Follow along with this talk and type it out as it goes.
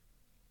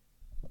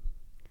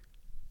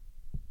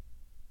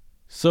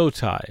So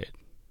tired.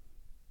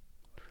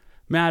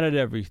 Mad at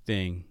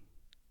everything.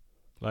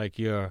 Like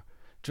your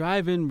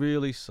driving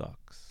really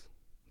sucks.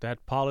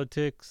 That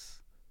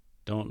politics,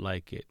 don't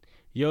like it.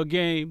 Your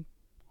game?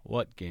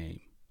 What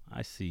game?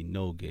 I see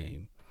no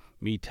game.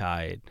 Me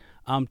tired.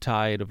 I'm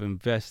tired of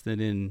investing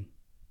in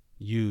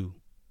you.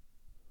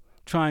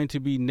 Trying to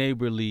be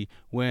neighborly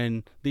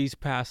when these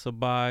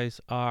passerbys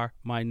are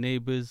my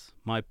neighbors,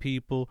 my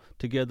people.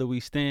 Together we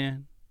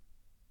stand.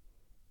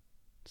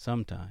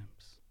 Sometimes.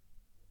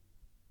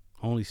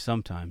 Only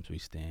sometimes we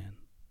stand.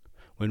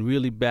 When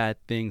really bad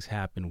things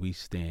happen, we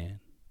stand.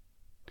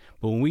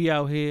 But when we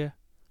out here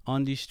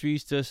on these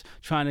streets just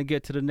trying to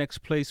get to the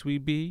next place we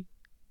be,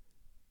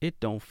 it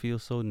don't feel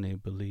so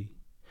neighborly.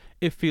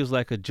 It feels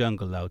like a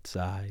jungle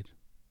outside.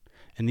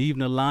 And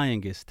even a lion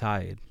gets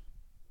tired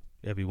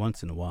every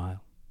once in a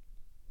while.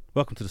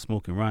 Welcome to the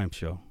Smoking Rhyme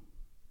Show.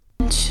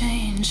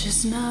 Change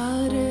is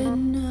not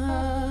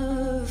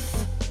enough.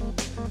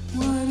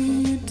 What do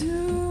you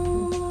do?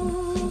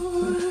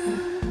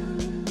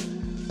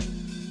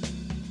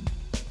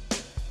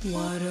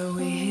 What are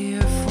we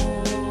here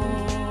for?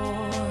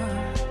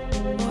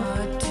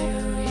 What do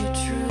you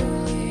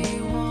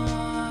truly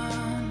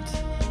want?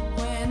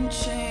 When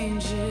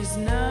change is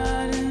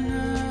not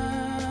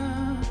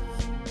enough,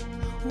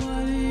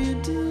 what do you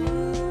do?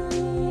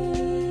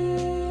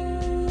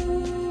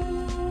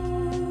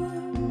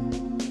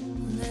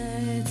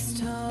 Let's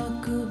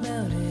talk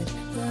about it,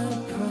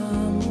 the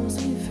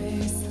problems we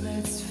face.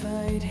 Let's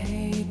fight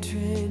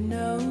hatred,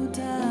 no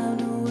time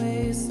to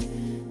waste.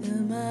 The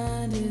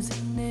mind is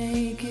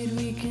naked,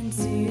 we can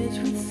see it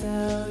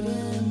without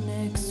an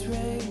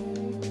x-ray.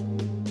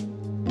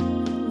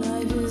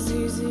 Life is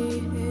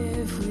easy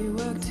if we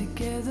work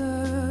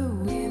together.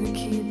 We're the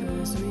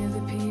keepers, we're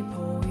the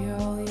people, we're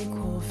all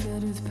equal,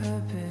 filled with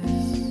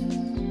purpose.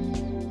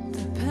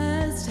 The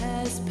past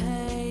has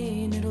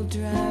pain, it'll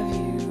drive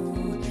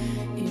you,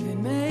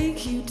 even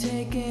make you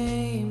take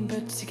aim.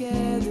 But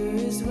together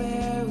is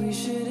where we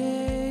should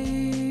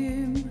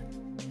aim.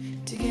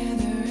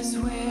 Together is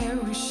where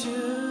we should.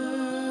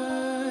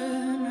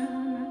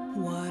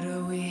 What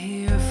are we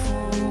here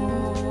for?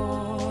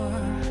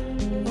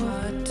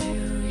 What do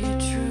you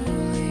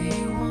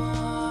truly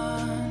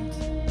want?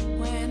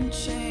 When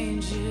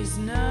change is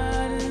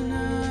not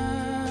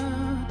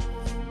enough,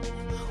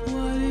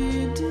 what do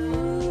you do?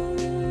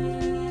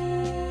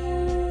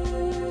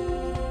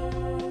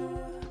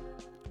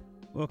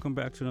 Welcome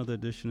back to another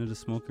edition of the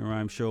Smoking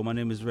Rhyme Show. My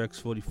name is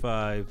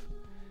Rex45.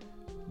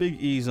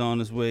 Big E's on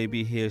his way,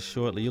 be here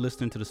shortly. You're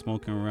listening to the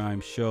Smoking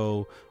Rhyme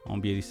Show on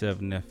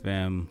B87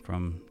 FM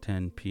from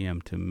 10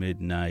 p.m. to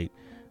midnight.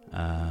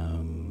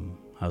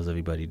 How's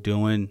everybody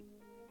doing?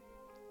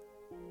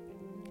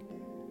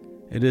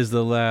 It is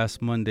the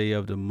last Monday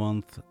of the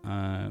month.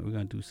 We're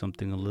going to do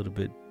something a little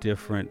bit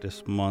different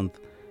this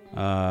month.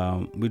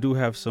 We do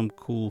have some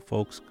cool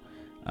folks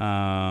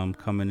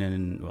coming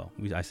in. Well,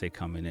 I say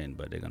coming in,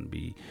 but they're going to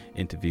be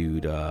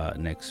interviewed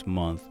next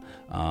month.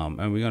 And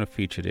we're going to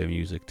feature their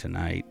music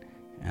tonight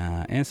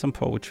and some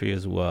poetry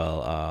as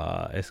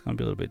well. It's going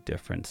to be a little bit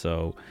different.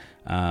 So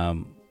I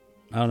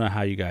don't know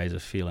how you guys are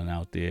feeling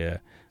out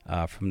there.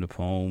 From the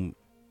poem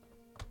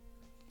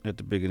at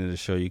the beginning of the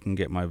show, you can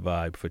get my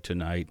vibe for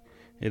tonight.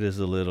 It is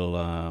a little,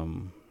 I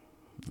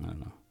don't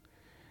know.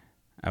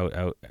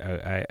 I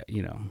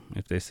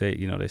if they say,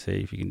 they say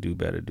if you can do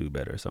better,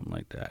 or something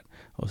like that.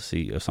 Or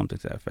something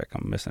to that effect.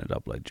 I'm messing it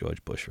up like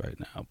George Bush right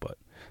now, but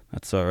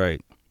that's all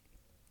right.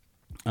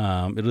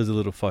 It is a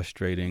little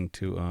frustrating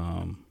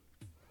to,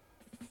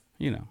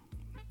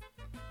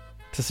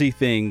 to see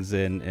things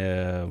and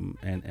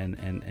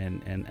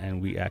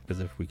we act as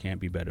if we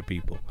can't be better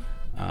people.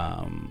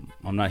 I'm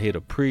not here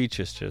to preach.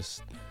 It's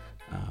just,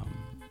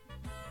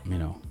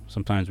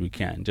 sometimes we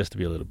can, just to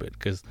be a little bit,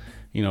 because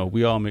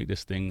we all make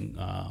this thing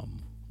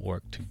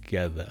work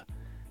together,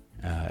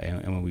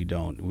 and when we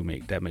don't,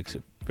 that makes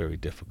it very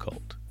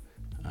difficult.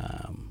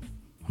 I'm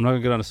not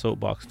gonna get on a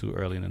soapbox too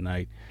early in the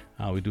night.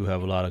 We do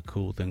have a lot of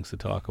cool things to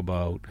talk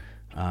about.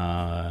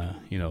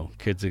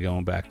 Kids are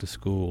going back to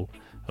school.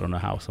 I don't know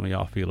how some of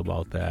y'all feel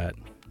about that.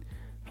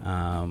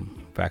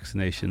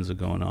 Vaccinations are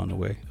going on the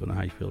way. I don't know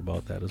how you feel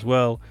about that as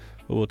well,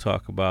 but we'll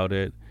talk about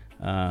it.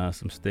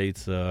 Some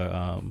states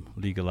are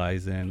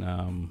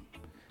legalizing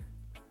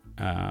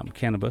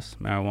cannabis,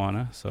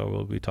 marijuana, so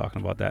we'll be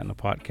talking about that in the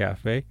Pot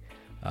Cafe.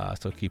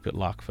 So keep it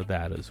locked for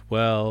that as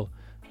well.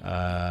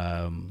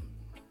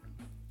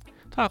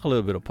 Talk a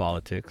little bit of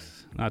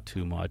politics, not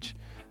too much,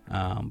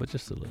 but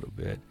just a little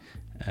bit.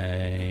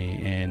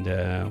 And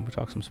we'll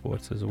talk some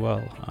sports as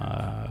well.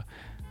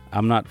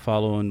 I'm not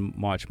following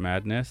March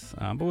Madness,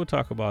 but we'll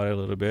talk about it a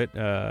little bit.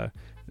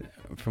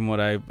 From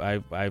what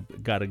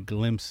I've got a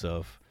glimpse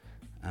of,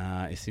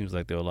 it seems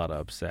like there were a lot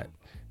of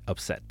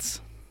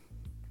upsets.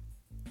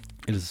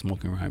 It is a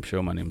Smoking Rhyme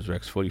Show. My name is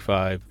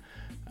Rex45.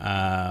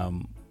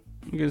 I'm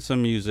getting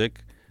some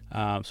music.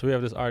 So we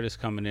have this artist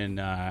coming in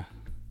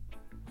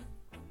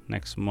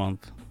next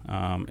month,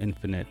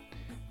 Infinite.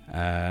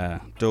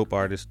 Dope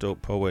artist,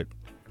 dope poet.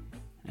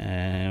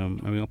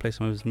 And we're going to play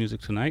some of his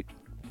music tonight.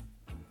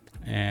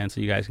 and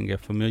so you guys can get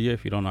familiar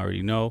if you don't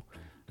already know.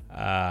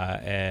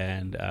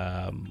 And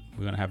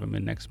we're gonna have him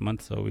in next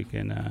month so we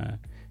can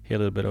hear a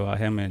little bit about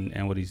him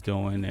and what he's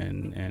doing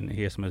and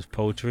hear some of his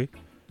poetry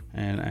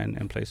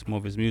and play some more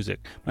of his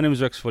music. My name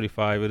is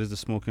Rex45. It is the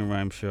Smoking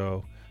Rhyme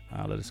Show.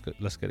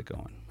 Let's get it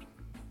going.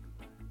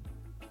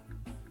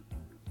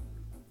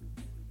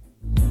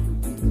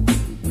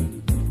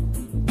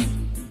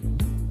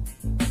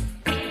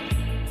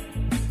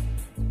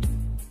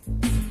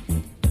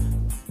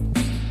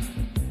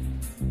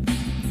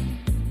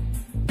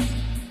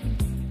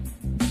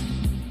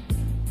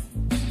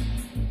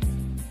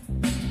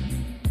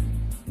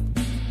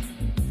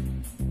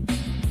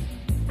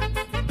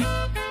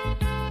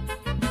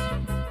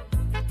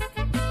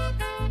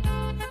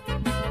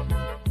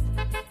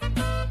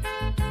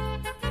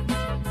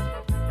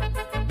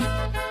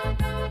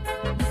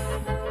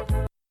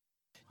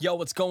 Yo,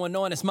 what's going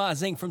on? It's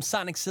Mazing from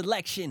Sonic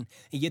Selection,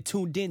 and you're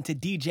tuned in to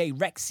DJ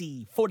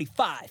Rexy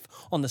 45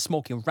 on the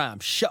Smoking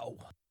Rhyme Show.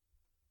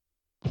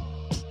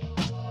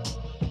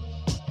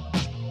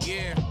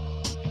 Yeah.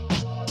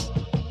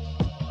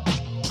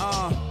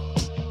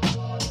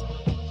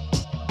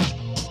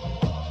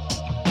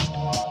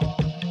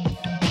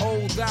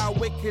 Oh, thou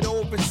wicked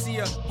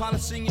overseer,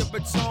 polishing your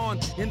baton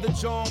in the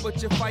John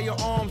with your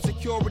firearm,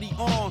 security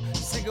on.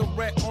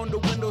 Cigarette on the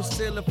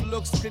windowsill, if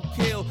looks could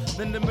kill,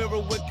 then the mirror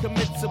would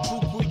commit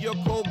seppuku, your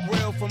cold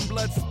grill. From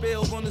blood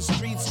spilled on the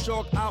streets,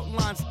 chalk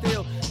outline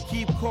still.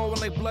 Keep calling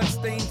like blood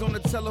stains on the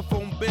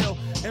telephone bill.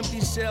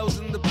 Empty shells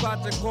in the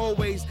project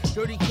hallways,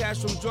 dirty cash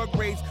from drug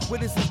raids.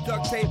 Witnesses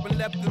duct tape and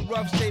left in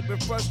rough shape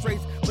and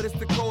frustrates. But it's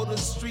the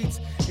coldest streets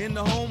in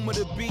the home of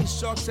the beast.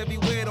 Sharks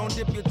everywhere, don't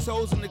dip your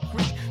toes in the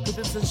creek, cause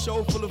it's a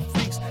show full of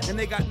freaks and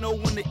they got no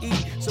one to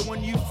eat. So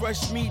when you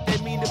fresh meat, they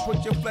mean to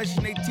put your flesh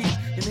in their teeth.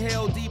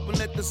 Inhale deep and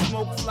let the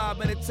smoke fly.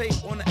 Meditate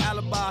on the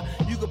alibi.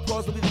 You could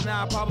plausibly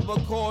deny probable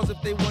cause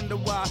if they wonder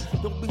why.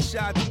 Don't be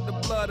shy, drink the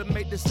blood and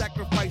make the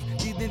sacrifice.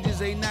 These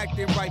ninjas ain't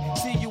acting right.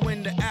 See you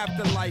in the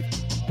afterlife.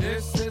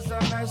 This is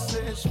a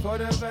message for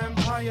the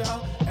vampire.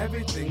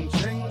 Everything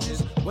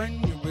changes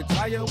when you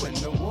retire. When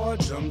the war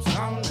drums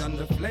sound and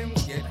the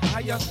flames get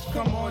higher.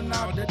 Come on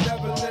now, the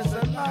devil is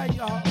a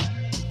liar.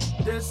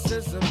 This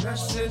is a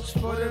message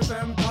for the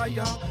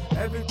vampire.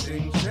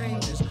 Everything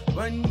changes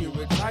when you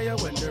retire.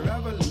 When the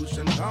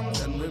revolution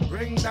comes and we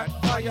bring that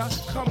fire.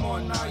 Come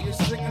on now, you're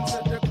singing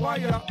to the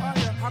choir.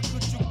 How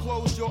could you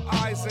close your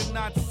eyes and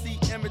not see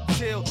Emmett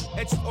Till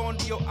etched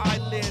onto your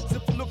eyelids?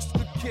 If looks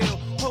could kill,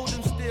 hold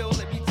him still.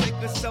 Let me take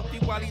a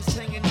selfie while he's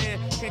hanging there.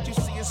 Can't you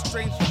see his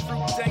strange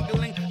fruit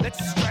dangling? Let's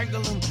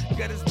strangle him.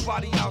 Get his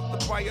body out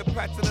the briar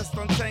patch and let's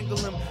untangle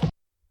him.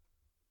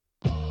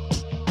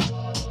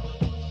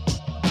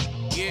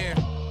 Yeah.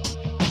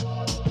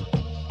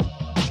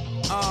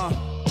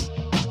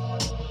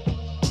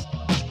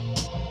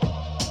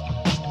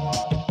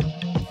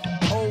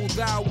 Oh,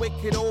 thou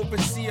wicked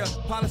overseer,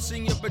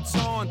 polishing your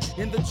baton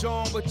in the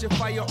John with your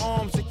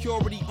firearm,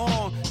 security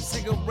on.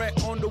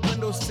 Cigarette on the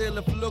windowsill,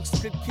 if looks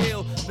could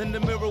kill, then the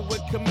mirror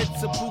would commit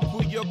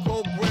seppuku, your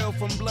cold grill.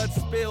 From blood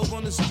spilled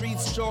on the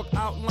streets, chalk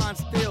outline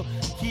still.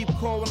 Keep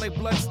calling like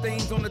blood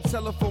stains on the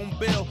telephone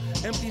bill.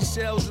 Empty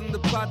shells in the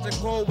project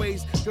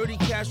hallways, dirty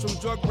cash from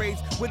drug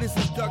raids.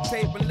 Witnesses duct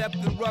tape and left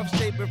in rough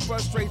shape and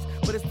frustrates.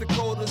 But it's the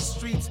coldest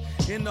streets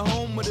in the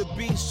home of the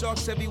beast.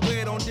 Sharks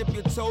everywhere, don't dip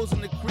your toes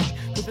in the creek,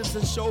 cause it's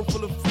a show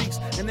full of freaks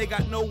and they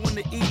got no one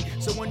to eat.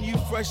 So when you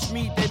fresh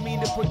meat, they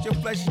mean to put your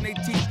flesh in their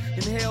teeth.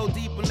 Inhale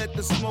deep and let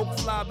the smoke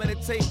fly.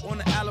 Meditate on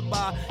the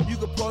alibi. You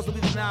could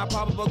plausibly deny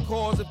probable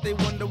cause if they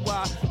wonder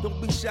why.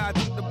 Don't be shy,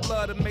 drink the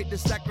blood and make the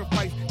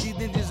sacrifice. These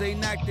ninjas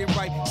ain't acting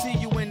right. See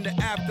you in the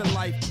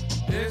afterlife.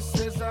 This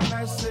is a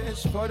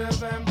message for the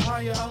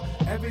vampire.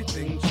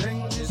 Everything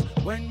changes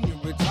when you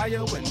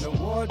retire. When the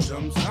war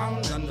drums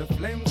sound and the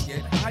flames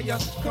get higher.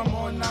 Come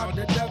on now,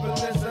 the devil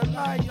is a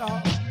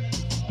liar.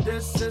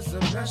 This is a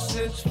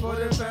message for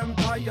the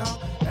vampire.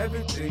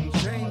 Everything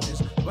changes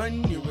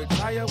when you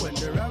retire. When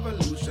the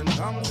revolution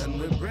comes and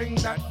we bring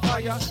that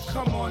fire.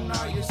 Come on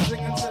now, you're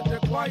singing to the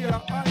choir.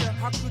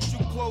 How could you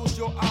close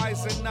your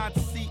eyes and not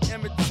see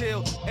Emmett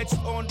Till etched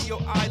onto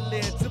your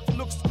eyelids? If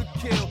looks could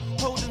kill,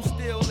 hold him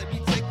still. Let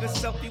me take a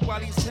selfie while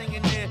he's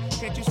hanging there.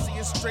 Can't you see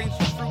his strange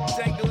fruit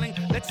dangling?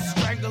 Let's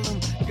strangle him.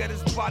 Get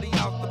his body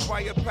out the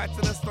briar patch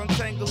and let's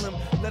untangle him.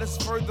 Let us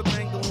further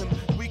mangle him.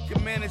 We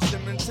can manage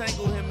him,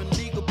 entangle him in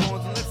legal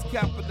bonds, and let's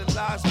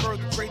capitalize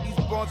further. Trade these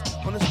bonds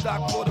on the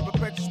stock floor to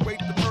perpetuate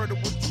the murder.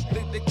 What you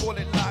think they call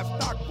it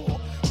livestock for?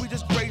 We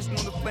just grazing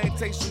on the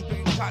plantation,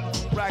 picking cotton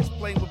from racks,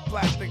 playing with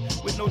plastic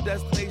with no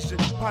destination.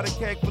 Pot a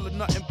keg full of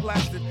nothing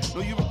plastic.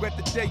 No, you regret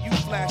the day you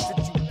flashed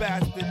it, you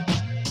bastard.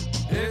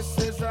 This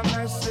is a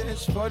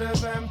message for the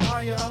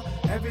vampire.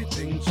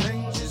 Everything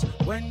changes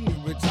when you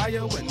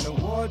retire. When the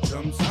war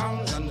drums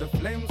sound and the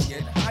flames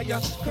get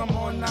higher. Come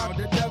on now,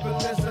 the devil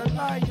is a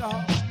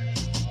liar.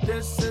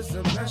 This is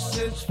a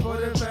message for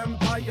the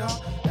vampire.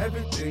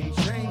 Everything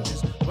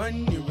changes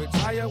when you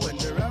retire. When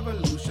the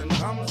revolution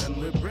comes and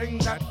we bring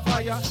that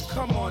fire.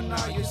 Come on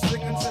now, you're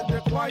singing to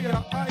the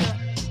choir.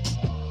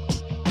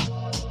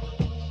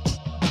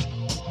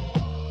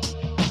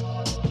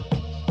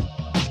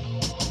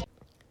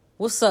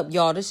 What's up,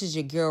 y'all? This is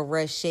your girl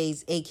Red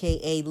Shades,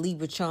 a.k.a.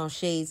 Libra Charm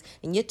Shades,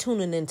 and you're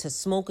tuning in to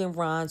Smoking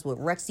Rhymes with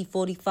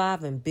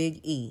Rexy45 and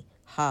Big E.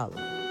 Holla.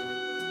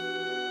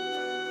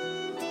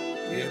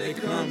 Here they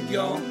come,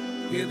 y'all.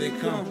 Here they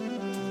come.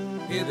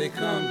 Here they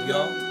come,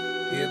 y'all.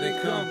 Here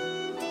they come.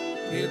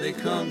 Here they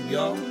come,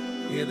 y'all.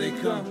 Here they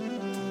come.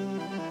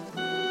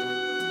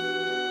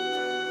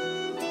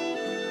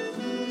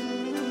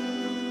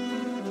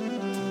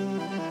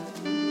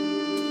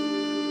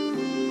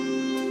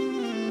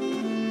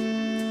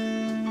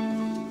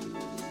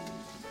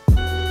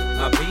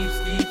 My beefs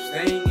keep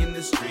staying in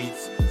the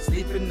streets,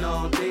 sleeping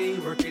all day,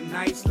 working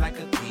nights like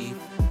a thief.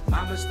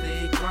 Mama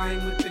stay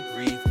crying with the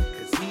grief,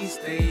 cause he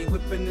stay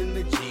whipping in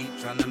the Jeep,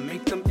 trying to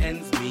make them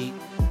ends meet,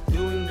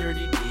 doing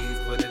dirty deeds,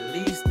 but at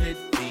least it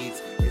feeds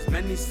his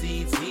many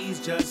seeds.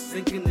 He's just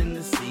sinking in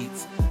the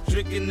seats,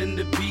 drinking in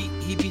the beat.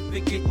 He be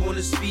thinking on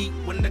his feet.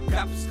 When the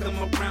cops come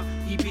around,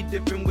 he be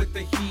different with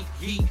the heat.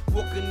 He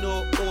walking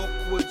all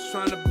awkward,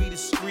 trying to be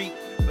discreet.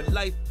 But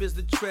life is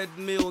the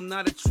treadmill,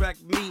 not a track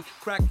meet.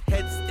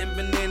 Crackheads and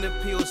banana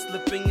peels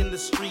slipping in the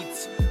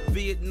streets.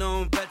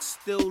 Vietnam vets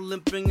still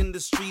limping in the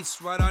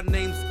streets. Write our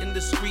names in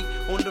the street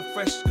on the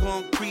fresh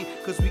concrete,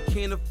 cause we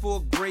can't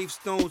afford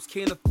gravestones,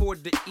 can't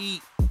afford to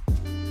eat.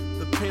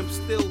 The pimps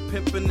still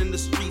pimping in the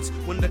streets.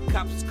 When the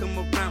cops come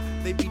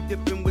around, they be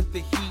dipping with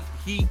the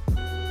heat.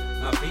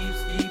 My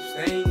beefs keep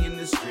staying in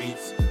the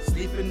streets,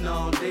 sleeping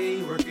all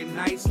day, working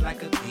nights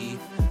like a thief.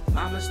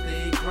 Mama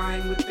stay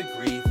crying with the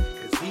grief,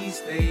 cause he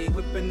stay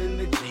whipping in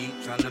the Jeep,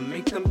 trying to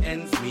make them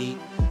ends meet,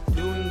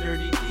 doing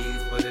dirty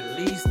deeds, but at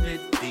least it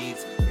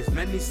feeds his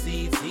many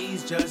seeds.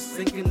 He's just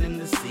sinking in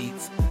the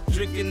seats,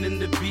 drinking in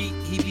the beat.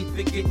 He be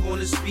thinking on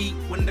his feet.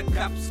 When the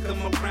cops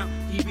come around,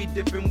 he be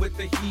dipping with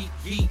the heat.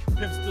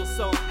 Pimps still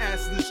selling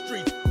ass in the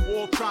streets,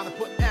 all trying to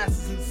put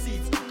asses in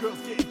seats. Girls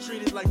getting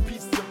treated like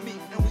pieces of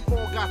meat, and we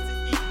all got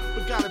to eat,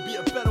 but gotta be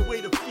a better way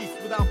to feast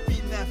without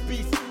feeding that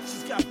beast.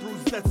 She's got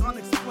bruises that's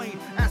unexplained.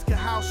 Ask her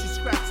how she's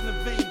scratching the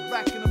vein,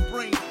 racking her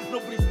brain.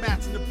 Nobody's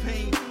matching the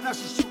pain. Now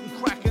she's shooting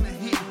crack in her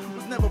hand.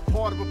 Was never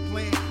part of a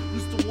plan.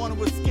 Used to want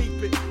to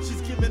escape it.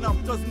 She's giving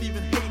up, doesn't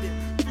even hate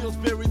it. Feels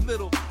very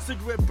little.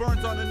 Cigarette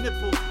burns on her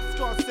nipple.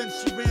 Scars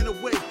since she ran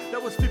away.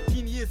 That was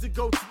 15 years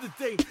ago to the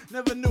day.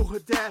 Never knew her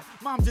dad.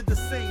 Mom did the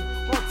same.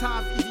 Hard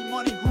times, easy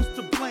money. Who's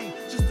to blame?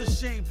 Just a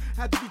shame.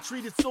 Had to be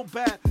treated so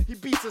bad. He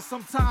beats her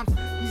sometimes.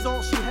 He's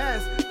all she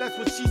has. That's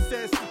what she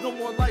says. No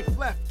more life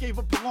left. Gave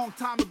up a long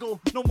time ago.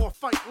 No more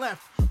fight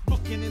left.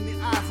 Looking in the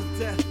eyes of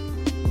death.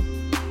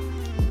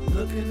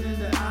 Looking in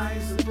the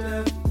eyes of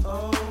death,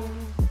 oh.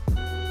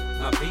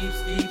 My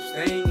beefs keep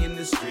staying in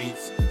the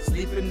streets,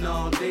 sleeping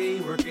all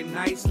day, working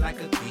nights like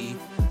a thief.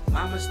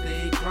 Mama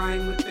stay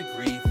crying with the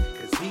grief,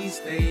 cause he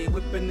stay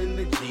whipping in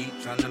the Jeep,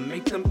 trying to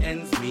make them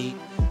ends meet,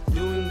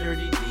 doing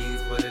dirty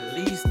deeds, but at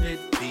least it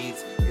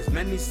feeds his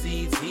many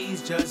seeds.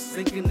 He's just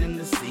sinking in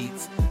the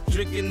seats,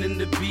 drinking in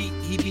the beat.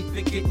 He be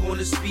thinking on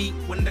his feet.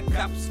 When the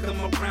cops come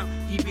around,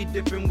 he be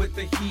dipping with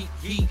the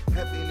heat.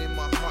 Heaven in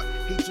my heart,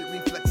 hatred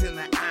reflects in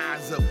the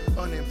eyes of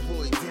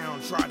unemployed,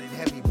 downtrodden,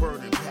 heavy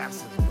burden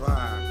passers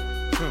by.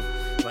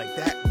 Like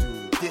that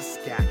dude, this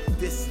guy,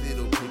 this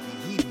little piggy,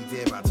 he be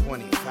dead by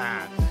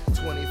 25.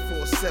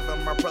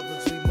 24/7, my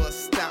brothers, we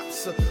must stop.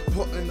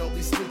 Supporting all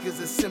these sneakers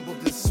assembled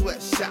in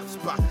sweatshops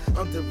by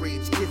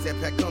underage kids that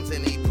pack guns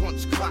and they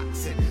punch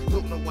clocks and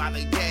don't know why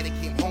they daddy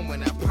came home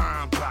in a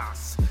pine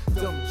box.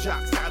 Dumb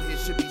jocks out here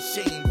should be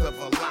shamed of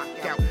a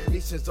lockout.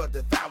 Nations are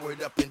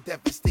devoured up in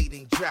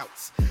devastating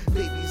droughts.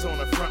 Babies on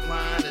the front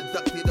line,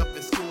 abducted up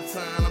in school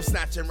time. I'm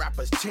snatching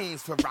rappers'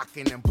 chains for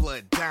rocking them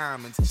blood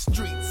diamonds.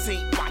 Streets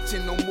ain't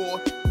watching no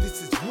more.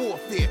 This is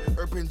warfare.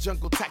 Urban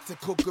jungle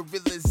tactical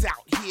guerrillas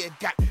out here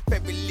got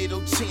very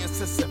little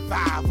chance of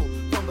survival.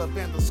 From the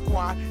Vandal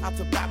squad out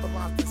to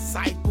Babylon's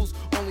disciples,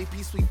 only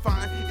peace we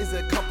find is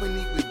a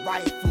company with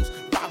rifles.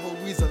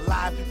 Rivalry's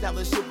alive, now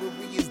the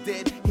chivalry is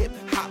dead. Hip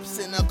hop's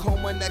in a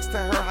coma next to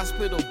her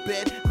hospital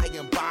bed. I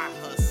am by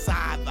her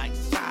side like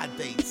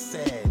Sade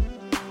said.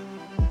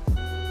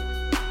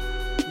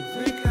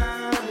 You think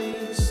I'm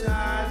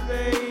inside,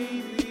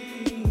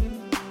 baby?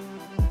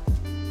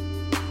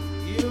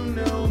 You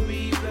know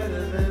me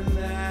better than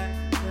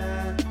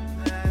that.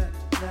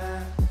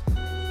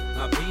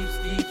 My beefs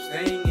keep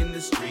staying in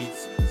the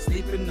streets,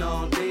 sleeping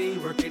all day,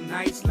 working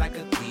nights like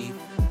a thief.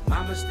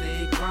 Mama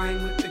stay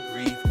crying with the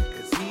grief,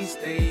 cause he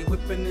stay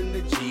whipping in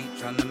the Jeep,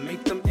 trying to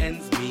make them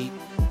ends meet,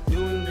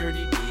 doing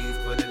dirty deeds,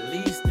 but at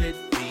least it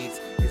feeds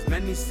his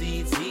many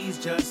seeds. He's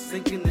just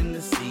sinking in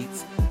the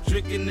seats,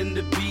 drinking in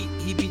the beat.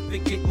 He be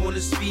thinking on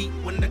his feet.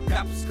 When the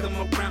cops come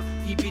around,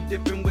 he be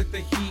dipping with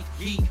the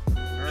heat.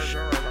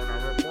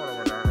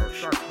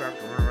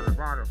 Suspect was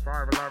about a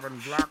 5'11"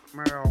 black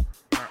male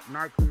at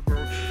Nike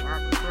boots,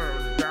 black shirt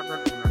with a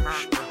jacket and a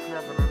hat, was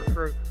smoking on the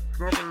street,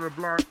 smoking the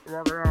blunt,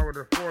 walking out with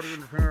a 40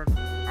 in his hand.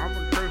 I'm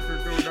gonna chase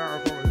this dude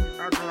down for me.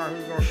 Acting like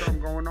he got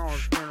something going on. I'm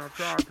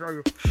trying to tell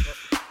you.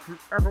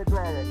 Echo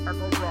Bravo. I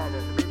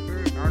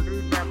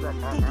need backup.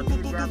 I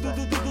need backup.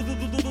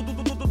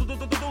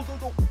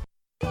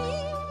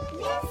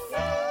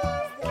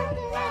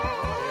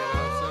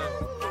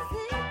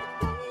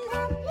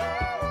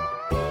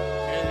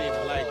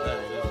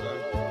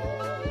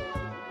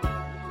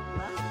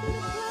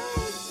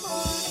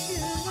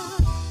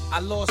 I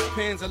lost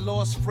pens, I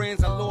lost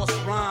friends, I lost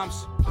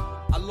rhymes.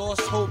 I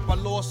lost hope, I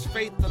lost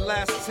faith the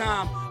last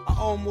time. I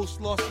almost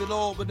lost it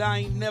all, but I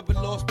ain't never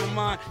lost my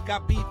mind.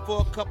 Got beat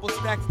for a couple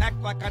stacks, act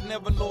like I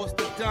never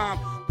lost a dime.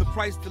 The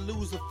price to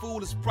lose a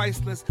fool is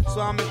priceless,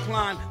 so I'm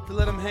inclined to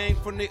let them hang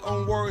from their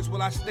own words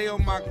while I stay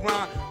on my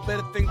grind.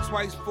 Better think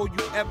twice before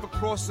you ever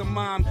cross a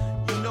mind.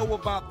 You know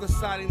about the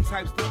silent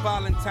types, the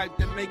violent type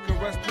that make a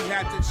rusty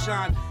hatchet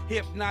shine.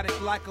 Hypnotic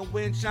like a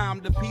wind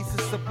chime, the piece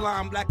is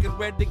sublime. Black and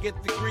red to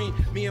get the green,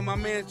 me and my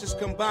man just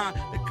combined.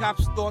 The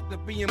cops thought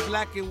that being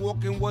black and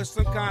walking was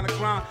some kind of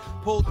crime.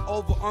 Pulled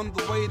over on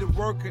the way to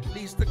work at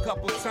least a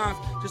couple times.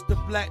 Just a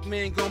black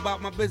man going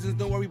about my business,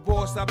 don't worry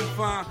boss, I'll be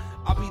fine.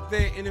 I'll be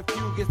there in a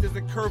few, guess there's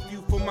a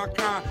curfew for my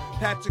kind.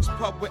 Patrick's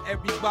Pub where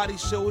everybody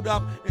showed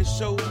up and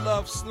showed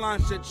love,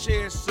 slunch, a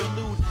chair,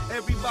 salute,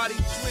 everybody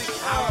drink.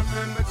 I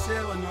remember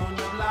chilling on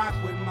the block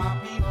with my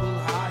people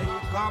high.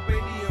 Carpe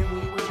diem,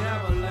 we would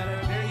never let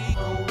a day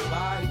go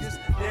by. Just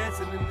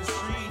dancing in the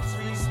streets,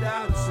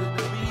 freestyling to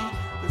the beat.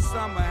 The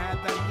summer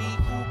had that heat,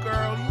 ooh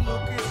girl, you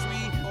looking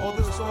sweet. All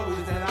the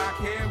stories that I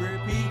can't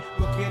repeat,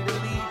 but can't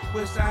delete.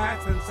 Wish I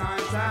had some time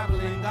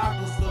traveling,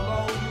 goggles to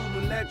loan you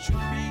to let you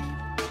be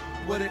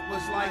what it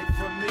was like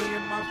for me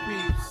and my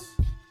peeps.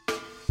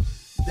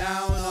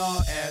 Down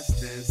on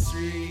Aston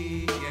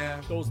Street,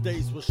 yeah. Those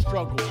days were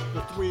struggle,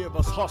 the three of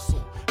us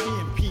hustled. Me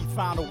and Pete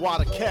found a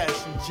wad of cash,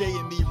 and Jay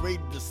and me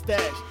raided the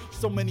stash.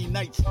 So many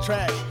nights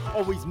trash,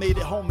 always made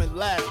it home and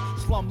laugh.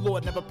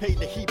 Slumlord never paid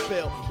the heat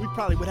bill. We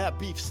probably would have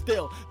beef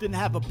still. Didn't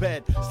have a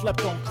bed,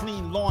 slept on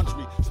clean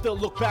laundry. Still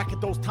look back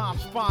at those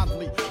times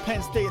fondly.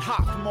 Pen stayed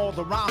hot from all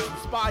the rhymes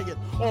inspired.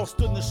 All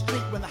stood in the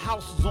street when the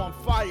house was on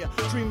fire.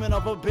 Dreaming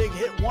of a big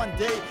hit one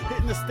day.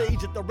 Hitting the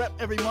stage at the Rep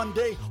every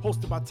Monday.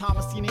 Hosted by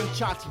Thomasini and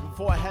Chachi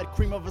before I had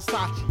cream of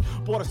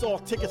Versace. Bought us all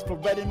tickets for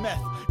Red and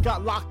Meth.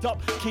 Got locked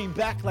up, came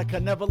back like I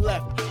never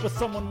left. But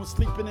someone was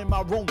sleeping in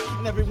my room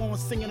and everyone was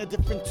singing a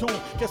different tune.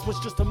 Guess what's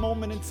just a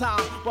moment in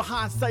time, but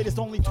hindsight is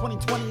only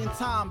 20/20 in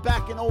time.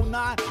 Back in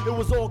 09, it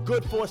was all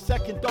good for a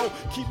second though.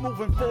 Keep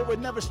moving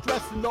forward, never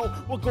stressing though.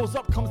 What goes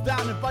up comes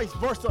down and vice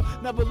versa.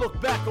 Never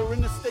look back or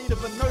in a state of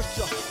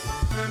inertia.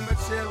 Remember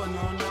chilling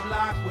on the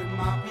block with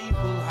my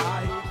people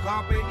high.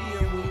 Carpe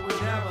diem, we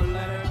would never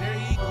let a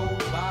day go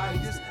by.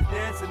 Just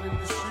dancing in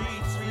the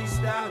streets,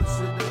 freestyling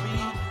to the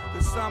beat.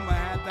 The summer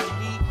had that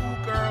heat,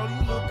 ooh girl,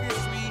 you looking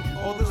sweet.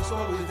 All the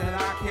stories that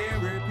I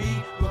can't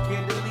repeat, but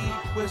can't delete.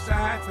 Wish I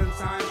had some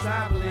time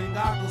traveling,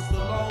 goggles to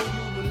loan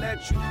you to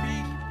let you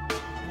be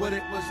what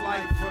it was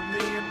like for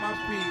me and my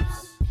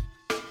peeps.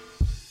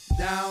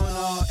 Down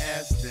on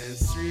Aston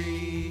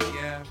Street,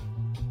 yeah.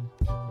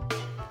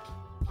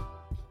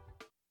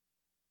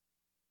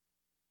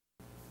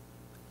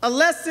 A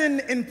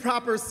lesson in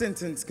proper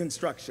sentence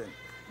construction.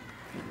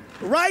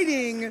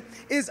 Writing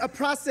is a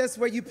process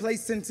where you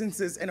place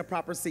sentences in a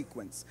proper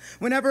sequence.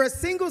 Whenever a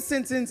single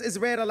sentence is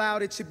read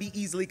aloud, it should be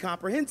easily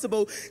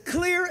comprehensible.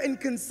 Clear and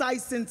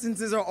concise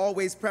sentences are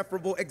always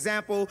preferable.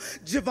 Example,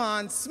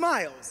 Javon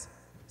smiles.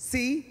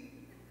 See?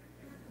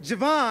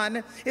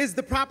 Javon is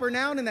the proper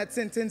noun in that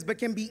sentence, but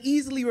can be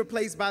easily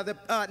replaced by the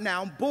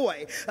noun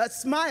boy.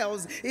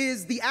 Smiles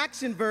is the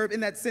action verb in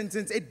that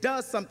sentence. It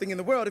does something in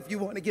the world. If you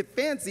want to get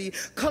fancy,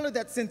 color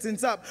that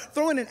sentence up.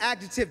 Throw in an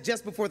adjective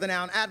just before the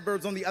noun.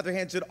 Adverbs, on the other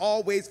hand, should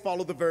always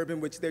follow the verb in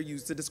which they're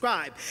used to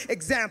describe.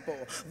 Example,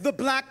 the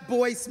black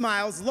boy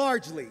smiles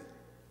largely.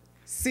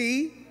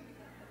 See?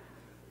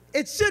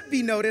 It should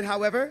be noted,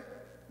 however,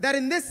 that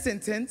in this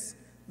sentence,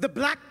 the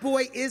black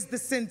boy is the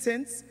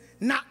sentence,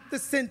 not the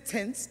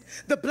sentenced.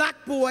 The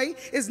black boy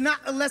is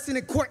not a lesson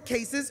in court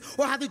cases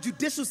or how the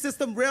judicial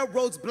system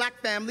railroads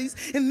black families.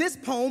 In this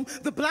poem,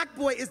 the black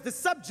boy is the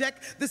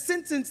subject, the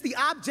sentence, the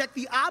object.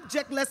 The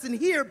object lesson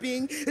here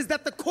being is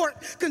that the court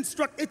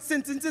construct its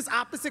sentences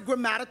opposite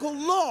grammatical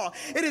law.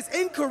 It is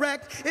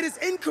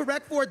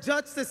incorrect for a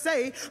judge to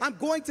say, I'm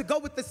going to go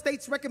with the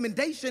state's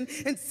recommendation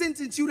and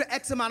sentence you to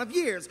X amount of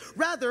years.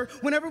 Rather,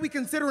 whenever we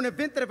consider an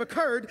event that have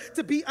occurred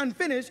to be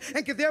unfinished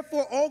and can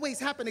therefore always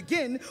happen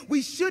again,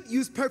 we should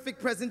use perfect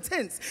present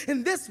tense.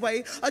 In this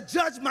way, a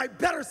judge might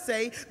better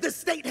say, the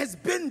state has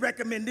been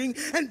recommending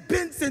and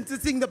been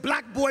sentencing the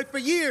black boy for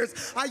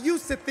years. I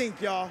used to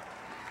think, y'all,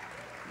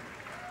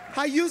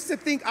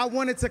 I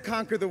wanted to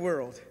conquer the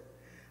world.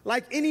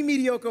 Like any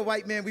mediocre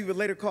white man we would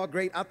later call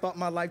great, I thought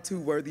my life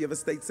too worthy of a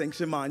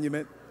state-sanctioned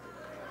monument.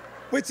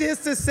 Which is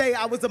to say,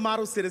 I was a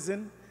model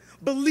citizen,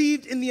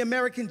 believed in the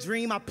American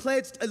dream. I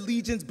pledged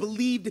allegiance,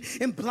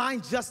 believed in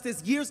blind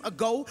justice. Years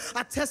ago,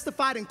 I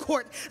testified in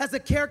court as a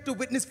character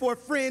witness for a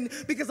friend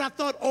because I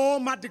thought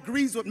all my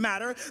degrees would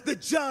matter. The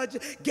judge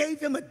gave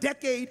him a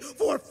decade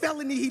for a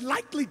felony he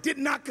likely did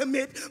not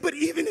commit. But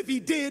even if he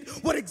did,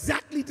 what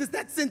exactly does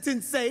that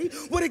sentence say?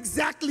 What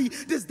exactly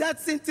does that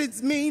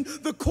sentence mean?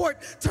 The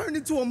court turned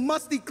into a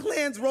musty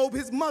Klan's robe.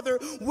 His mother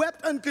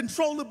wept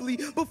uncontrollably.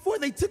 Before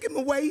they took him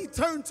away, he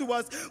turned to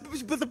us.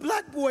 But the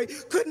black boy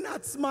could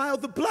not smile.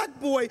 The black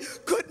boy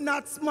could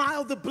not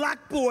smile. The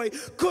black boy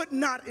could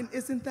not. And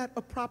isn't that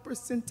a proper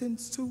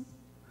sentence too?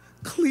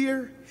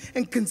 clear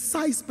and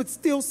concise, but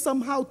still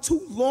somehow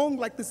too long,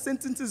 like the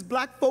sentences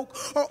black folk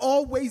are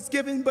always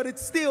giving, but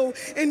it's still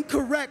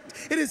incorrect.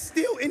 It is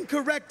still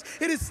incorrect.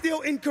 It is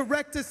still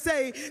incorrect to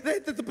say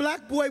that the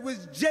black boy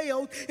was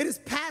jailed. It is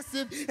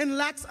passive and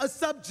lacks a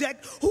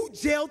subject. Who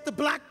jailed the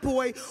black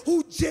boy?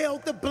 Who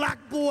jailed the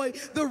black boy?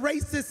 The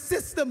racist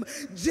system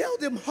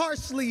jailed him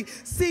harshly.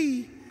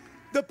 See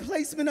the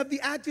placement of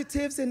the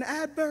adjectives and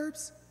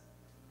adverbs?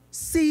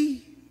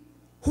 See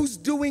who's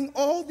doing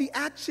all the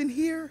action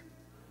here?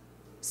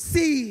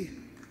 See,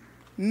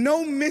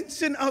 no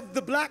mention of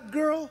the black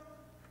girl,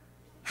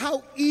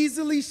 how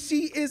easily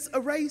she is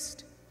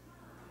erased.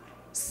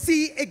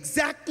 See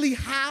exactly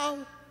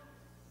how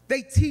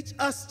they teach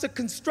us to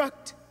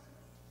construct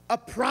a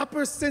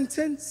proper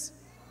sentence.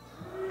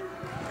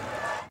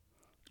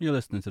 You're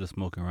listening to the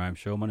Smoking Rhyme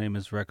Show. My name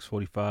is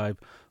Rex45.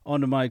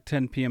 On the mic,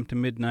 10 p.m. to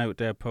midnight with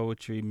that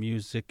poetry,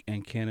 music,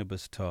 and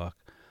cannabis talk.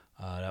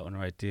 That one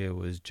right there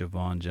was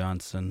Javon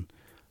Johnson.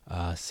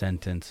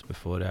 Sentence.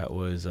 Before that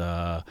was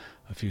a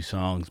few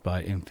songs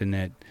by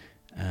Infinite,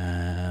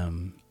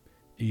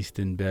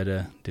 Easton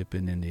Better,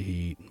 Dipping in the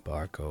Heat,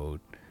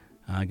 Barcode.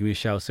 Give me a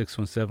shout,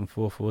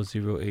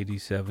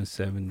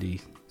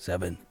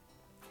 617-440-8777.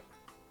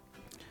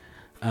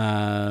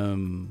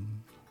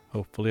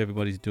 Hopefully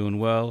everybody's doing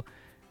well.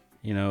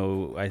 You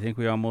know, I think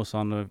we're almost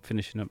on the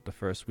finishing up the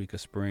first week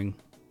of spring.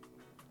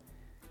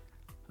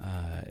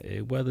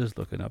 Weather's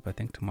looking up. I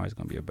think tomorrow's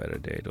going to be a better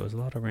day. There was a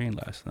lot of rain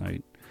last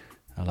night.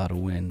 A lot of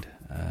wind,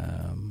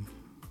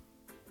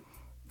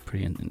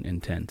 pretty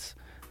intense.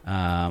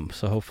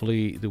 So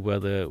hopefully the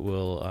weather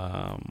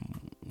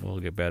will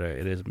get better.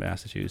 It is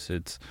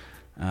Massachusetts,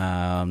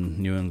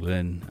 New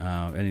England.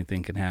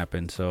 Anything can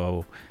happen.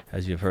 So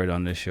as you've heard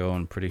on this show,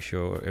 I'm pretty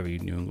sure every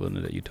New Englander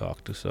that you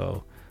talk to.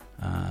 So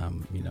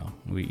you know,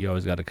 you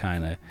always got to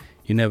kind of,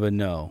 you never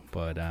know.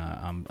 But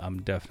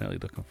I'm definitely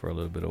looking for a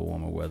little bit of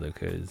warmer weather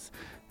because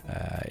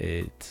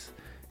it's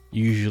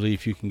usually,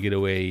 if you can get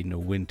away in the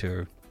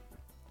winter,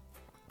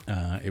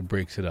 it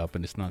breaks it up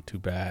and it's not too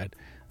bad.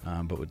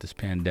 But with this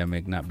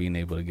pandemic, not being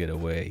able to get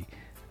away,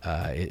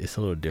 it's a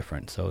little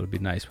different. So it'd be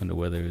nice when the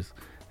weather is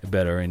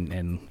better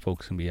and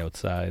folks can be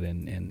outside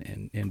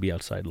and be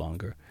outside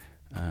longer.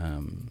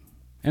 And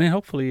then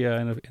hopefully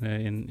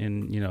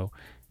in you know,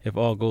 if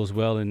all goes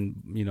well in,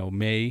 you know,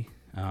 May,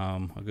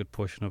 a good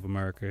portion of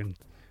American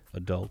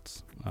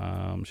adults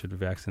should be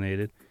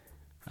vaccinated.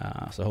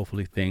 So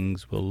hopefully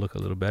things will look a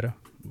little better.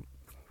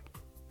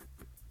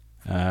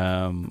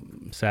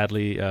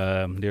 Sadly,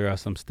 there are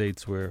some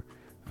states where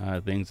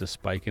things are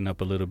spiking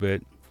up a little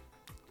bit.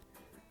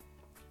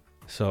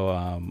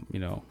 So, you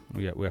know,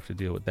 we have to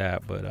deal with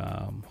that, but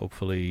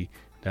hopefully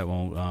that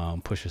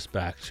won't push us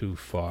back too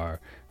far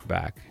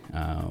back.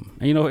 And,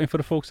 you know, and for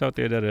the folks out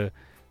there that are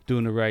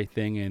doing the right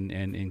thing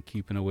and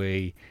keeping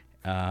away,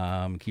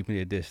 keeping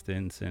their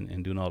distance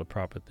and doing all the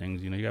proper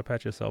things, you know, you got to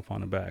pat yourself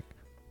on the back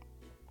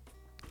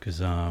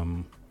because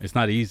it's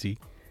not easy.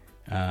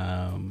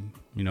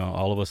 You know,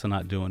 all of us are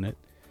not doing it.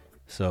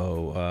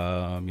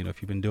 So, you know,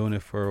 if you've been doing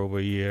it for over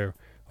a year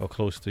or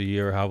close to a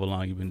year, or however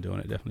long you've been doing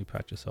it, definitely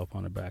pat yourself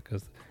on the back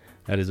because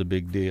that is a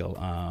big deal.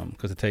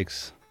 Because it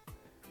takes,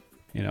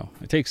 you know,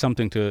 it takes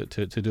something to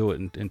do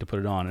it and to put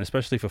it on, and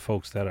especially for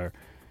folks that are,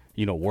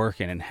 you know,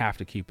 working and have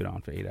to keep it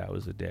on for 8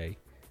 hours a day.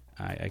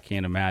 I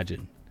can't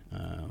imagine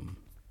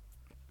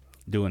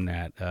doing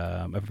that.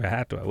 If I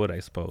had to, I would, I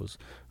suppose.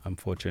 I'm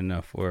fortunate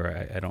enough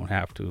where I don't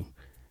have to.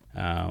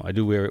 I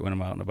do wear it when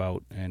I'm out and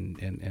about and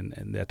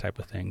that type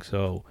of thing.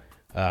 So,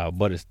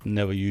 but it's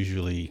never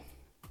usually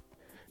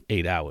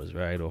 8 hours,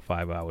 right? Or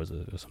 5 hours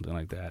or something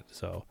like that.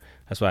 So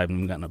that's why I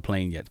haven't gotten a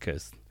plane yet,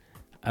 because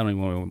I don't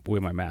even want to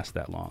wear my mask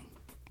that long.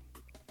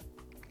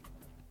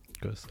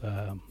 Because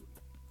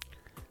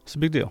it's a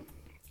big deal.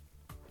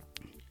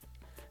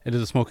 It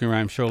is a Smoking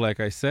Rhyme show, like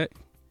I said.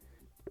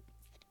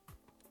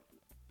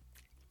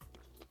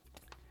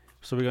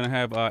 So we're going to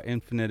have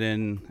Infinite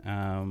in,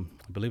 I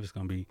believe it's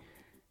going to be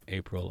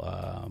April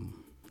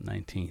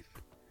 19th.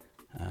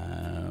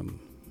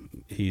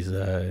 He's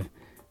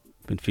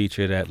been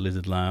featured at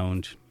Lizard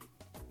Lounge,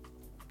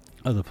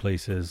 other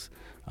places,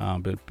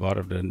 been part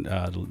of the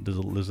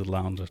Lizard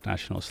Lounge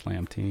National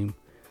Slam team,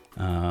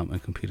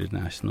 and competed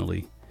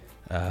nationally.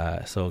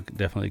 So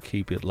definitely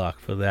keep it locked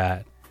for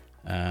that.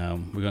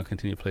 We're going to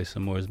continue to play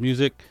some more of his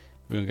music.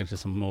 We're going to get to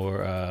some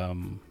more,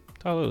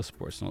 talk a little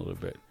sports in a little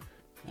bit.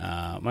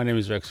 My name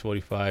is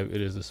Rex45.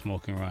 It is the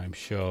Smoking Rhyme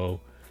show.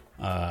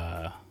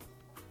 Let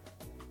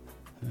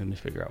me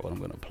figure out what I'm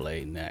going to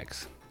play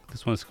next.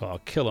 This one's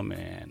called Killer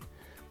Man.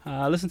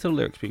 Listen to the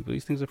lyrics, people.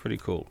 These things are pretty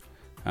cool.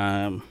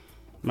 Might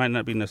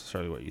not be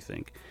necessarily what you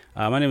think.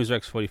 My name is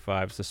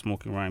Rex45. It's the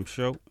Smoking Rhyme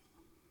show.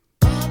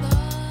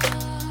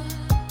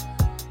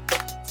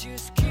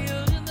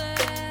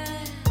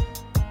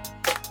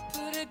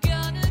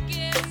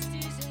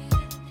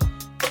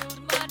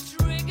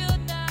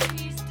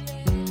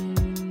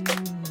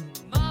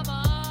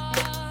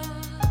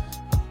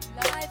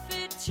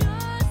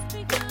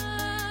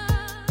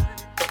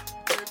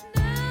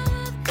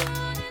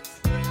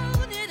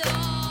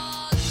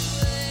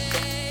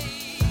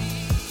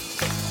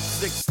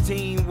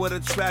 16, what a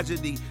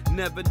tragedy.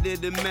 Never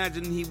did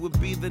imagine he would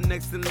be the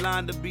next in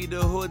line to be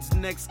the hood's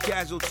next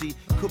casualty.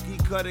 Cookie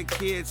cutter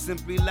kid,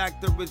 simply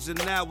lacked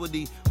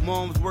originality.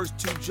 Mom's worked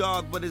 2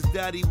 jobs, but his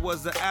daddy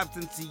was an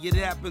absentee. It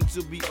happened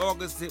to be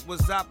August, it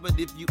was hot, but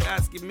if you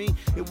asking me,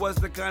 it was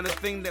the kind of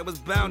thing that was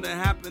bound to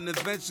happen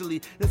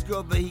eventually. This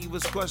girl that he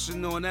was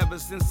crushing on ever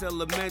since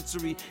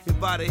elementary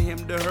invited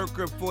him to her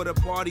crib for the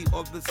party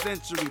of the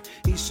century.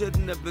 He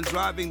shouldn't have been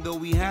driving, though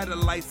he had a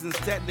license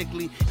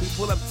technically. He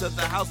pulled up to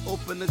the house,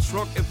 opened the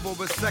trunk, and for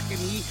a second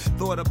he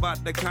thought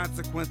about the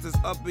consequences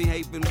of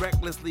behaving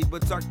recklessly,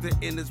 but tucked it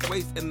in his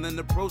waist and then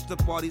approached the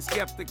party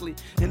skeptically.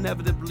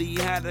 Inevitably he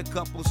had a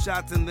couple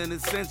shots and then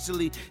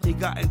essentially he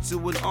got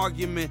into an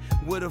argument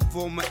with a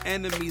former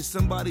enemy.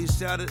 Somebody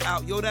shouted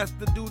out, yo, that's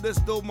the dude that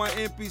stole my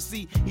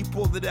NPC. He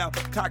pulled it out,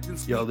 cocked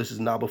and Yo, this is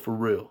Naba for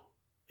real,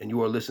 and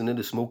you are listening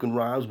to Smoking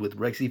Rhymes with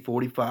Rexy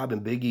 45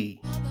 and Big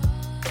E.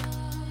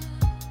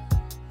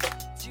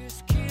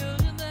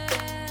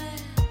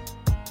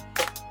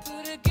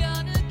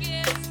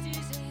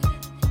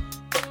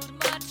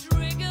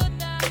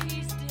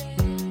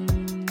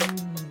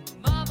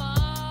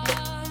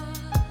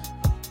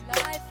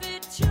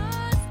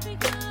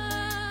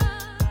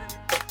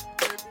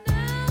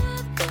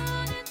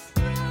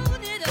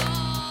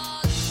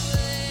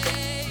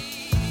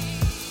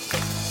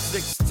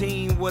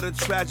 What a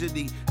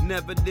tragedy.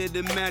 Never did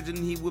imagine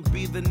he would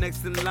be the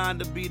next in line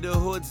to be the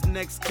hood's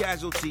next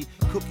casualty.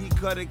 Cookie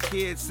cutter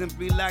kid,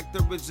 simply lacked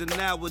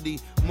originality.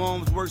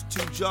 Mom's worked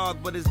 2 jobs,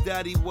 but his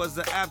daddy was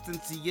an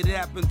absentee. It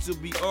happened to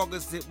be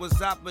August, it was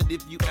hot, but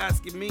if you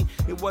asking me,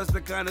 it was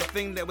the kind of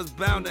thing that was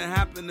bound to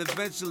happen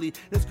eventually.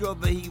 This girl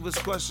that he was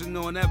crushing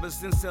on ever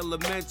since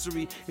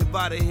elementary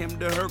invited him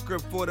to her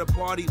crib for the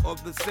party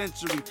of the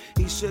century.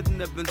 He shouldn't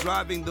have been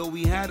driving, though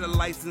he had a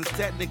license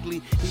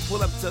technically. He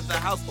pulled up to the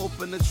house,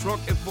 opened the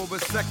trunk, and for a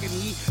second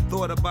he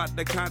thought about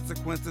the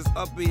consequences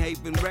of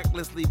behaving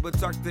recklessly, but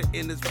tucked it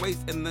in his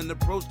waist and then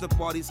approached the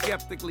party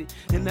skeptically.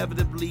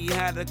 Inevitably he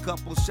had a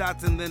couple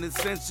shots and then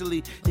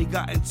essentially he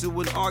got into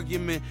an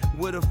argument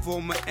with a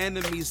former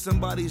enemy.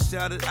 Somebody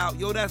shouted out,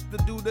 yo, that's the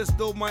dude that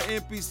stole my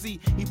NPC.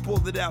 He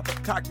pulled it out,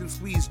 cocked and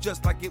squeezed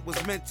just like it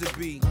was meant to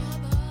be.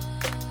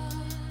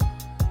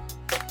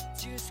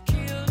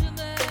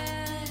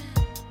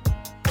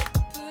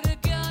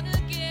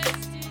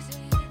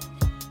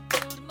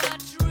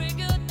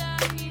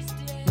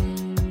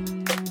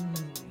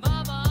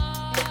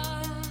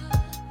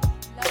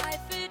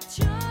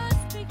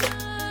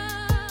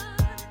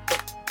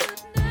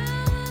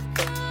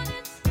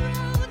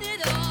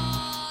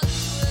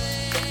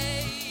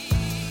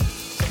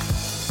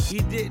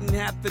 Didn't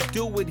have to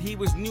do it, he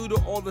was new to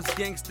all this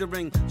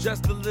gangstering.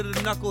 Just a little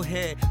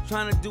knucklehead,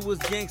 trying to do his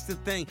gangster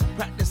thing.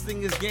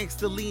 Practicing his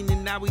gangster lean,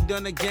 and now he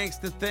done a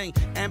gangster thing.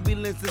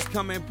 Ambulance is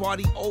coming,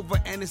 party over,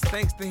 and it's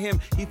thanks to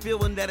him. He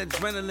feeling that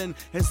adrenaline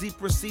as he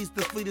proceeds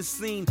to flee the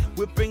scene.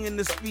 Whipping in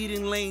the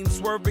speeding lane,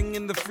 swerving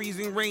in the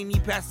freezing rain. He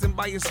passing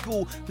by his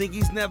school, think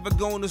he's never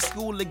going to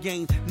school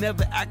again.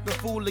 Never act a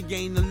fool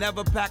again, he'll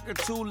never pack a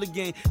tool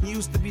again. He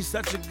used to be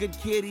such a good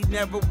kid, he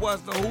never was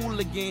a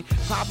hooligan.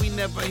 Probably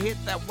never hit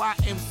that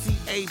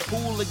YMCA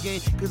pool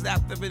again, cause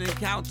after an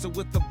encounter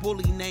with a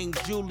bully named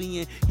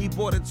Julian, he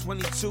bought a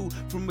 22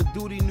 from a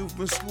dude he knew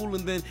from school,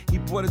 and then he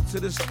brought it to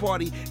this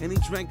party and he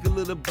drank a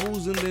little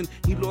booze, and then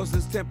he lost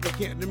his temper,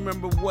 can't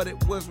remember what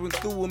it was when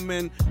threw him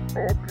in.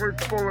 All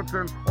police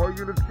bulletin, all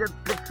units get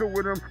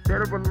pursuing him,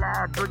 dead or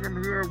alive, bring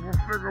him here, we'll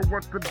figure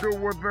what to do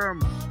with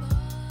him.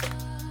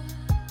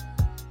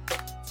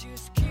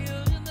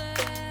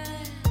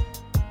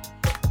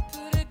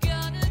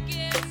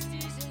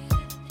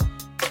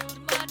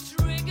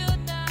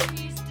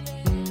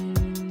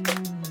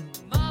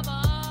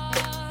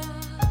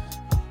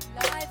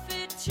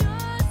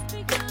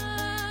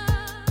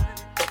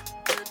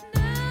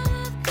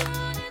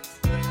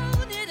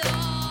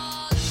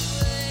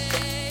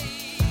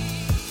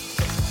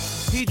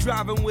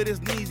 Driving with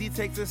his knees, he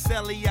takes a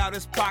celly out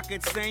his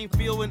pocket. Same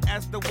feeling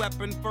as the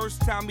weapon,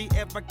 first time he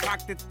ever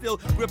cocked it. Still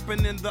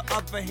gripping in the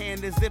other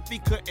hand as if he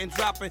couldn't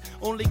drop it.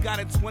 Only got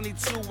a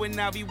 22 and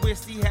now he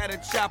wished he had a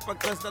chopper,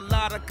 cause a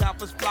lot of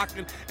coppers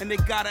flocking and they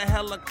got a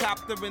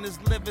helicopter, and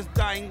his liver's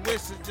dying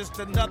wish is just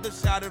another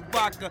shot at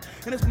vodka.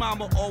 And his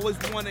mama always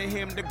wanted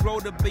him to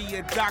grow to be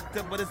a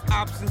doctor, but his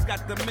options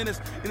got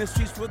diminished in the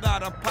streets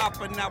without a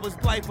papa. Now his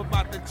life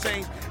about to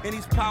change and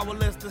he's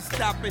powerless to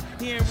stop it.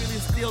 He ain't really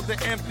steal the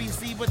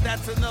NPC, but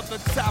that's another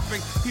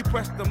topic. He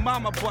pressed the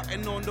mama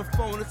button on the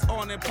phone, it's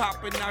on and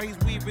popping. Now he's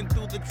weaving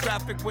through the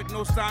traffic with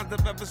no signs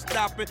of ever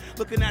stopping.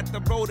 Looking at the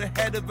road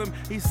ahead of him,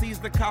 he sees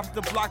the cops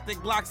to block the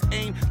Glocks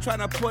aim, trying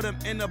to put him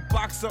in a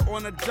box or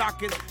on a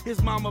docket.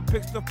 His mama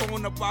picks the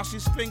phone up while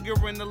she's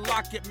fingering the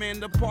locket. Man,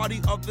 the party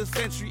of the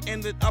century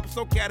ended up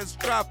so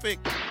catastrophic.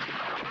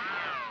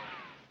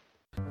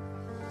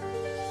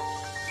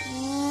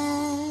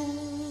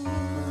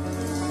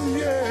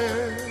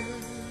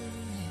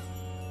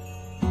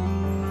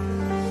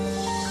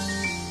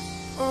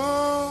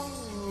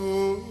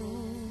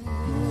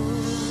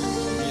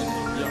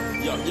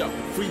 Yo,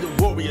 freedom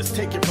warriors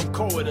taken from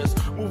corridors,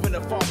 moving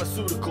to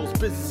pharmaceuticals,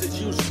 business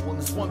as usual.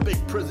 This one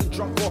big prison,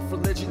 drunk off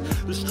religion,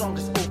 the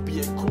strongest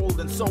opiate, cruel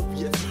than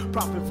Soviets.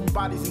 Profit from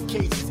bodies in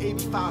cages,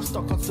 85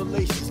 stuck on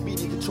salacious.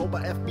 Media controlled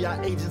by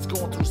FBI agents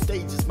going through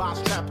stages.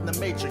 Minds trapped in the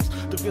matrix,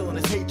 the villain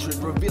is hatred,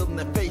 revealed in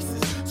their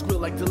faces. Squeal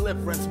like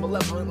deliverance,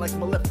 malevolent like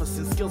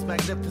Maleficent. Skills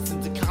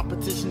magnificent, to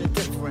competition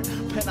indifferent.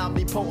 Pen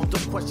omnipotent,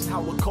 don't question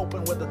how we're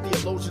coping. Whether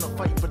theologian or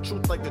fighting for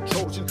truth like the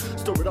Trojan.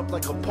 Stir it up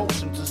like a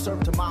potion to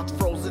serve to minds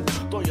frozen.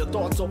 Throw your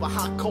thoughts over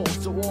hot coals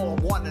to all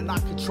one and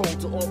not controlled.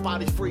 To all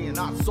bodies free and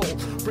not sold.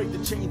 Break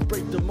the chains,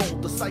 break the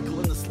mold. The cycle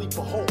in the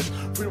sleeper hold.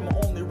 Freedom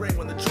will only ring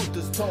when the truth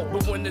is told.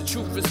 But when the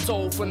truth is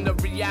told from the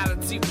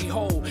reality we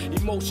hold,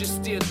 emotions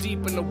still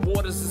deep and the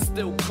waters are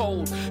still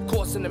cold.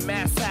 Causing the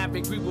mass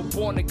havoc, we were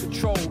born in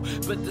control.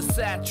 But the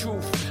sad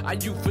truth, our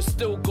youth will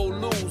still go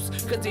lose.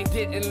 Cause they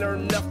didn't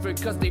learn nothing,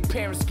 cause they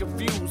parents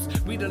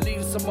confused. We the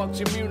leaders among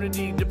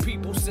community, the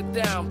people sit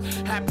down.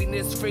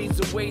 Happiness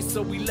fades away,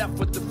 so we left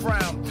with the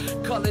frown.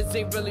 Colors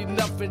ain't really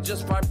nothing,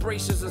 just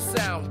vibrations and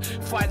sound.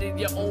 Fighting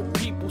your own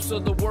people so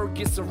the word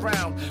gets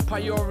around.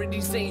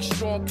 Priorities ain't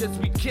strong cause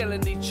we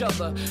killing each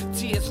other.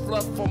 Tears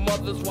flood for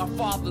mothers while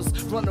fathers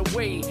run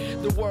away.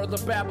 The world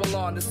of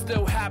Babylon is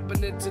still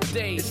happening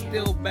today. It's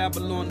still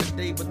Babylon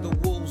today, but the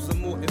wolves are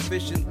more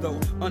efficient though.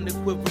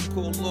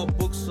 Unequivocal law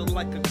books are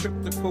like a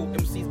crypto quote.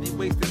 MCs be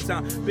wasting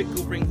time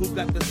bickering who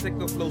got the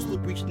sicker flow. Still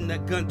preaching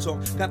that gun talk.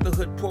 Got the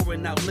hood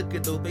pouring out liquor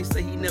though. They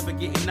say he never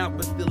getting out,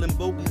 but stealing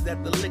bogeys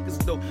at the liquor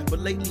store. But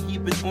lately he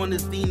been on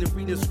his dean and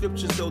reading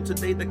scriptures though.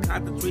 Today the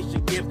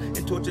concentration camps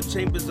and torture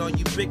chambers are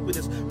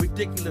ubiquitous.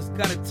 Ridiculous,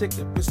 got a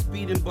ticket for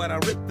speeding, but I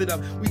ripped it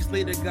up. Weeks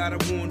later got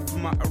a warrant for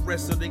my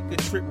arrest so they could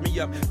trip me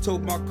up.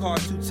 Told my car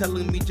to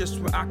telling me just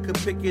where I could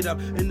pick it up.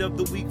 End of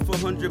the week for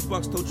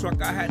 $100, tow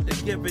truck I had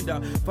to give it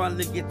up.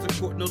 Finally get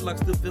to court, no luck,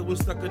 still feeling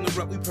stuck in the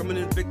rut. We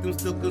permanent victims,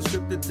 still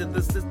conscripted to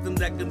the system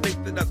that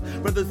convicted us.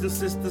 Brothers and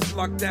sisters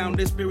locked down,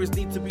 their spirits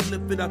need to be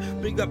lifted up.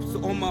 Big ups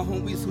to all my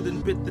homies who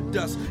done bit the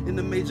dust in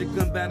the major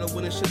gun battle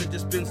when it should have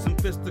just been some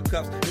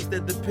fisticuffs.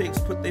 Instead the pigs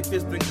put their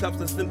fists in cuffs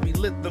and simply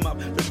lit them up.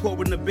 The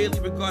coroner barely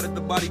regarded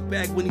the body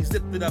bag when he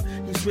zipped it up.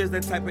 He swears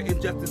that type of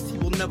injustice he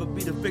will never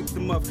be the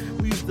victim of.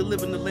 We used to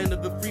live in the land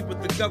of the free,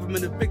 but the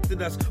government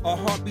evicted us. Our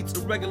heartbeats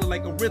irregular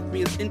like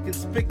arrhythmias,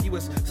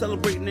 inconspicuous.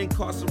 Celebrating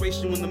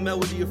incarceration when the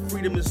melody of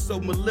freedom is so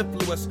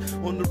mellifluous.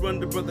 On the run,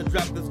 the brother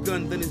dropped his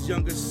gun, then his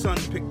youngest son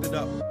picked it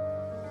up.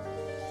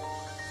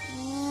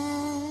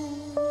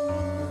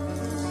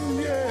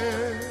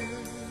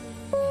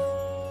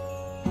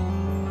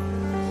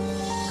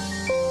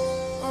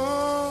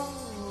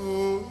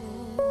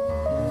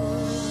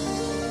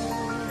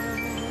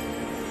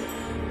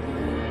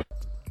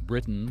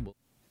 Britain.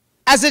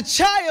 As a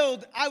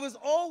child, I was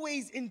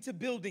always into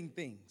building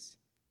things.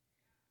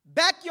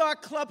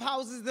 Backyard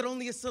clubhouses that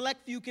only a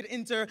select few could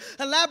enter,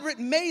 elaborate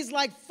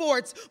maze-like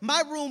forts.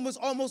 My room was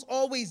almost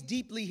always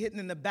deeply hidden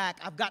in the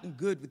back. I've gotten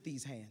good with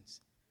these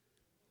hands.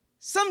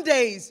 Some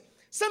days,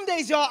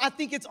 y'all, I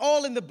think it's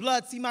all in the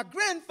blood. See, my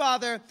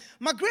grandfather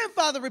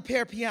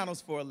repaired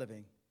pianos for a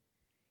living.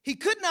 He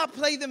could not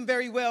play them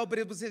very well, but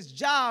it was his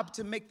job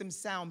to make them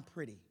sound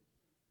pretty.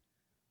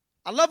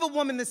 I love a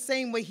woman the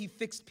same way he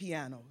fixed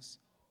pianos.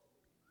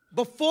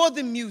 Before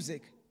the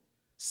music,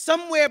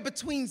 somewhere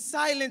between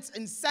silence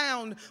and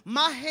sound,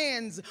 my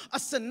hands, a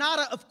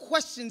sonata of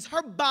questions,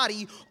 her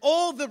body,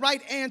 all the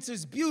right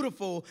answers,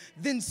 beautiful,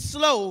 then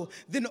slow,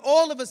 then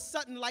all of a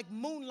sudden like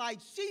moonlight,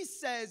 she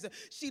says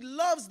she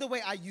loves the way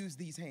I use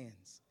these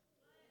hands.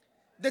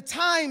 The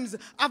times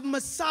I've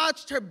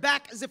massaged her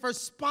back as if her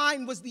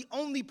spine was the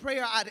only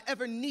prayer I'd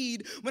ever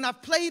need, when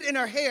I've played in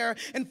her hair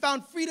and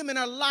found freedom in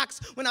her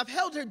locks, when I've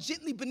held her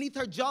gently beneath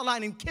her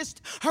jawline and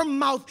kissed her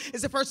mouth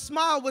as if her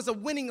smile was a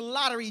winning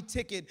lottery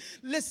ticket.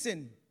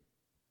 Listen,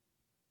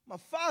 my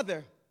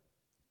father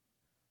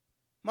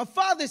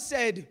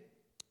said,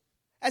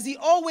 as he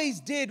always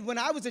did when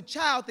I was a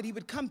child, that he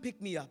would come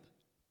pick me up.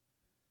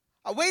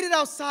 I waited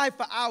outside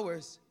for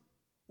hours.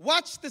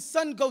 Watch the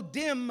sun go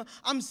dim.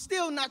 I'm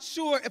still not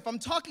sure if I'm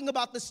talking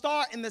about the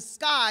star in the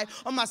sky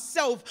or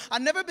myself.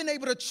 I've never been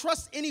able to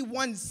trust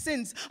anyone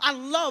since. I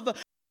love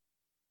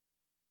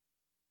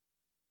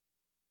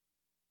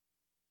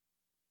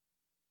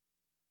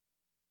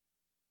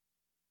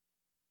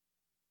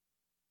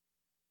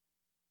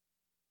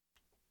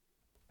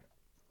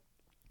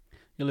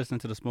You're listening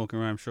to the Smoking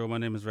Rhyme Show. My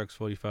name is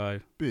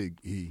Rex45. Big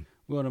E.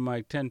 We're on the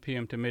mic 10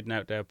 p.m. to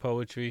midnight to have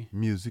poetry,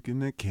 music,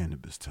 and that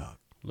cannabis talk.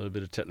 A little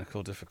bit of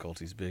technical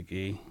difficulties, Big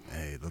E.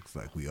 Hey, looks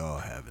like we all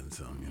having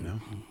some, you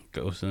know?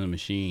 Ghost in the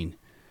machine.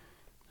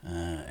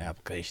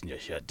 Application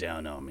just shut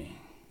down on me.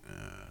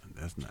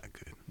 That's not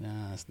good.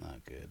 Nah, that's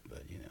not good,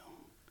 but, you know,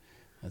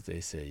 as they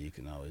say, you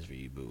can always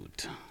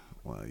reboot.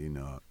 Well, you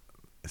know,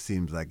 it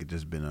seems like it's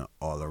just been an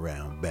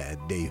all-around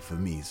bad day for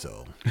me,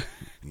 so,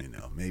 you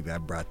know, maybe I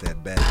brought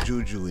that bad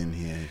juju in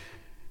here.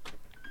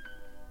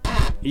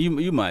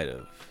 You might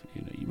have.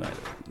 You might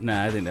have.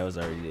 Nah, I think that was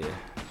already there.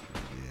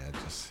 Yeah, I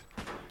just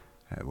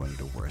had one of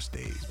the worst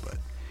days, but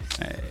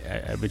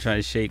I've been trying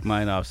to shake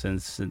mine off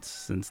since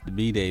the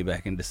B-Day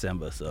back in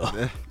December. So,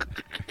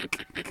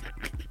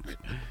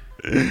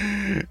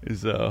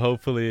 so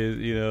hopefully,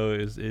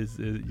 is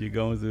you're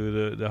going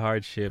through the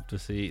hardship to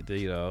see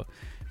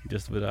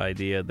just with the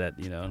idea that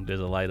there's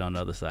a light on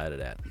the other side of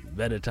that.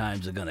 Better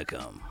times are gonna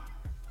come.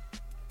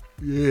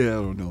 Yeah,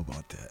 I don't know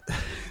about that.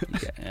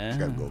 Yeah.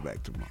 Gotta go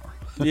back tomorrow.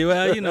 Yeah,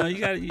 well, you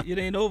got it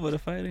ain't over. The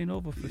fight ain't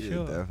over for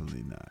sure.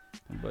 Definitely not.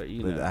 But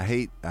I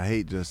hate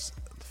just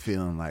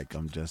feeling like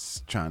I'm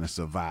just trying to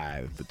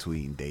survive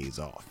between days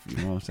off. You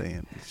know what I'm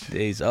saying?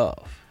 Days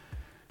off.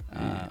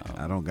 Yeah,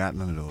 I don't got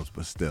none of those,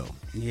 but still.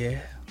 Yeah.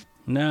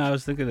 No, I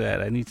was thinking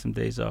that I need some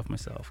days off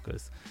myself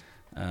because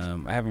I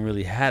haven't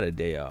really had a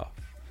day off.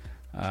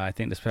 I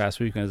think this past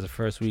weekend was the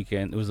first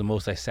weekend. It was the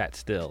most I sat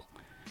still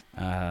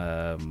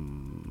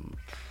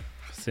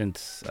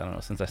since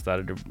I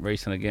started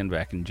racing again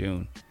back in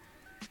June.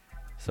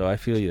 So I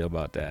feel you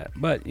about that.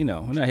 But we're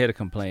not here to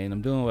complain.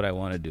 I'm doing what I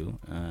want to do.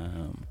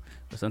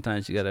 But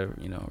sometimes you gotta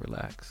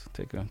relax.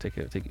 Put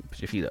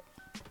your feet up.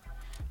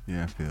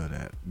 Yeah, I feel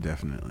that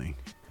definitely.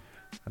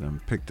 I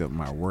done picked up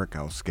my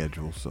workout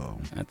schedule, so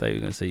I thought you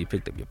were gonna say you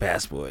picked up your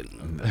passport.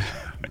 No,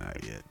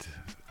 not yet.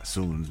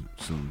 Soon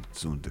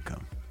to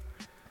come.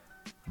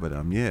 But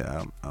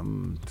yeah,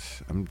 I'm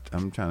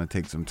trying to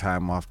take some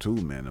time off too,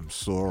 man. I'm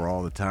sore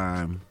all the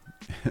time.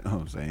 You know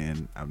what I'm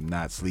saying? I'm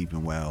not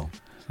sleeping well.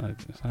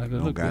 It's not a good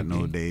Don't look. got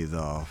no days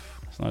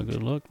off. It's not a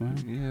good look, man.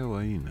 Yeah, well,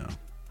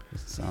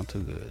 Doesn't sound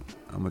too good.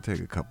 I'm gonna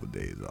take a couple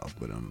days off,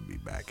 but I'm gonna be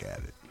back at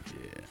it.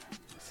 Yeah.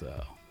 So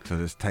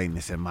this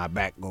tightness in my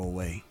back go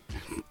away.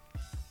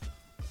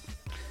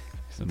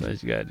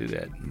 Sometimes you gotta do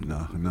that.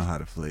 No, I know how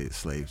the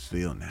slaves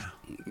feel now.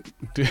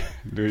 Do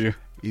you?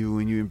 Even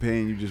when you're in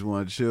pain, you just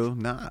want to chill.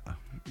 Nah,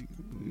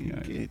 you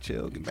can't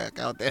chill. Get back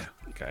out there.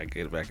 Gotta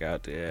get back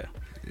out there.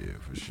 Yeah,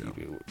 for sure.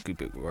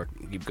 Keep it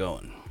working. Keep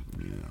going.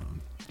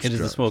 It is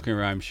the Smoking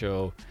Rhyme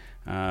Show.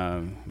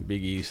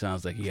 Big E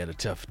sounds like he had a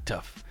tough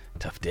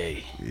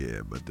day.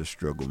 Yeah, but the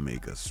struggle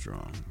make us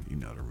strong. You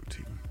know the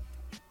routine.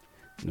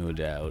 No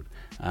doubt.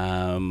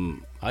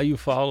 Are you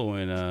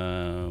following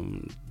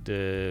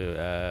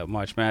the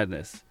March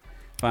Madness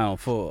Final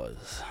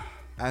Fours?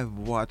 I've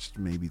watched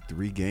maybe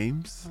 3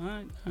 games. All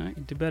right.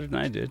 You did better than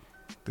I did.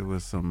 There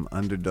was some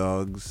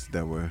underdogs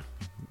that were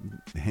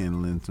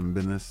handling some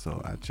business,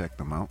 so I checked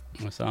them out.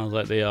 It sounds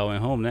like they all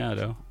went home now,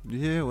 though.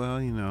 Yeah, well,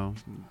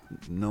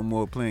 no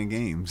more playing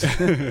games.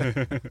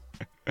 That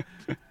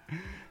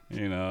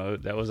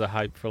was a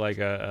hype for like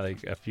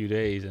a few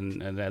days,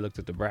 and I looked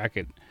at the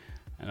bracket,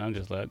 and I'm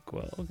just like,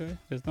 well, okay,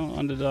 there's no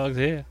underdogs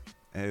here.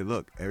 Hey,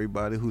 look,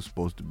 everybody who's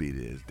supposed to be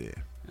there is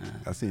there.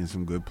 I've seen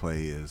some good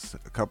players.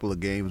 A couple of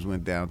games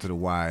went down to the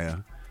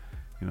wire.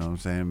 You know what I'm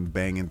saying?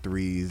 Banging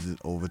threes,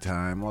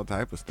 overtime, all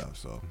type of stuff.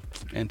 So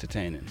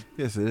entertaining.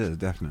 Yes, it is,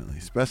 definitely.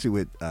 Especially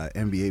with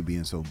NBA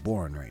being so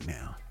boring right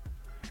now.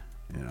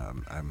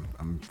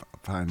 I'm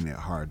finding it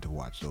hard to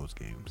watch those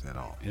games at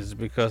all. Is it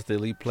because the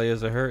elite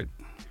players are hurt?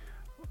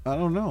 I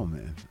don't know,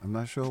 man. I'm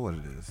not sure what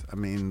it is. I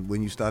mean,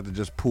 when you start to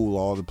just pool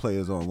all the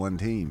players on one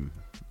team,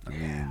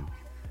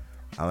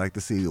 I like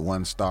to see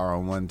one star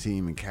on one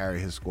team and carry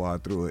his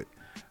squad through it.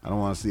 I don't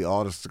want to see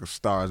all the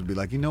stars be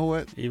like, you know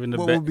what?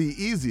 What would be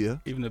easier?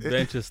 Even the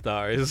bench of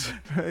stars.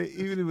 Right?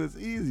 Even if it's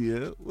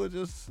easier, we'll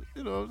just,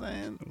 you know what I'm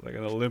saying? Like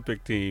an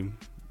Olympic team.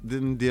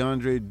 Didn't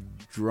DeAndre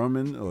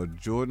Drummond or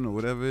Jordan or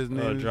whatever his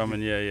name is?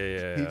 Drummond,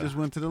 yeah. He just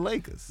went to the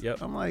Lakers.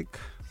 Yep. I'm like,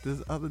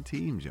 there's other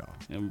teams, y'all.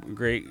 And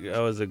great. That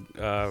was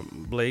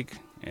Blake.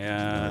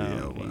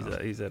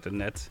 He's at the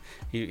Nets.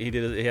 He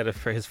had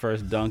his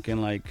first dunk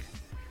in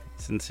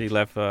since he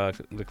left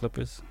the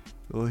Clippers.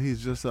 Well, he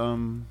just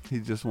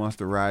wants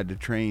to ride the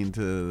train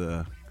to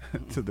the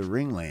to the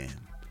ringland.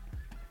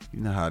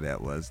 You know how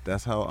that was.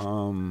 That's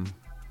how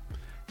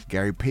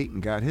Gary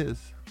Payton got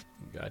his.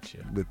 Gotcha.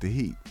 With the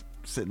Heat,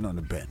 sitting on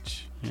the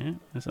bench. Yeah,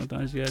 and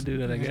sometimes you gotta do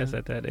that. I guess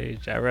at that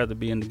age, I'd rather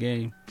be in the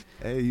game.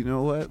 Hey, you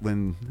know what?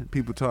 When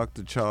people talk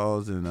to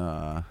Charles and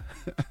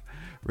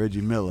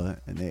Reggie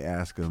Miller, and they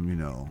ask them,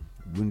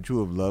 wouldn't you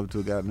have loved to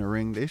have gotten a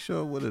ring? They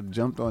sure would have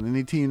jumped on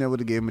any team that would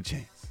have gave them a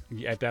chance.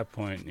 Yeah, at that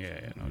point, no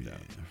doubt.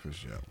 For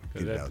sure.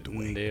 Get it out the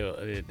way.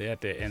 They're at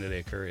the end of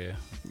their career.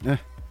 Yeah.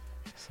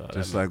 So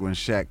just like when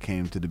Shaq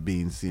came to the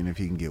Beans, seeing if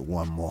he can get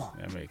one more.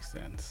 That makes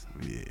sense.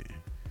 Yeah.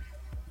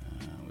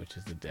 Which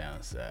is the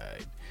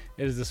downside.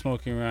 It is the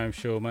Smoking Rhyme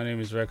Show. My name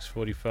is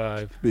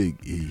Rex45. Big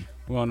E.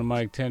 We're on the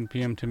mic 10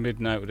 p.m. to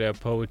midnight with that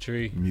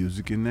poetry.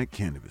 Music and that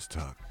cannabis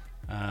talk.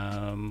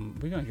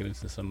 We're going to get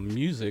into some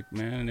music,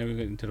 man, and then we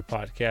get into the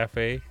Pot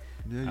Cafe.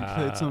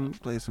 Yeah, you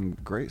played some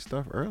great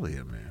stuff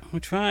earlier, man. We're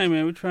trying,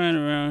 man. We're trying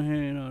around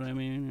here, you know what I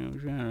mean?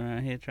 We're trying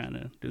around here, trying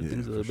to do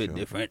things a little bit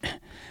different. Yo,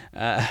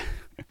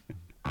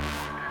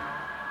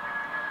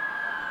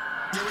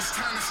 it's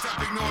time to stop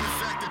ignoring the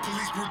fact that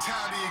police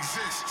brutality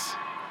exists.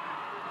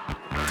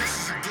 This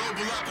is a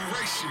global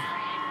operation.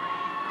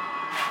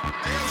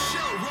 Hey, yo,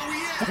 show, where we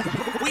at?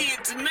 We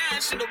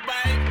international,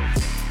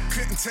 baby.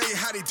 Couldn't tell you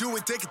how they do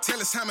it. They could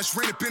tell us how much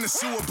rent up in the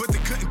sewer, but they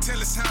couldn't tell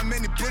us how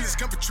many bullets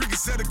come for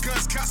triggers of the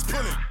guns cops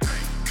pulling.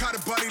 Caught a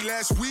body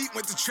last week,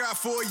 went to trial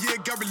for a year,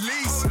 got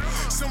released.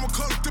 Someone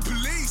called up the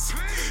police.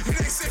 It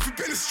ain't safe up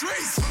in the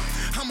streets.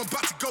 I'm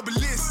about to go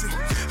ballistic.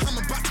 I'm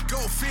about to go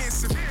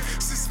offensive.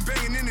 System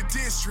banging in the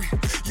district.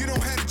 You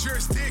don't have the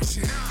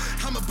jurisdiction.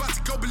 I'm about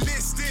to go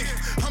ballistic.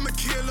 I'ma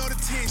kill all the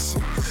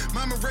tension.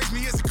 Mama raised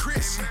me as a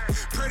Christian.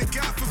 Pray to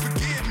God for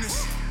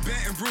forgiveness.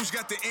 Baton Rouge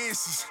got the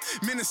answers.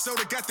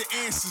 Minnesota got the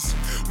answers.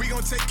 We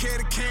gon' take care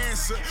of the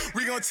cancer.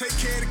 We gon' take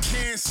care of the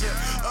cancer.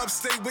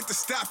 Upstate with the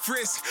stop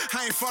frisk.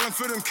 I ain't falling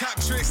for them cop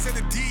tricks. Said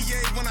the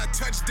DA when I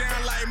touch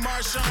down like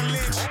Marshawn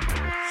Lynch.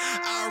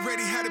 I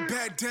already had a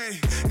bad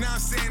day. Now I'm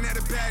saying that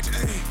a badge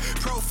A.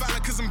 Profiler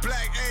cause I'm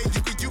black A.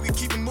 You can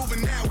keep it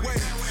moving that way.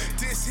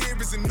 This here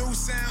is a new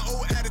sound.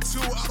 Old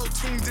attitude,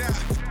 auto-tuned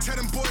out. Tell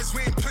them boys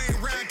we ain't playing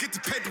around. Get the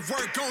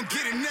paperwork, gon'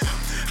 get it now.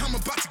 I'm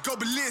about to go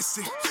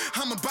ballistic.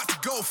 I'm about to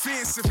go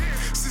offensive.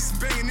 System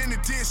banging in the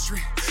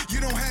district. You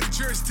don't have the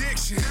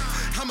jurisdiction.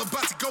 I'm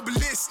about to go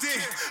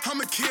ballistic.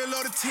 I'ma kill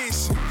all the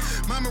tension.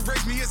 Mama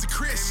raised me as a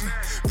Christian.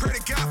 Pray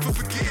to God for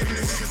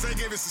forgiveness. Cause they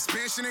gave us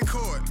suspension in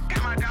court.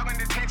 Got my dog in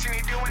detention.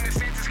 He doing the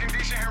sentence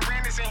condition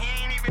horrendous. And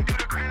he ain't even do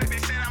the crime. They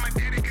said I'm a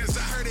dedicated. Cause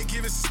I heard they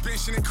give us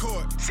suspension in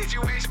court.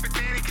 Situation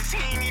pathetic. Cause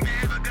he ain't even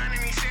have a gun and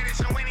he said it.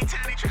 So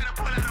anytime he try to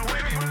pull out a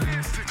weapon.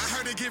 I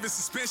heard they give us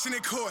suspension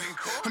in court.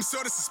 I'm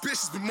sorta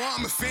suspicious, but more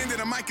I'm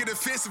offended. I might get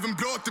offensive and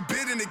blow up the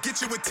bid and to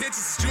get your attention.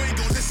 Since you ain't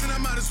gon' listen, I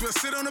might as well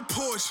sit on the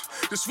porch.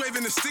 Just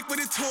waving a stick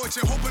with a torch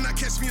and hoping I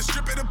catch me a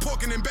strip of the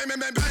pork and then bang, bang,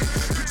 bang, bang.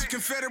 Put your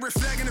Confederate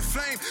flag in the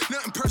flame.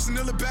 Nothing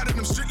personal about it.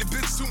 I'm strictly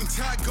bitch suit and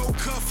tie, gold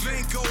cuff,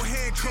 lane, gold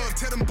handcuff.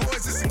 Tell them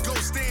boys it's a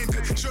gold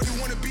standard. Sure you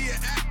wanna be an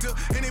actor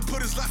and they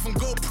put his life on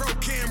GoPro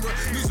camera.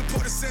 News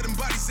reporters said them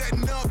bodies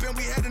adding up and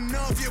we had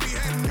enough. Yeah, we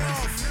had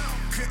enough.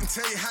 Couldn't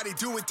tell you how they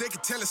do it. They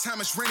could tell us how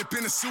much rent up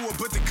in the sewer,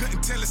 but they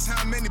couldn't tell us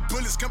how many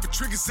bullets come for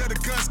triggers of the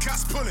guns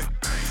cops pulling.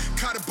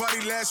 Caught a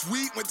body last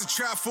week, went to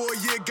trial for a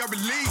year, got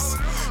released.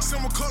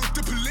 Someone called up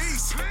the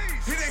police.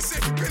 It ain't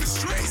safe up in the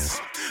streets.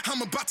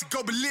 I'm about to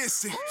go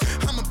ballistic.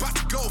 I'm about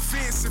to go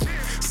offensive.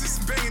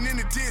 System banging in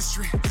the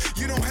district.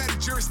 You don't have the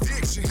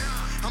jurisdiction.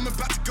 I'm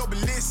about to go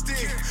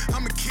ballistic.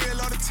 I'ma kill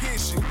all the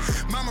tension.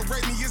 Mama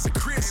raised me as a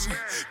Christian.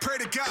 Pray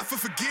to God for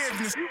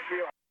forgiveness.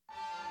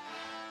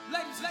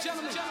 Ladies and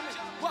gentlemen,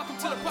 welcome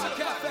to the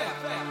podcast.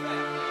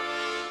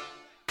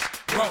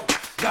 Roll,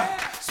 light,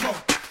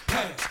 smoke,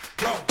 hey,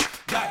 roll,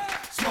 light,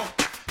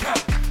 smoke,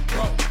 hey,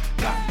 roll,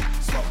 light,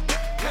 smoke,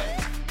 hey,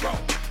 roll,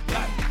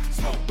 light,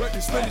 smoke. Break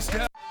this space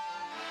down.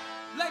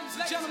 Ladies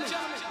and gentlemen,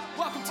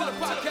 welcome to the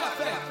podcast.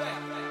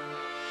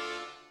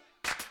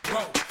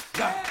 Roll,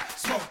 light,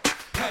 smoke,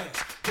 hey,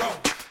 roll,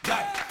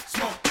 light,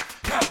 smoke,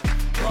 hey,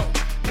 roll,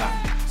 light,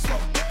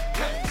 smoke,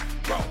 hey,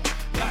 roll,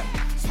 light,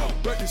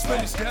 smoke. Break this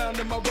space down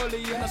to my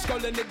rollie and I'm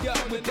scrolling it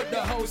up. We put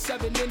the whole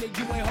 7 in it,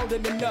 you ain't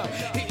holding it up.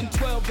 Hitting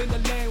 12 in the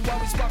lane while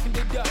we sparking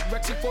it up.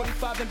 Rexy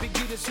 45 and Big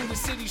E, soon the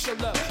city show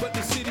up. But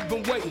the city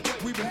been waiting,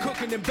 we been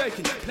cooking and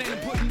baking. Planning,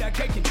 putting that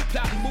cake in,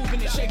 plotting,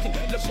 moving and shaking.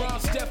 LeBron,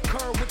 Steph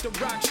Curry with the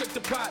rock, shake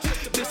the pot.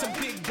 There's some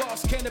big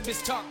boss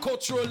cannabis talk,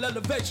 cultural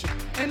elevation.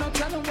 Ain't no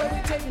telling where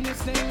we taking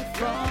this thing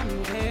from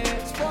here.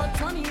 It's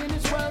 420 in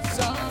this world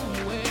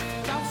somewhere.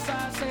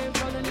 Outside, say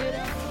rolling it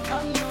up.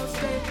 I know,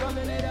 stay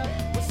rolling it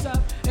up. What's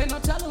up? Ain't no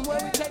telling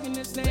where we taking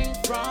this thing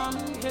from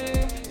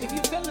here. If you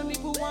feeling me,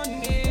 put one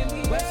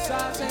in. West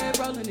side, stay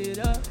rolling it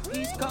up.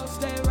 East coast,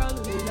 stay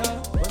rolling it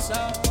up. What's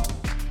up?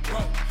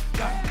 Roll,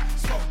 light,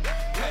 smoke,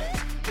 hey,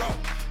 roll,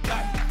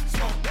 light,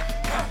 smoke,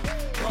 hey,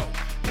 roll,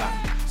 light,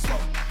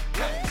 smoke,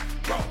 hey,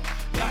 roll,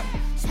 light,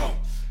 smoke,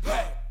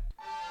 hey.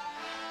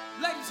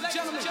 Ladies and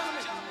gentlemen,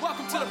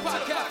 welcome to the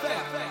podcast.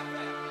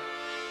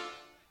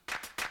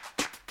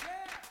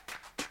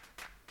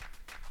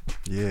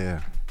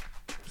 Yeah,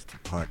 it's the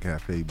Pot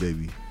Cafe,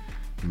 baby.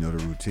 You know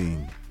the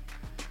routine.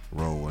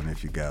 Roll one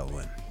if you got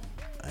one.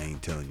 I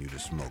ain't telling you to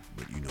smoke,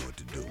 but you know what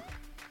to do.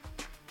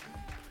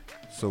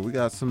 So we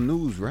got some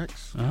news,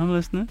 Rex. I'm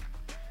listening.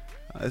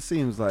 It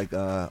seems like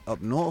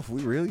up north,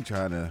 we really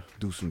trying to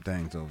do some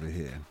things over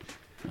here.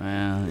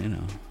 Well, you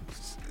know.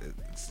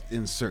 It's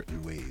in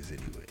certain ways,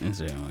 anyway. In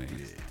certain ways.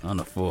 Yeah. On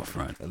the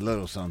forefront. A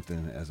little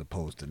something as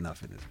opposed to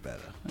nothing is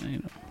better. You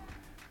know.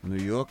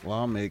 New York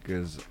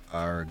lawmakers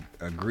are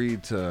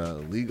agreed to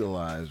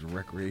legalize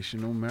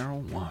recreational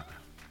marijuana.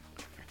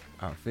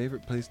 Our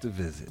favorite place to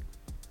visit.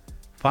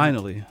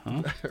 Finally,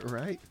 huh?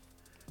 Right?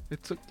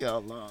 It took y'all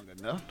long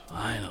enough.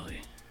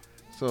 Finally.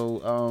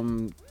 So,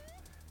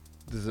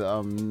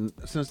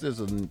 since there's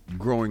a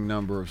growing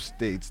number of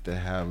states that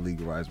have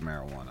legalized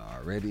marijuana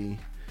already,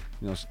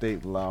 you know,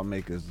 state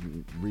lawmakers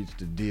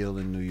reached a deal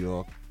in New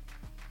York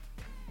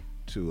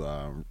to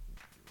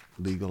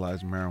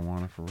legalize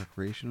marijuana for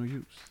recreational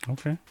use.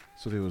 Okay.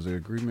 So there was an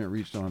agreement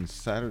reached on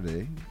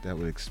Saturday that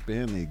would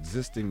expand the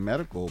existing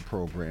medical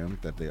program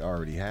that they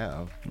already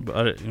have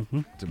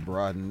to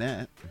broaden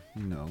that,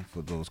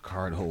 for those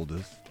card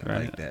holders that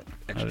like that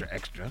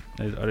extra.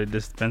 Are the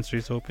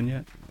dispensaries open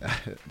yet?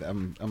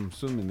 I'm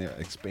assuming they're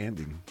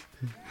expanding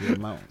the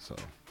amount. So,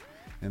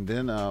 and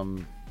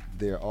then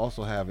they're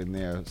also having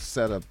their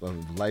setup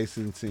of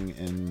licensing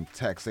and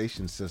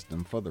taxation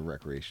system for the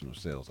recreational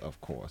sales, of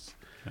course.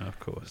 Of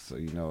course. So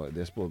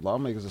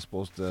lawmakers are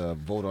supposed to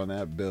vote on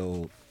that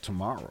bill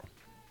tomorrow.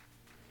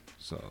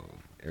 So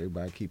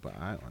everybody keep an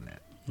eye on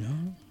that. Yeah.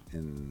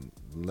 And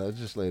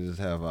legislators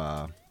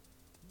have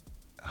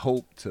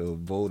hope to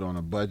vote on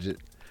a budget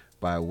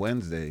by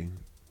Wednesday,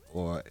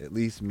 or at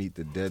least meet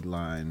the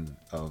deadline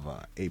of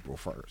April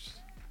 1st.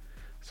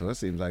 So it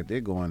seems like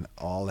they're going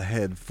all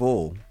ahead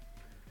full.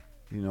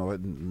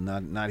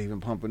 Not even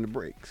pumping the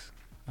brakes.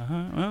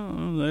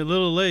 Well, they're a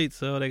little late,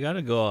 so they got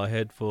to go all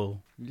head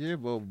full. Yeah,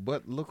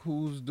 but look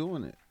who's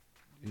doing it.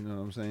 You know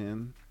what I'm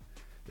saying?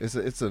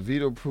 It's a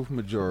veto-proof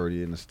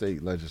majority in the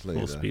state legislature.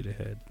 Full speed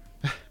ahead.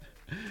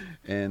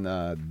 And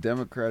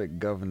Democratic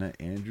Governor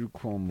Andrew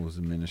Cuomo's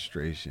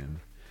administration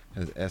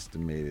has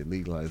estimated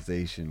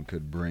legalization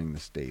could bring the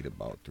state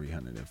about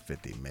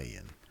 $350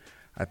 million.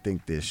 I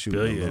think they're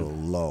shooting a little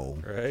low.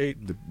 Right.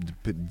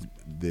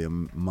 The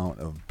amount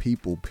of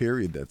people,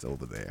 period, that's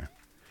over there.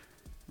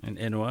 In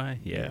NY?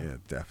 Yeah,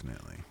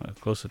 definitely.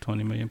 Close to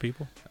 20 million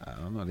people? I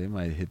don't know. They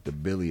might hit the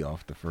billy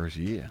off the first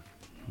year.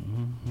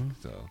 Mm-hmm.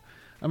 So,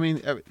 I mean,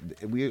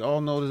 we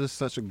all know that it's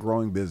such a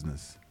growing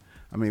business.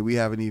 I mean, we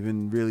haven't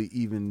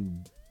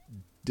even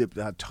dipped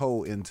our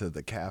toe into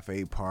the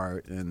cafe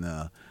part,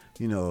 and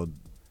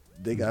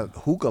they got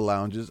hookah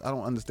lounges. I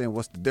don't understand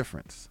what's the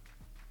difference.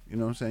 You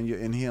know what I'm saying? You're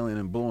inhaling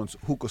and blowing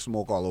hookah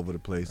smoke all over the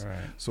place. Right.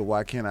 So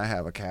why can't I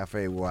have a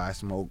cafe where I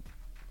smoke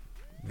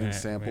and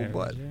sample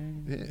bud?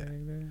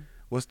 Yeah.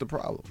 What's the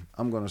problem?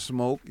 I'm going to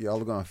smoke. Y'all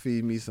are going to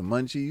feed me some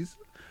munchies.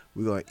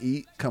 We're going to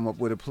eat, come up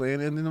with a plan,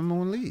 and then I'm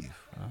going to leave.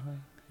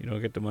 You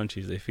don't get the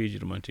munchies. They feed you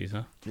the munchies,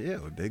 huh? Yeah,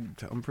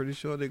 I'm pretty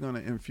sure they're going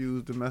to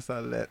infuse the mess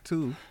out of that,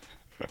 too.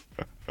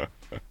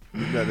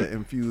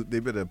 They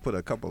better put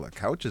a couple of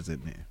couches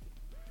in there.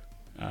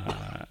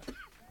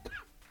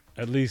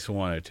 At least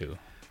one or two.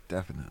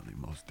 Definitely,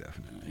 most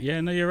definitely.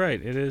 Yeah, no, you're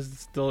right. It is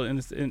still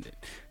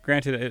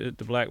granted,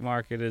 the black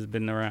market has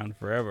been around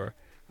forever,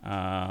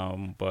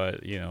 but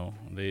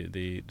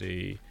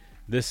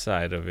this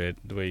side of it,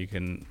 the way you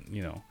can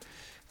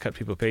cut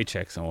people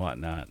paychecks and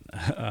whatnot,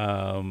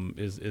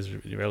 is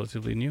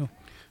relatively new.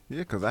 Yeah,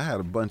 because I had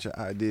a bunch of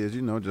ideas.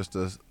 Just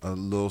a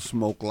little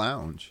smoke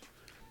lounge.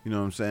 You know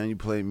what I'm saying? You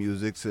play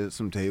music, sit at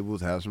some tables,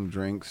 have some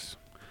drinks.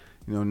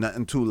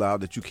 Nothing too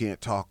loud that you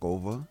can't talk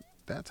over.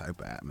 That type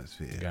of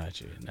atmosphere.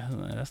 Gotcha.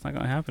 That's not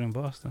gonna happen in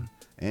Boston.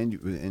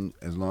 And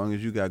as long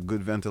as you got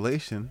good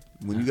ventilation,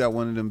 when you got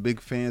one of them big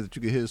fans that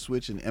you can hit a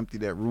switch and empty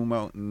that room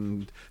out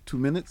in 2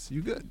 minutes,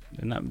 you good.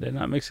 They're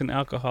not mixing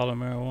alcohol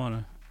and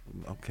marijuana.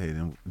 Okay,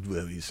 then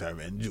we'll be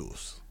serving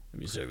juice.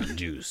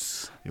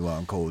 You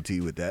want cold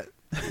tea with that?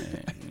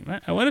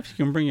 What if you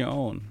can bring your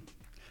own?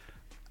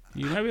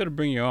 You might be able to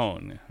bring your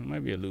own. It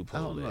might be a loophole.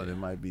 I don't know. There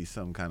might be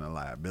some kind of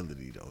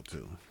liability though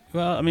too.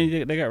 Well, I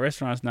mean, they got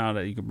restaurants now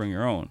that you can bring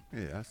your own.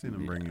 Yeah, I've seen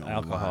them bring your own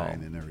alcohol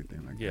wine and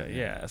everything like that.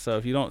 Yeah. So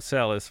if you don't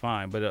sell, it's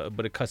fine. But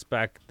it cuts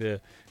back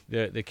the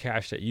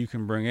cash that you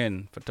can bring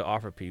in to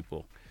offer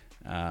people,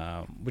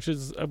 which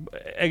is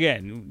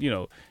again,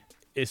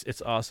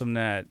 it's awesome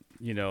that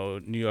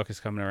New York is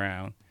coming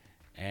around,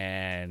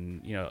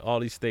 and all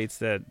these states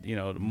that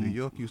New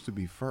York used to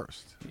be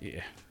first.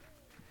 Yeah.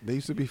 They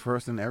used to be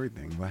first in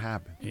everything. What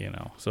happened?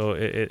 So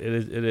it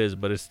is,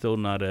 but it's still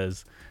not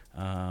as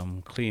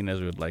clean as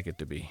we would like it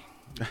to be.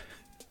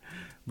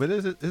 But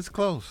it's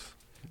close.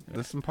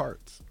 There's some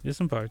parts. There's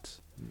some parts.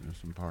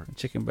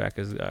 Chicken back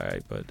is all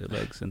right, but the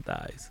legs and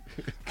thighs.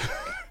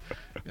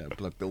 Gotta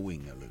pluck the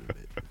wing a little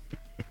bit.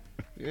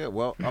 Yeah,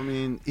 well, I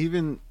mean,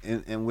 even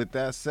and with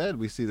that said,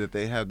 we see that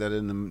they have that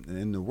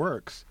in the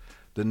works.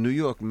 The New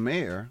York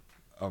mayor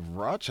of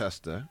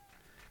Rochester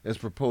is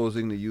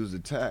proposing to use the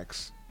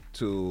tax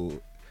to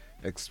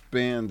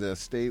expand the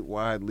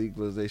statewide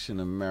legalization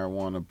of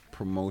marijuana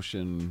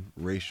promotion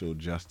racial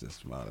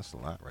justice. Wow, that's a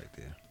lot right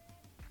there.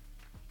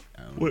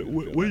 What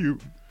you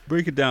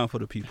break it down for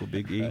the people,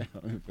 Big E? I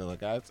don't feel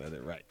like I said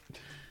it right.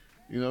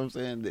 You know what I'm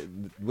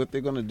saying? What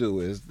they're going to do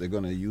is they're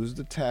going to use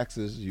the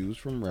taxes used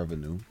from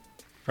revenue.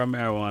 From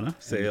marijuana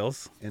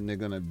sales. And they're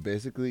going to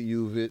basically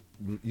use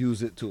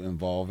it to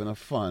involve in a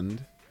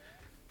fund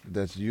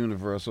that's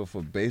universal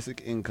for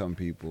basic income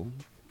people.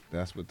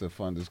 That's what the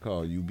fund is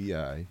called,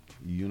 UBI,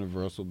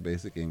 Universal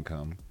Basic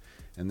Income.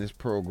 And this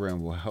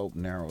program will help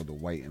narrow the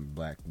white and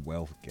black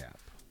wealth gap.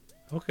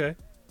 Okay.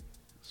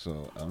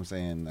 So I'm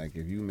saying, like,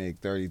 if you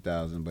make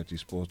 $30,000 but you're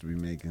supposed to be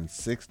making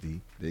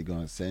 $60,000, they're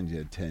gonna send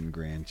you a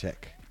 $10,000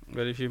 check.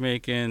 But if you're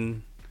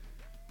making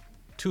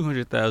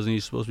 $200,000,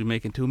 you're supposed to be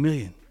making $2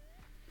 million.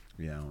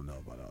 Yeah, I don't know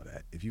about all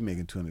that. If you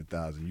making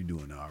 200,000, you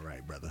doing all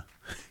right, brother.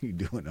 You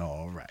doing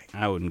all right.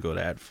 I wouldn't go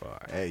that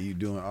far. Hey, you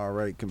doing all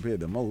right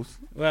compared to most.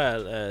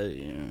 Well,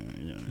 you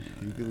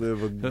can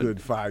live a good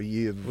 5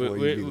 years before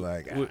you be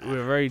like. We've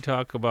already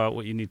talked about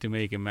what you need to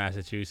make in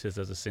Massachusetts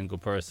as a single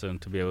person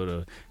to be able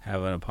to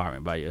have an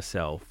apartment by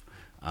yourself,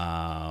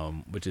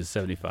 which is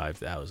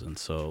 $75,000.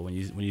 So when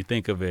you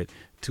think of it,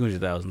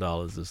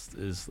 $200,000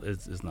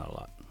 is not a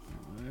lot.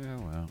 Yeah,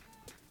 well.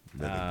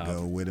 Let it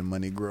go where the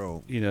money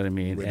grow. You know what I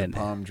mean? Where the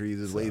palm trees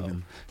is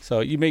waving. So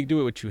you make do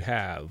with what you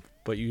have,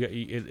 but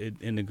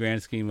in the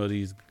grand scheme of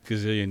these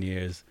gazillion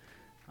years,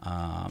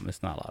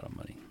 it's not a lot of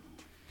money.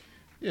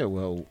 Yeah,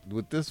 well,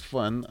 with this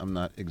fund, I'm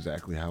not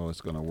exactly how it's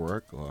going to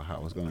work or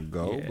how it's going to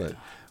go, but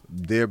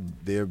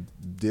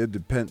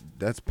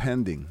that's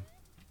pending.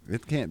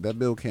 That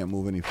bill can't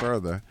move any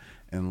further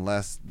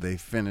unless they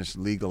finish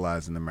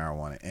legalizing the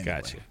marijuana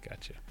anyway.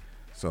 Gotcha.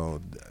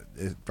 So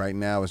right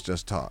now it's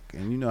just talk,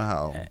 and you know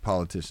how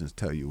politicians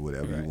tell you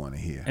whatever you want to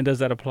hear. And does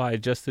that apply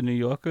just to New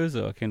Yorkers,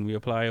 or can we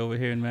apply over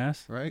here in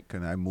Mass? Right?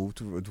 Can I move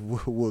to?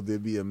 Will there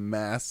be a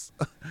mass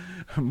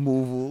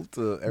moval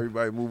to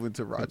everybody moving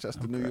to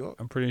Rochester, New York?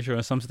 I'm pretty sure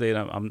in some state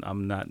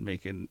I'm not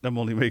making. I'm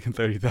only making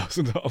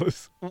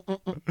 $30,000.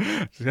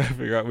 Just gotta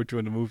figure out which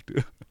one to move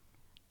to.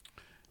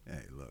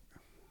 Hey, look,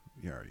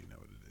 you already know.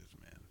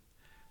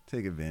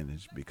 Take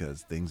advantage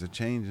because things are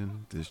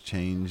changing. There's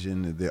change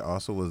in there.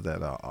 Also, was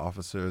that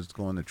officers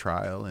going to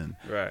trial, and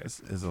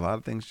there's a lot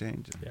of things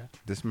changing. Yeah,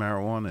 this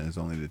marijuana is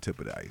only the tip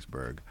of the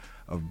iceberg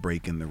of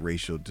breaking the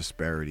racial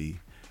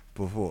disparity.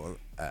 Before,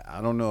 I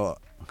don't know.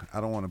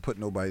 I don't want to put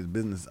nobody's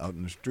business out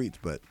in the streets,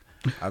 but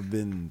I've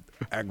been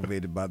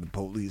aggravated by the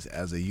police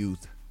as a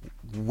youth,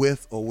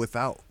 with or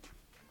without.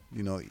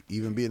 You know,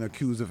 even being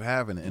accused of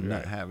having it and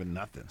not having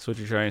nothing. So what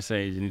you're trying to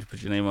say is you need to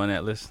put your name on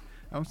that list.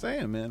 I'm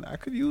saying, man, I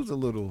could use a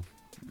little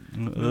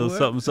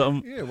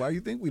something. Yeah, why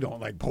you think we don't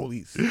like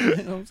police? You know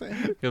what I'm saying?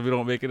 Because we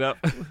don't make it up.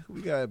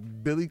 We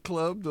got Billy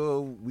clubbed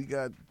or we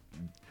got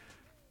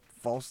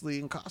falsely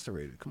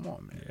incarcerated. Come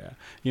on, man. Yeah.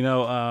 You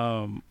know,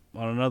 on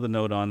another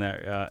note on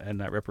that,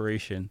 and that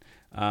reparation,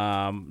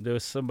 there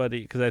was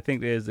somebody, because I think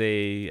there's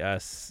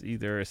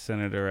either a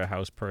senator or a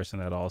House person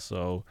that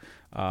also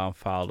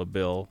filed a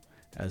bill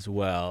as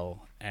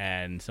well,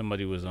 and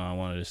somebody was on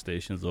one of the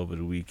stations over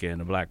the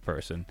weekend, a black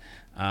person,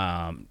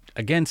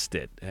 against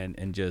it,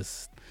 and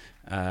just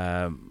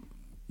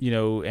you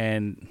know,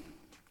 and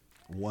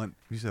one,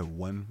 you said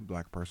one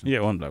black person? Yeah,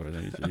 one black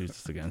person. He's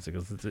just against it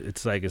because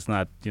it's like, it's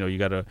not, you know, you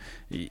gotta,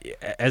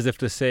 as if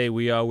to say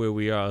we are where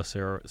we are,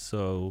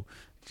 so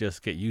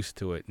just get used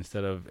to it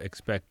instead of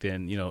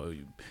expecting, you know,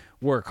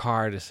 work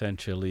hard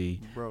essentially.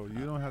 Bro,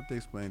 you don't have to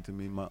explain to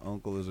me. My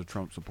uncle is a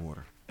Trump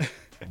supporter.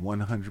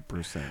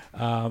 100%.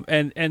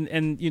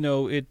 And you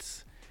know,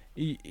 it's,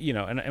 you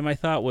know, and my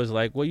thought was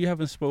like, well, you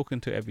haven't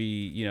spoken to every,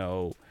 you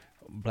know,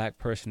 black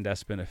person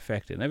that's been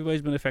affected, and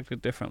everybody's been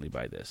affected differently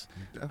by this.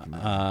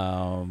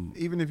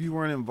 Definitely. Even if you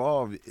weren't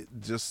involved,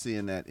 just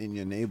seeing that in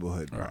your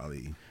neighborhood,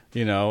 probably.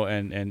 You know,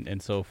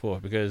 and so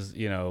forth, because,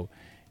 you know,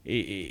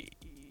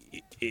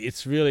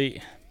 it's really,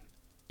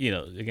 you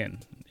know, again,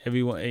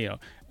 everyone, you know,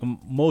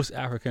 most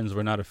Africans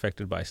were not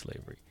affected by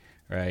slavery.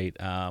 Right.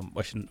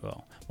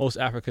 Most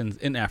Africans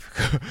in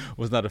Africa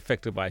was not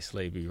affected by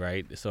slavery.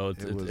 Right. So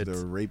it's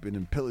the raping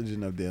and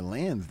pillaging of their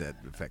lands that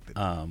affected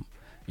them.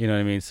 You know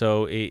what I mean?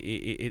 So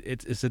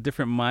it's a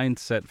different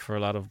mindset for a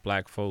lot of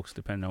black folks,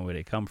 depending on where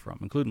they come from,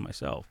 including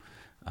myself.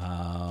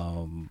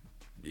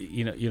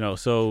 You know.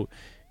 So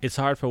it's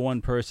hard for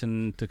one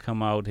person to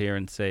come out here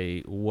and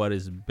say what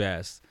is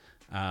best.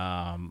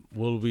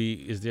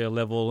 Is there a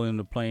level in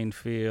the playing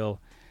field?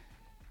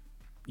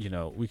 You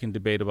know, we can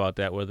debate about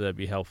that, whether that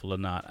be helpful or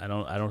not. I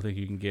don't think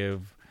you can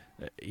give,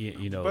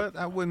 you know. But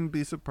I wouldn't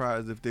be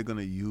surprised if they're going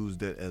to use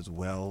that as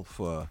well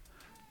for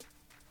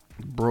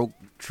broke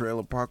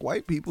trailer park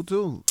white people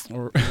too. You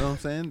know what I'm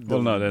saying?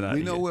 Well, no, they're not.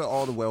 We know where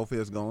all the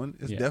welfare is going.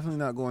 It's definitely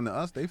not going to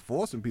us. They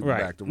forcing people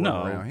back to work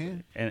around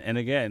here. And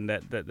again,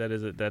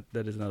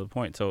 that is another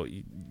point. So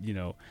you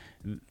know,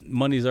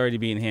 money's already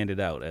being handed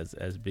out,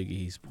 as Big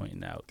E's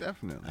pointing out.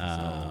 Definitely.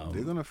 So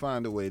they're gonna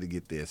find a way to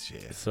get their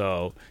share.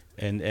 So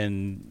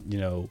and you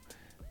know,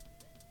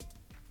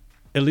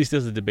 at least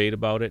there's a debate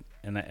about it,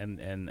 and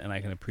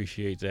I can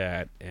appreciate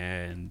that.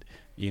 And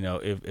you know,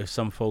 if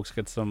some folks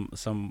get some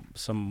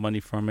money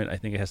from it, I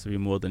think it has to be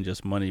more than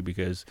just money,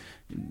 because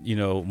you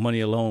know, money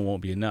alone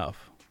won't be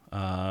enough.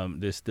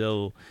 There's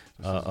still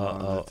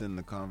that's in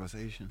the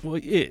conversation.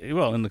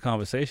 Well, in the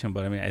conversation,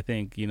 but I mean, I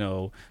think, you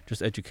know,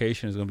 just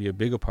education is going to be a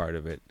bigger part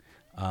of it,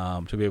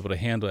 to be able to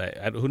handle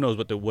that. Who knows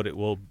what it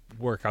will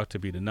work out to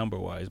be the number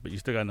wise, but you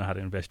still got to know how to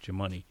invest your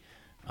money,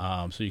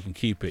 so you can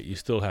keep it. You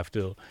still have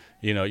to,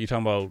 you know, you're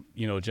talking about,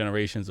 you know,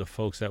 generations of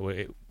folks that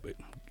were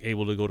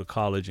able to go to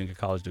college and get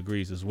college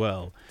degrees as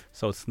well.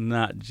 So it's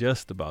not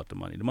just about the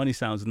money. The money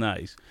sounds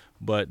nice,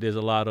 but there's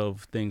a lot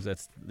of things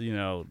that's, you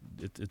know,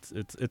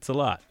 it's a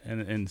lot,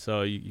 and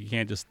so you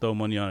can't just throw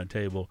money on a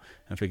table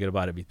and forget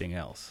about everything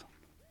else.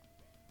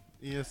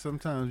 Yeah,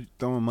 sometimes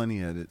throwing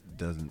money at it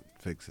doesn't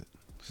fix it.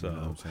 So, you know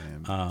what I'm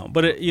saying?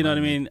 but you know what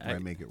I mean.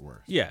 Might make it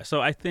worse. Yeah.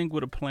 So I think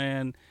with a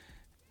plan,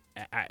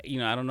 I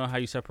don't know how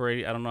you separate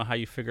it. I don't know how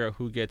you figure out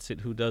who gets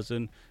it, who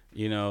doesn't.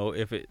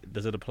 If it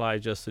does it apply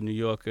just to New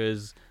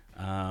Yorkers?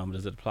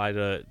 Does it apply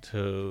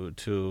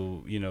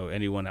to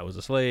anyone that was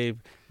a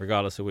slave,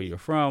 regardless of where you're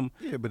from?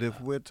 Yeah, but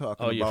if we're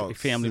talking about your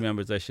family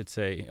members, I should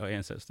say, or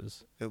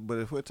ancestors. But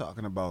if we're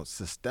talking about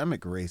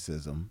systemic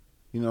racism,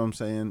 you know what I'm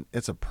saying?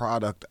 It's a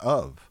product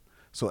of.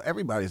 So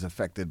everybody's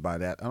affected by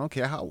that. I don't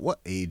care what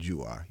age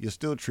you are. You're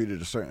still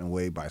treated a certain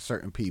way by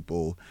certain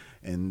people,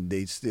 and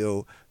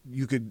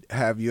you could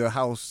have your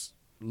house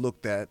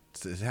looked at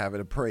to have it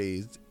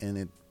appraised and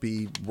it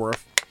be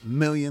worth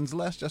millions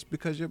less just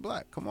because you're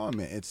black. Come on,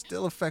 man. It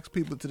still affects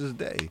people to this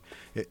day.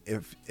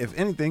 If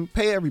anything,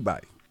 pay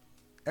everybody.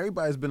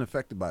 Everybody's been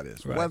affected by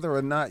this. Right. Whether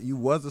or not you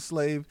was a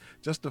slave,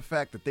 just the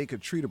fact that they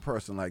could treat a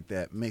person like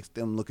that makes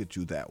them look at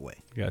you that way.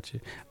 Gotcha.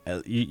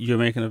 You're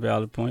making a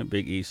valid point,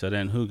 Big E. So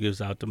then who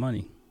gives out the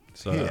money?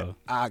 So yeah,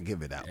 I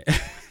give it out.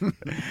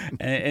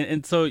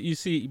 and so you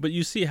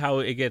see how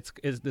it gets.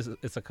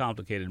 It's a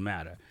complicated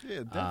matter.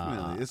 Yeah,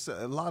 definitely. It's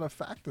a lot of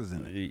factors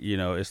in it.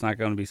 It's not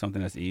going to be something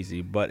that's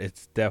easy, but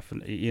it's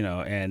definitely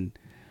and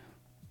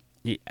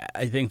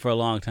I think for a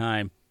long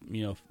time,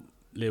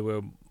 there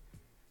were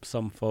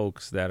some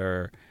folks that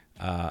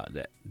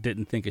that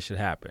didn't think it should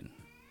happen,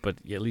 but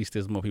at least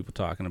there's more people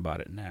talking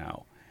about it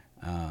now,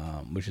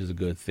 which is a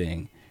good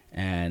thing.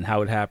 And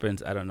how it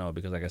happens, I don't know,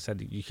 because like I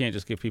said, you can't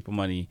just give people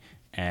money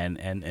and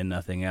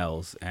nothing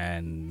else,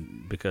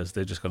 and because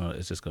it's just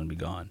gonna be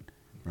gone.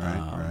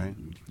 Right.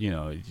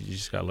 You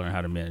just gotta learn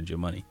how to manage your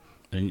money,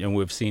 and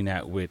we've seen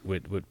that with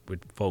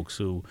folks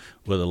who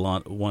whether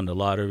won the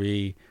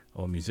lottery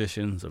or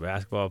musicians or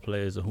basketball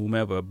players or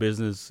whomever,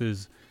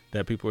 businesses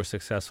that people were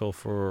successful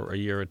for a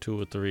year or two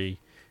or three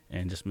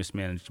and just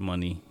mismanaged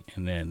money,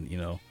 and then they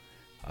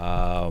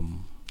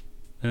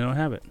don't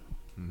have it.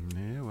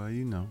 Yeah,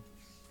 well,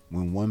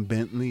 when one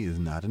Bentley is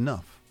not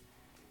enough,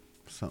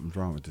 something's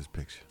wrong with this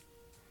picture.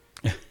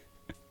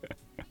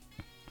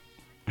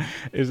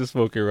 It's a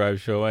Smoking Rhyme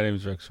Show. My name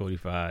is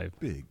Rex45.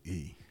 Big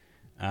E.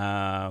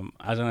 I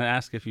was going to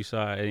ask if you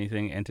saw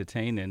anything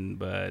entertaining,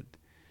 but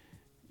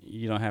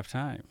you don't have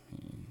time.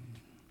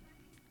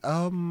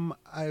 I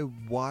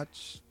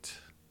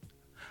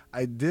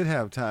did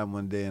have time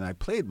one day, and I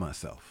played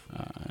myself.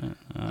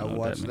 I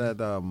watched that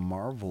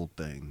Marvel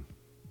thing,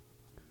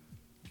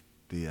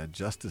 the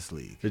Justice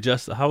League.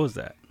 How was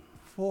that?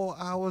 4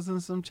 hours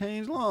and some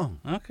change long.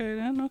 Okay,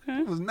 then, okay.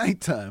 It was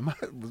nighttime. I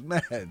was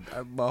mad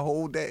my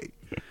whole day.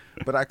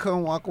 But I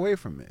couldn't walk away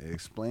from it. It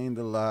explained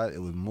a lot. It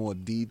was more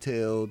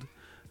detailed.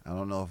 I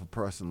don't know if a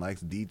person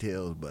likes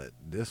details, but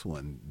this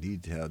one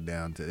detailed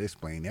down to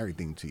explain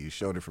everything to you.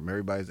 Showed it from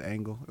everybody's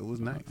angle. It was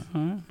nice.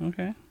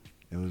 Okay.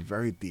 It was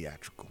very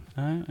theatrical.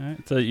 All right.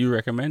 So you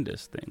recommend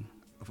this thing?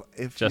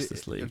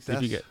 Justice League.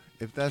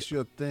 If that's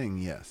your thing,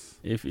 yes.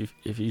 If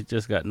you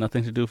just got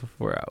nothing to do for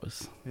 4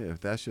 hours. Yeah, if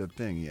that's your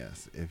thing,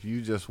 yes. If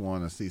you just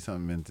want to see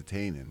something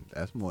entertaining,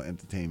 that's more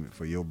entertainment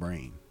for your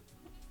brain.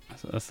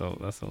 That's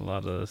a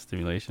lot of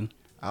stimulation.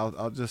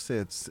 I'll just say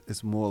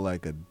it's more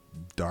like a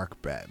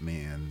dark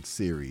Batman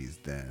series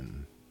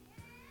than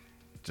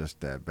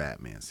just that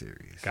Batman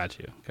series. Got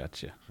you.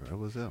 So that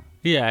was it.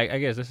 Yeah, I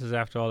guess this is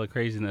after all the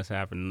craziness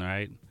happened,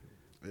 right?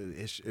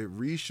 It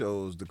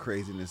re-shows the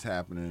craziness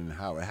happening and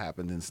how it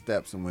happened in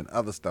steps and when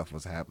other stuff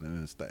was happening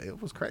and stuff. It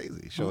was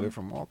crazy. Showed it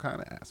from all kind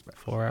of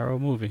aspects. 4-hour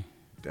movie.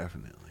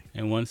 Definitely.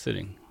 In one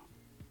sitting.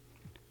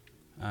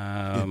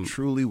 It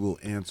truly will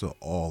answer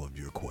all of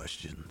your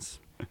questions.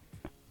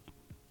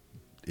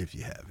 If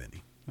you have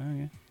any.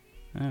 Okay.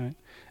 All right.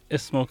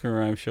 It's Smoking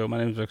Rhyme Show. My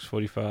name is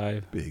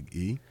Rex45. Big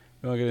E.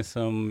 We're going to get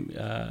some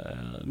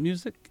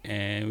music,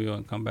 and we're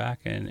going to come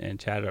back and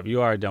chat it up.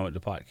 You are done with the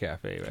Pot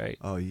Cafe, right?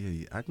 Oh,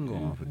 yeah. I can go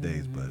on for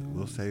days, but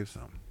we'll save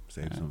some.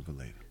 Save some for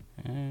later.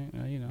 All right.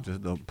 Well,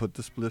 Just don't put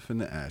the spliff in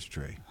the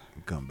ashtray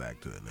and come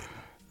back to it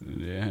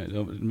later. Yeah.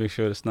 Don't make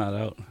sure it's not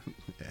out.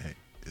 Hey,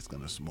 it's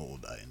going to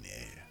smolder in the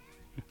air.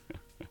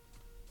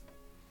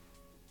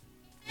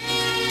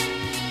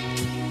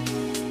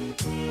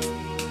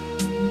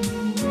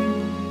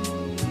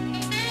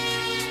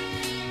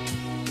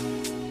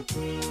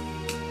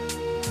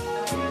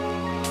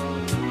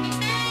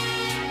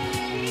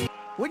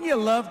 Wouldn't you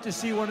love to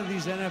see one of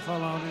these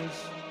NFL owners,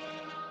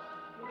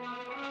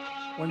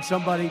 when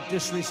somebody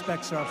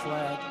disrespects our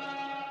flag,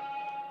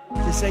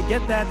 to say,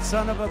 get that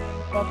son of a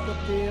off the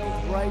field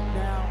right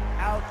now,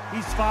 out,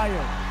 he's fired.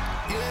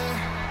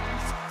 Yeah.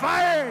 He's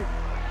fired!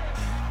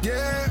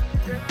 Yeah,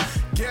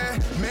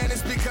 man,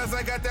 it's because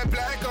I got that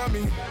black on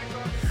me.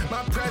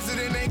 My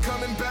president ain't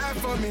coming back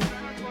for me.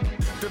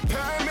 The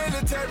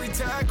paramilitary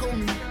tackle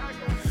me.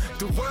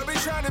 The world be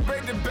trying to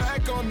break the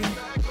back on me.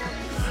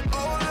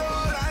 Oh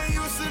Lord, I ain't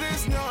used to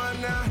this, no, I'm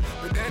not.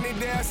 But any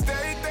day I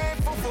stay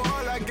thankful for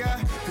all I got.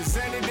 Cause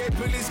any day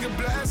police can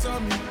blast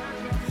on me.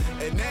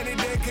 And any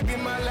day could be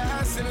my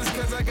last, and it's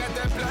cause I got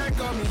that black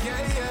on me,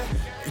 yeah.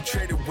 You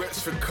traded whips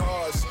chains for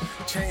cars,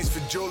 chains for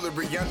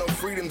jewelry. I know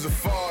freedom's a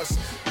farce.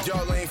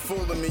 Y'all ain't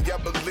fooling me. I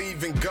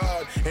believe in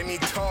God, and He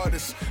taught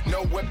us.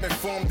 No weapon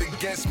formed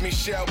against me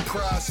shall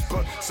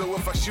prosper. So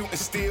if I shoot and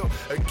steal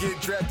or get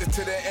drafted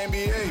to the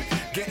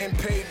NBA, getting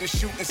paid to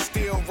shoot and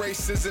steal.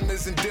 Racism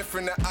isn't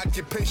different. The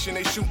occupation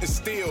they shoot and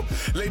steal.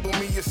 Label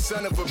me a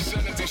son of a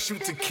bitch, they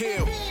shoot to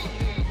kill.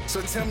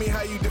 So tell me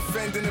how you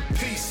defending the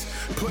peace,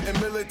 putting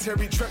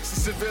military trucks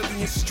in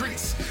civilian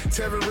streets,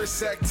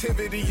 terrorist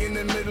activity in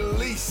the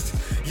Middle East.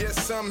 Yet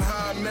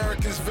somehow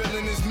America's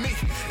villain is me.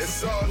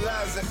 It's all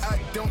lies and I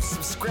don't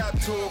subscribe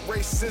to a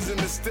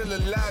racism is still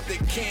alive, they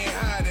can't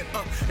hide it.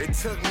 It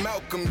took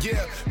Malcolm,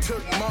 yeah,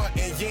 took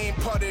Martin, you ain't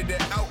part of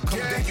the outcome,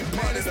 yeah, then you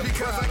part of the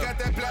because problem. I got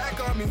that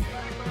black on me.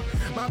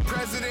 My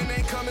president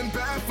ain't coming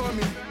back for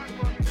me.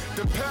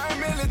 The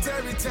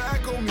paramilitary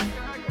tackle me.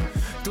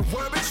 The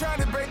world been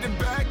trying to break the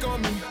back on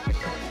me.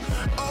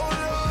 Oh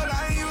Lord,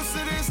 I ain't used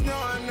to this, no,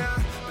 I'm not.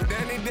 But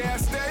any day I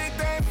stay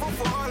thankful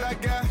for all I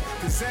got.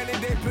 Cause any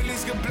day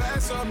police can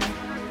blast on me.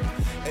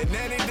 And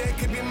any day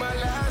could be my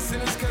last.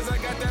 And it's cause I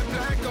got that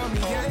black on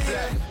me. All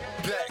yeah,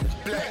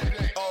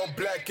 black, all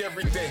black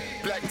everything.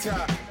 Black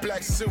tie,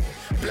 black suit,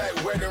 black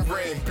wedding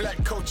ring,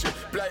 black culture,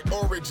 black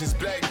origins,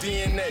 black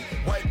DNA.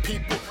 White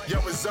people, yo,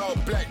 it's all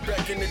black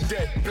back in the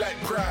day. Black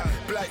pride,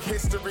 black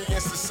history in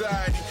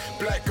society.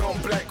 Black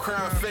on black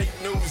crime, fake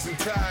news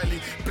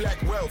entirely.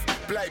 Black wealth,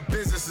 black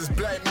businesses,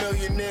 black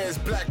millionaires,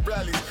 black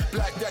rallies,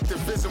 black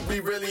activism, we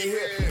really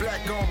here.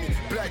 Black on me,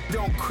 black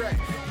don't crack,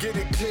 get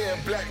it clear.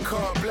 Black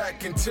car,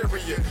 black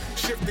interior,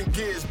 shifting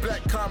gears,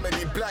 black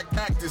comedy, black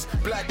actors,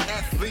 black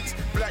athletes,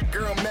 black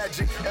girl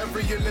magic,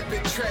 every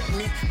Olympic track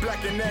meet,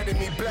 black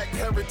anatomy, black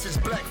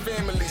heritage, black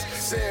families,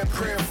 say a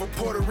prayer for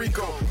Puerto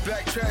Rico,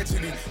 black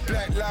tragedy,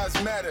 black lives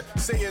matter,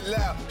 say it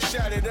loud,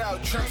 shout it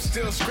out, Trump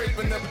still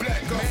scraping the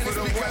black off of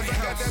the White House.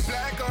 I got that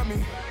black on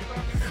me,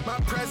 my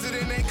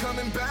president ain't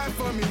coming back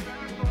for me,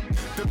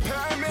 the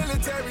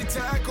paramilitary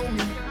tackle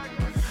me,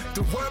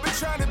 the world been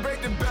trying to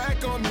break the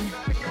back on me,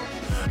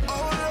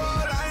 oh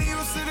Lord, I ain't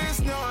used to this,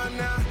 no I'm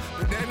not,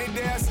 but any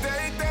day I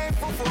stay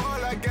thankful for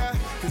all I got,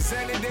 cause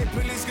any day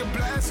police can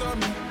blast on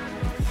me,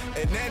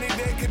 and any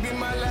day could be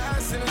my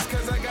last, and it's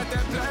cause I got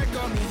that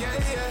black on me,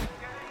 yeah, yeah.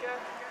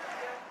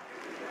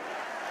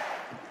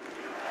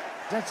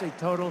 That's a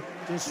total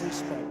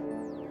disrespect.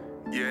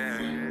 Yeah,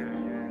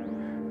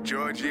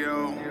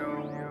 Giorgio,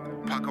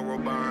 Paco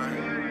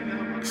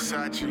Rabanne,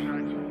 Versace,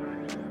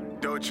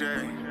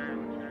 Dolce,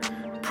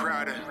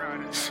 Prada.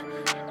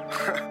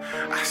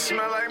 I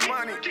smell like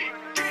money.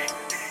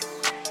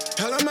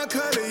 I love my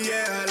color,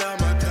 yeah, I love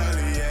my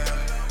color, yeah.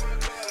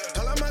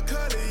 I love my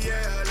color,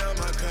 yeah, I love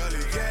my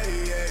color, yeah,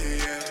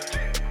 yeah,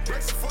 yeah.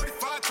 Rex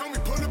 45 told me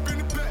pull up in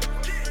the back.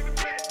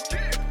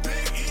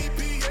 Big EP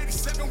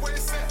 87 where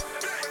it's at.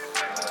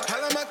 I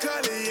love my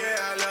color, yeah,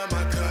 I love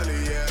my color,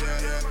 yeah,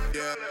 yeah,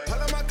 yeah. I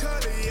love my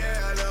color,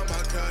 yeah, I love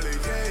my color,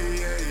 yeah,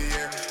 yeah,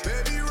 yeah.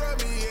 Baby,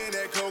 rub me in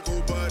that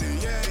cocoa butter,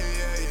 yeah,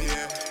 yeah,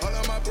 yeah. All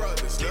of my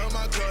brothers love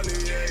my color,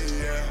 yeah,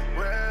 yeah.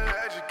 Well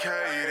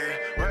educated,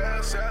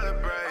 well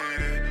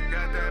celebrated.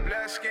 Got that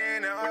black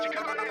skin and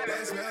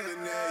that's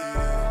melanated.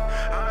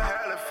 I'm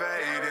hella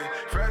faded,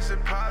 fresh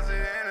deposit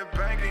in the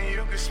bank and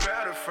you can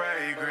smell the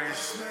fragrance.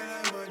 Smell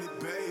that money,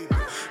 baby.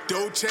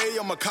 Dolce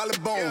on my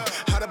collarbone,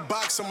 hot a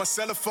box on my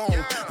cell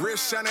phone.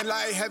 Wrist shining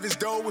like heaven's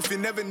dough. If you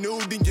never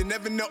knew, then you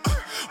never know.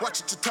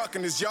 Watch what you're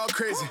talking, is y'all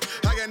crazy.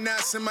 I got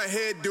knots in my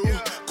head, dude.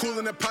 Cool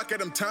in the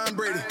pocket, I'm Tom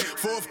Brady.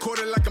 Fourth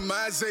quarter like I'm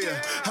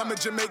Isaiah. I'm a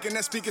Jamaican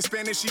that speaking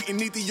Spanish,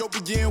 eating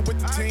Ethiopian with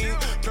the team.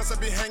 Plus I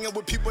be hanging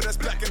with people that's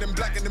blacker than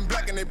black and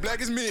black and they black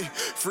as me.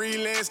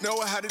 Freelance,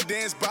 know how to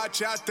dance,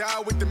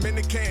 bachata with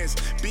Dominicans.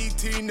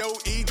 BT, no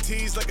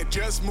ETs, like I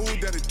just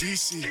moved out of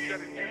DC.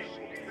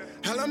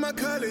 I love my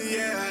color,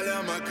 yeah, I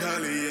love my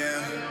color,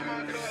 yeah.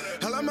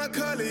 I love my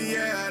color,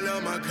 yeah, I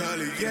love my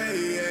color, yeah,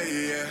 yeah,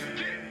 yeah.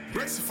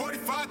 Rex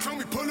 45 told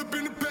me pull up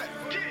in the back.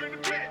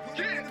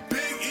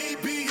 Big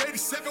EP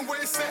 87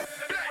 where it's at.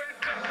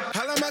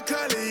 I love my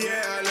color,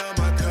 yeah, I love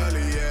my color,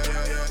 yeah,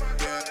 yeah,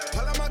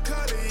 yeah. I love my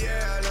color,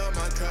 yeah, I love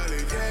my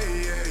color, yeah,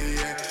 yeah,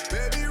 yeah.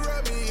 Baby,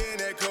 rub me in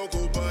that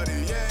cocoa butter,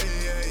 yeah,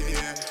 yeah,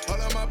 yeah.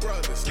 All of my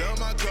brothers love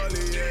my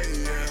color, yeah,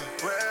 yeah.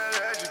 Well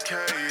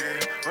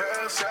educated,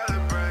 well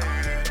celebrated.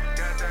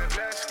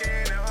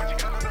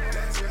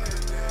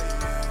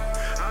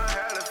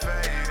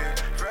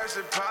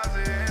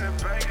 Deposit in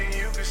the bank and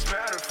you can smell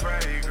the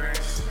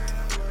fragrance.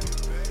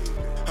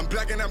 I'm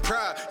black and I'm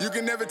proud. You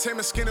can never take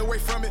my skin away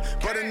from it.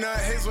 Butternut,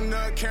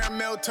 hazelnut,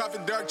 caramel, toffee,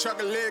 dark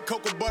chocolate,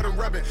 cocoa butter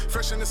rubbing.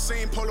 Fresh in the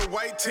scene, polar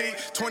white tee.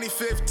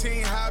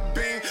 2015 high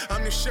beam.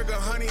 I'm the sugar,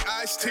 honey,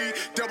 iced tea.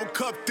 Double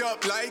cupped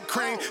up like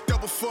cream.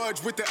 Double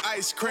fudge with the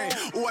ice cream.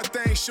 Ooh, I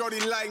think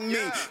shorty like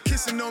me.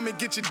 Kissing on me,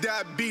 get your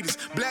diabetes.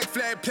 Black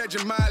flag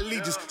pledging my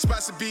allegiance.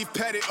 Spicy beef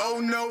patty, oh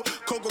no.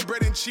 Cocoa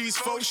bread and cheese,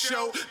 faux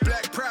show.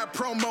 Black pride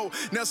promo.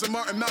 Nelson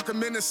Martin,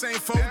 Malcolm in the same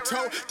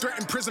photo.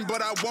 Threatened prison,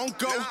 but I won't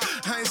go.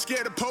 I ain't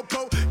scared of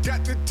popo.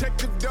 Got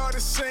detective daughter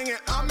singing,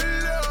 I'm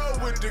in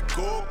love with the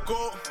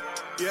cocoa.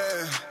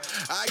 Yeah,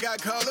 I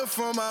got color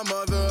from my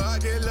mother. I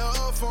get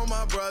love from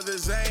my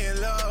brothers. I ain't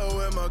love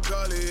with my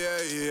color,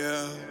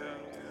 yeah.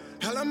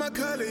 I love my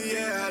color,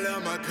 yeah. I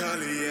love my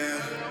color,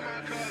 yeah.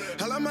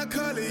 I love my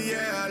color,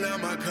 yeah. I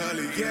love my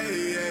color,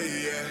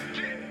 yeah.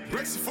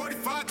 Rexy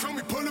 45 told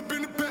me pull up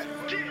in the back.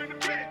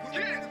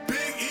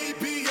 Big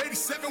EB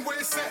 87 where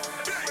it's at.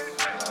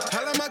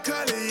 I love my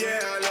color, yeah.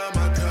 I love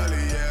my color,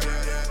 yeah.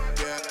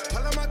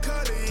 I love my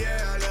color,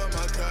 yeah. I love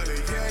my color,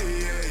 yeah.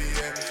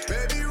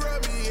 Baby,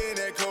 rub me in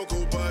that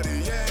cocoa butter,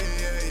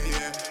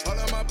 yeah. All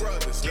of my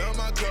brothers love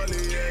my color,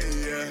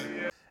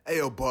 yeah.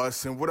 Ayo,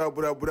 Boston, what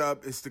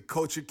up? It's the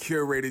culture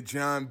curator,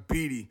 John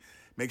Beatty.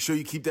 Make sure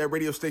you keep that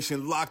radio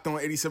station locked on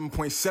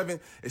 87.7.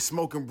 It's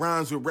Smoking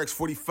Rhymes with Rex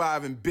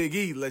 45 and Big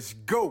E. Let's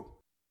go.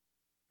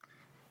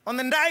 On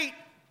the night,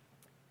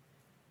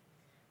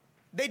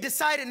 they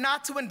decided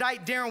not to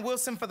indict Darren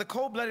Wilson for the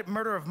cold-blooded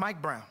murder of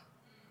Mike Brown.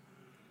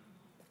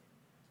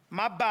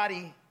 My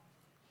body,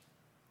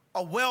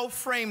 a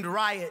well-framed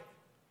riot,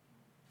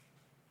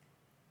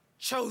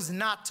 chose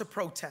not to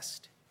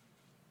protest.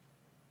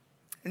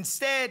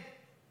 Instead,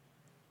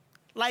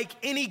 like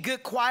any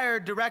good choir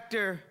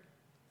director,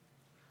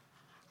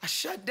 I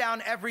shut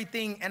down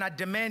everything and I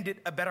demanded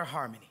a better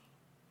harmony.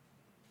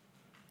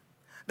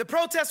 The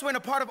protests were in a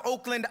part of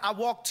Oakland I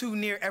walked to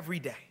near every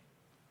day.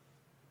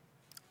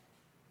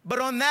 But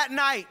on that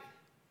night,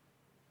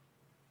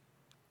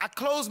 I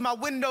closed my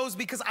windows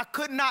because I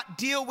could not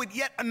deal with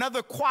yet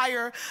another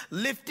choir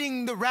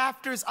lifting the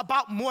rafters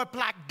about more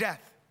Black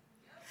death.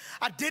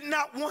 I did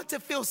not want to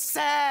feel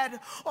sad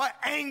or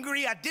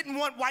angry. I didn't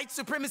want white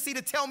supremacy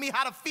to tell me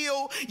how to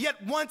feel.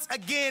 Yet once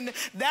again,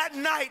 that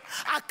night,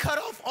 I cut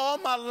off all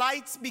my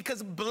lights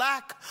because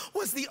Black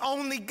was the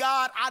only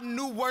God I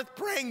knew worth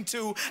praying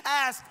to.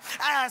 I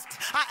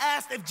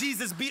asked if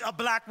Jesus beat a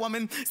Black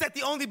woman. Said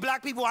the only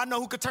Black people I know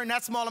who could turn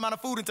that small amount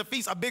of food into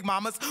feasts are Big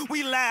Mamas.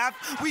 We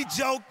laughed, we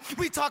joked,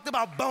 we talked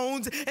about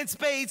bones and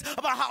spades,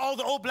 about how all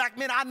the old Black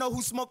men I know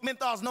who smoke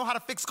menthols know how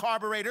to fix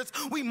carburetors.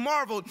 We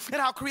marveled at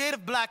how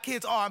creative Black kids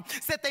are.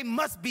 Said they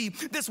must be.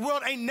 This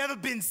world ain't never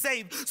been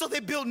saved, so they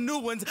build new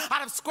ones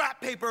out of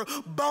scrap paper,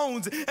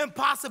 bones, and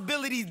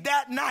possibilities.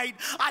 That night,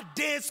 I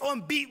danced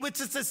on beat,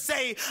 which is to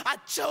say, I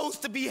chose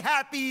to be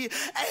happy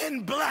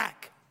and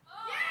Black.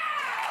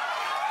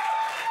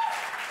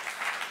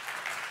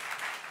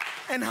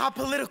 And how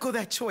political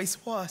that choice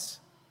was.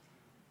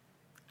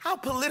 How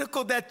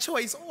political that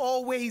choice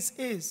always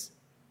is.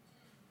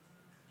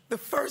 The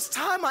first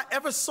time I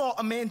ever saw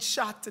a man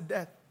shot to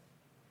death,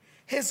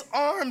 his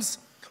arms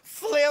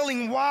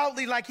flailing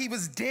wildly like he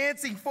was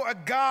dancing for a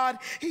God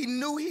he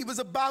knew he was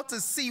about to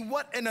see.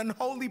 What an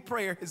unholy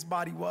prayer his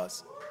body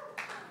was.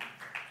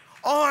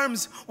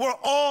 Arms were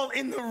all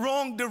in the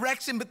wrong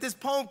direction, but this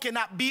poem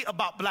cannot be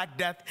about Black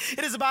death.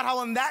 It is about how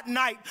on that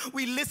night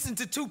we listened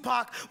to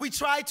Tupac, we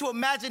tried to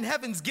imagine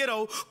heaven's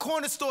ghetto,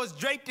 corner stores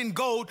draped in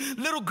gold,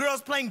 little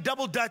girls playing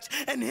double dutch,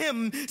 and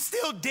him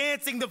still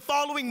dancing. The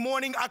following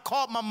morning I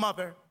called my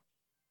mother.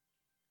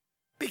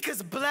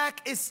 Because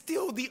Black is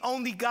still the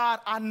only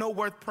God I know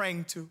worth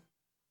praying to.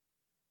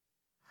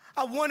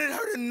 I wanted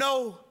her to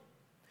know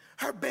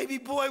her baby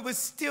boy was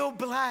still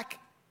Black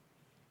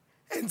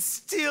and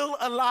still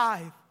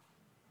alive.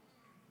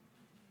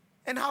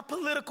 And how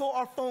political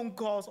our phone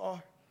calls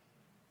are.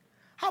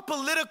 How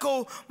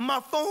political my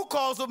phone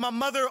calls with my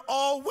mother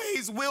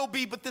always will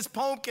be, but this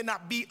poem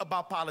cannot be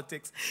about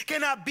politics,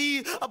 cannot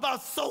be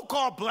about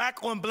so-called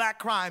Black on Black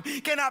crime,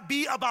 cannot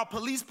be about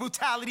police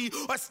brutality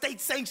or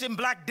state-sanctioned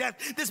Black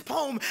death. This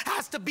poem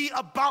has to be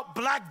about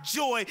Black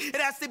joy. It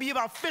has to be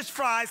about fish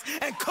fries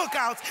and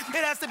cookouts.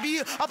 It has to be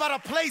about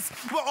a place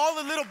where all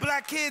the little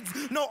Black kids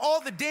know all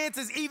the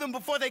dances even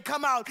before they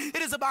come out.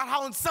 It is about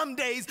how on some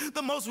days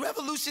the most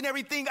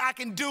revolutionary thing I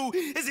can do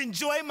is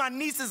enjoy my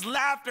niece's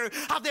laughter,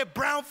 how their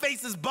brown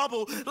faces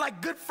bubble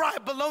like good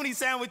fried bologna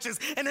sandwiches.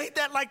 And ain't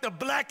that like the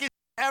Blackest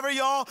ever,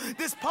 y'all?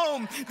 This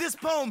poem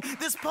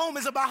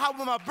is about how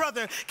when my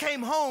brother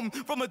came home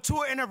from a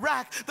tour in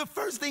Iraq, the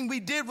first thing we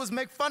did was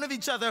make fun of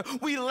each other.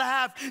 We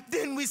laughed,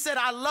 then we said,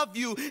 I love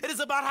you. It is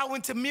about how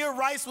when Tamir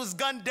Rice was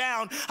gunned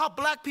down, how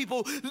Black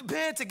people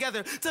band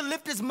together to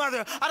lift his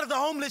mother out of the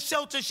homeless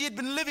shelter she had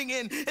been living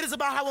in. It is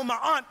about how when my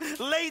aunt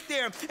laid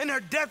there in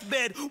her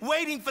deathbed,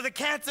 waiting for the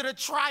cancer to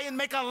try and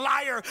make a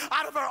liar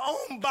out of her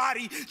own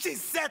body, she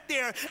sat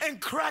there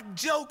and cracked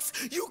jokes.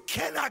 You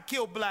cannot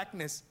kill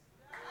Blackness.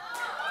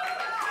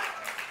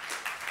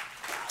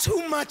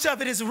 Too much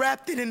of it is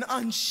wrapped in an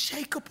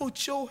unshakable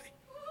joy.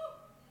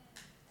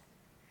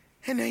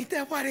 And ain't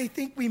that why they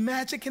think we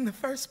magic in the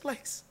first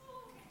place?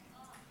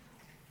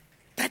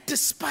 That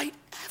despite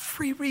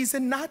every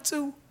reason not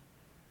to,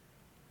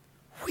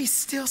 we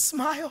still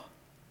smile.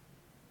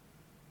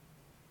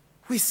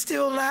 We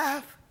still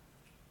laugh.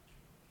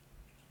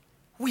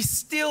 We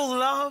still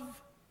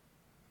love.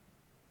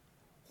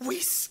 We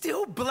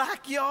still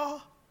Black,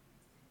 y'all.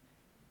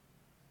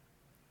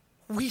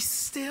 We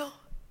still.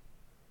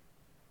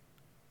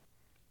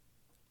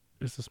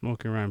 It's the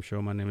Smoking Rhyme Show.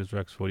 My name is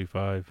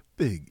Rex45.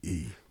 Big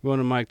E. Going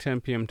to mic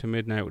 10 p.m. to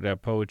midnight with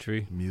that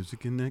poetry.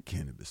 Music and that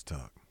cannabis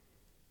talk.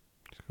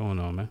 What's going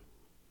on, man?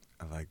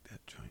 I like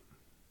that joint.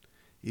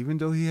 Even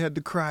though he had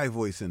the cry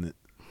voice in it,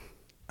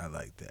 I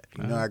like that.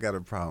 You know I got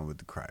a problem with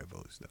the cry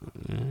voice, though.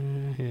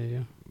 I hear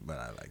you. But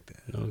I like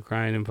that. No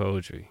crying in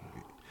poetry.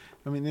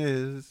 I mean, it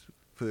is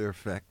for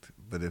effect,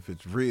 but if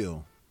it's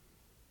real,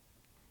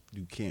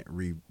 you can't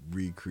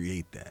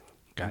recreate that.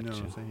 Gotcha. You know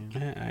what I'm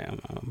saying?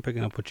 I'm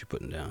picking up what you're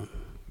putting down.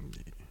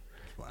 Yeah,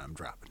 that's why I'm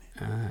dropping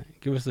it. All right.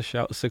 Give us a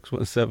shout,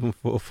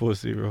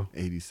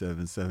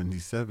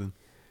 617-440-8777.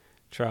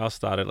 Trial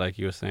started, like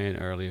you were saying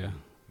earlier.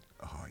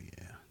 Oh,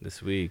 yeah.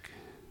 This week.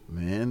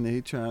 Man, they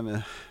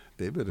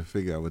better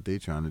figure out what they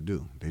trying to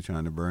do. They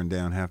trying to burn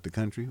down half the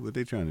country? What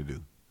they trying to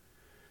do?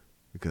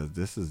 Because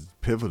this is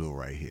pivotal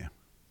right here.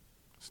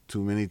 It's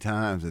too many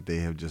times that they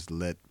have just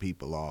let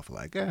people off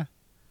like,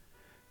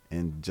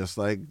 And just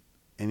like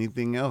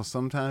anything else,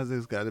 sometimes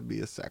there's got to be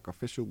a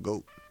sacrificial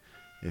goat.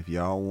 If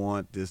y'all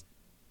want this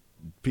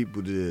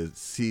people to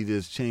see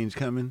this change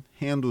coming,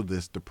 handle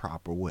this the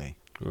proper way.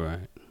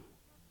 Right.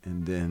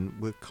 And then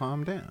we'll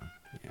calm down.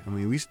 Yeah. I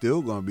mean, we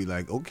still going to be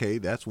like, okay,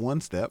 that's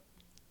one step.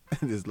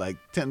 There's like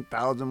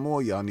 10,000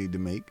 more y'all need to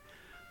make.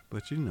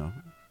 But,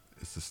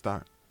 it's a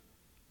start.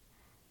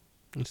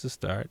 It's a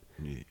start.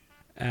 Yeah.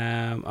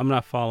 I'm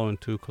not following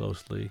too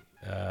closely.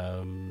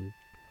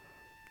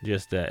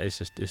 Just that it's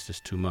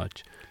just too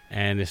much.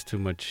 And it's too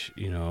much,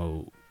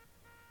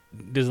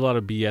 there's a lot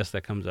of BS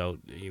that comes out,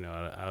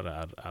 out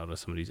of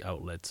some of these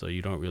outlets. So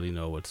you don't really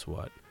know what's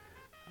what.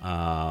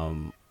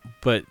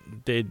 But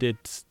they did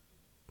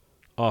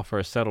offer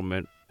a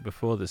settlement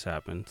before this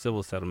happened,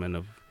 civil settlement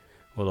of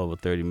well over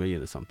 $30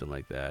 million or something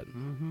like that.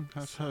 Mm-hmm.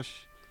 Hush,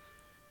 hush.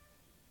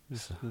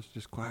 Let's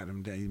just quiet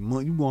them down. You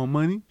want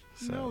money?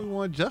 No, we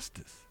want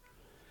justice,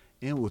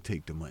 and we'll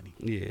take the money.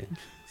 Yeah.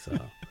 So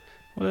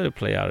we'll let it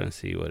play out and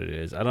see what it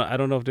is. I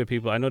don't know if there are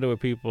people. I know there were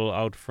people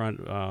out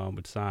front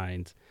with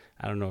signs.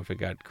 I don't know if it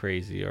got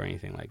crazy or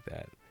anything like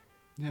that.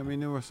 Yeah, I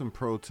mean there were some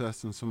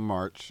protests and some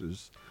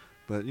marches,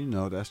 but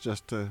that's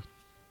just to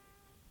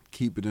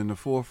keep it in the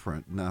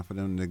forefront, not for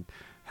them to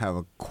have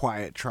a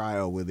quiet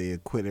trial where they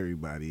acquit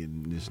everybody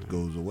and this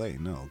goes away.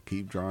 No,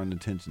 keep drawing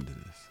attention to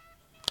this.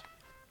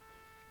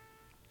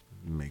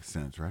 It makes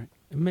sense, right?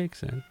 It makes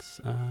sense.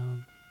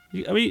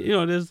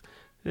 There's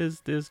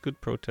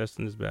good protests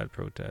and there's bad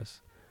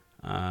protests.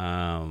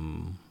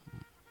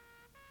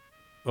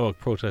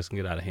 Protests can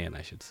get out of hand,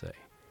 I should say.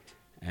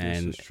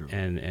 And this is true.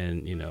 And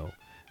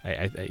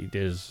I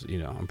there's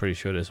I'm pretty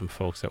sure there's some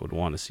folks that would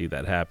want to see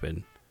that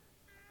happen.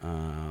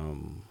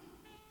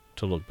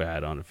 To look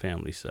bad on the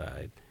family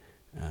side.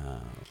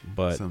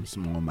 But some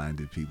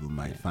small-minded people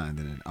might find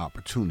it an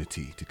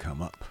opportunity to come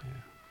up.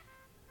 Yeah.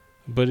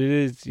 But it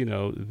is,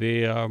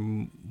 there are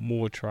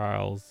more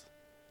trials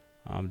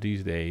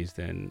these days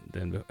than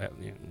I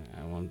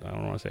don't want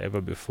to say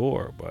ever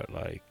before, but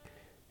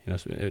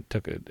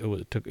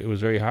it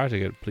was very hard to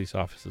get police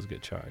officers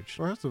get charged.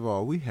 First of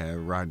all, we had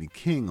Rodney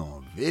King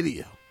on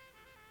video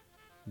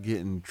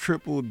getting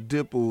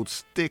triple-dippled,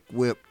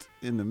 stick-whipped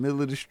in the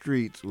middle of the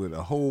streets with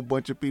a whole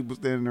bunch of people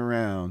standing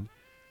around,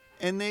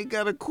 and they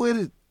got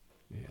acquitted.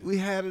 Yeah. We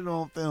had it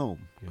on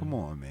film. Yeah. Come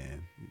on,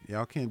 man.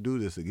 Y'all can't do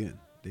this again.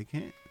 They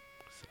can't.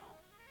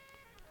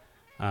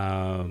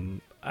 A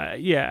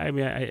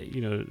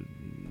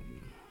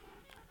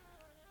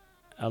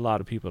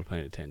lot of people are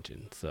paying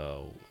attention,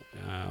 so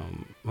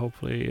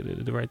hopefully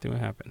the right thing will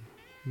happen.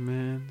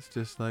 Man, it's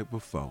just like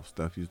before.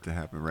 Stuff used to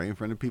happen right in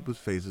front of people's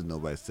faces.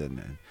 Nobody said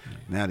nothing. Yeah.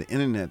 Now the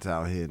internet's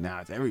out here.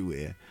 Now it's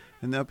everywhere.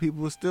 And now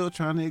people are still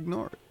trying to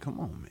ignore it. Come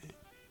on, man.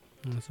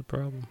 That's a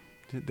problem.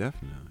 Yeah,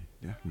 definitely.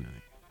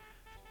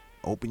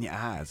 Open your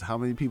eyes. How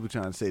many people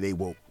trying to say they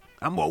woke?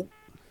 I'm woke.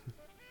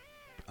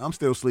 I'm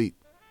still asleep.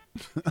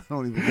 I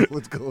don't even know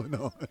what's going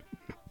on.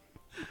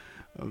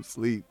 I'm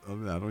asleep. I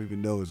don't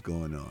even know what's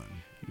going on.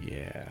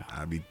 Yeah.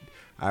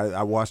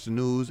 I watch the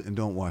news and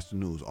don't watch the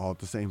news all at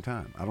the same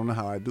time. I don't know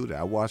how I do that.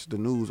 I watch the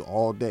news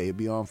all day. It'd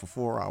be on for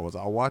 4 hours.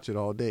 I'll watch it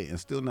all day and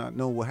still not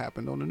know what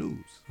happened on the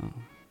news. Oh.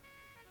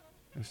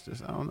 It's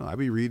just, I don't know. I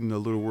be reading the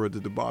little words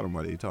at the bottom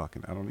while they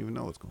talking. I don't even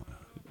know what's going on.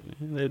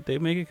 They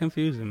make it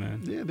confusing,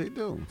 man. Yeah, they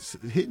do. It's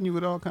hitting you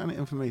with all kind of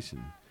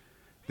information.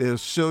 They'll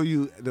show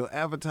you, they'll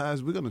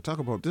advertise, we're going to talk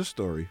about this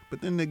story,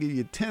 but then they give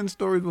you 10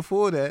 stories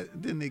before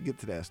that, then they get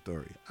to that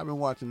story. I've been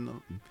watching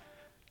them.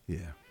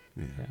 Yeah.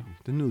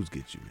 The news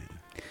gets you, man.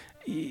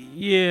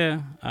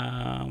 Yeah.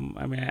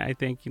 I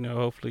think,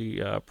 hopefully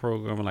a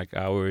program like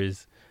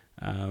ours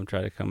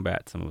try to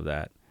combat some of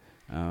that.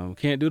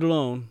 Can't do it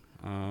alone.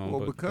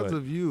 Because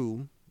of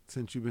you,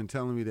 since you've been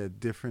telling me that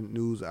different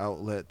news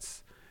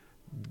outlets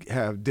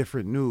have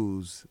different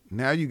news,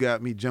 now you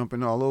got me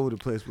jumping all over the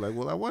place. Like,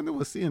 well, I wonder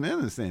what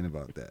CNN is saying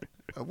about that.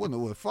 I wonder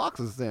what Fox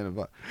is saying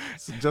about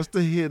it. So just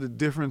to hear the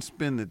different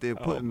spin that they're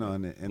putting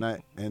on it, and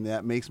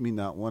that makes me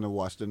not want to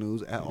watch the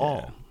news at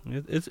all.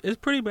 It's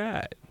pretty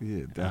bad.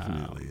 Yeah, it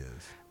definitely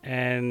is.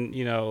 And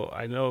you know,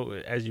 I know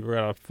as you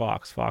read out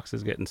Fox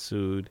is getting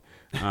sued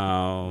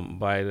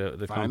by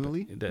the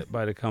Finally?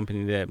 by the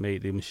company that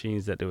made the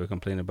machines that they were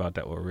complaining about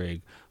that were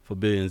rigged for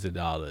billions of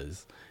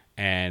dollars.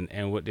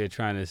 And what they're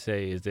trying to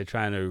say is they're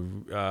trying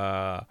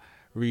to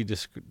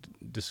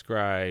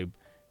describe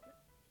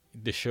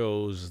the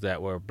shows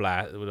that were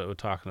that were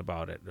talking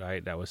about it,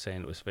 right? That was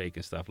saying it was fake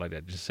and stuff like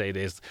that. Just say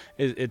it's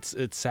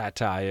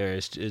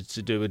satire.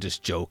 They were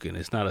just joking.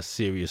 It's not a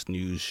serious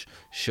news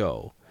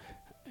show.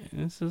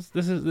 And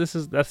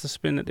that's the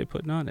spin that they're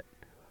putting on it.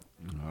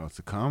 Oh, it's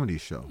a comedy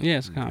show. Yeah,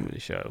 it's a comedy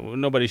show. Well,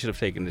 nobody should have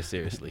taken this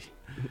seriously.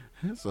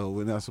 So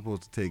we're not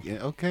supposed to take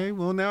it. Okay,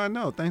 well now I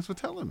know. Thanks for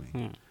telling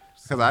me.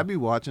 Because I'd be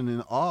watching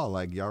in awe,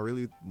 like, y'all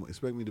really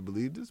expect me to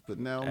believe this? But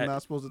now I'm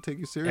not supposed to take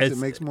you serious. It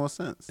makes more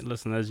sense.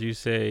 Listen, as you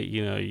say,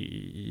 you know,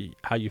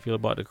 how you feel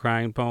about the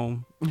crying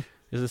poem.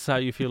 Is this how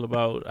you feel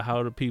about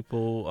how the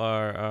people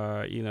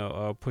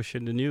are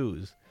pushing the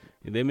news?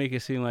 They make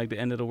it seem like the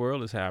end of the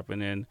world is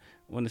happening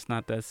when it's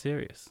not that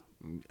serious.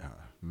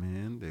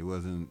 Man, they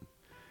wasn't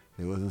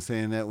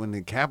saying that when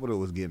the Capitol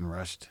was getting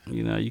rushed.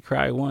 You know, you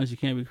cry once, you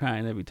can't be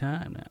crying every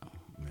time now.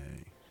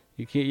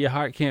 You can't. Your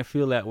heart can't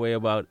feel that way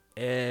about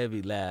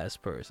every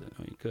last person.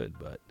 I mean, you could,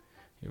 but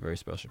you're a very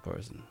special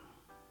person.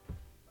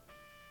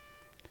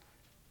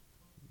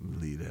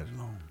 Leave that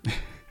alone.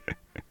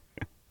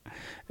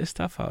 It's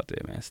tough out there,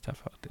 man. It's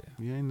tough out there.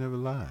 You ain't never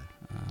lied.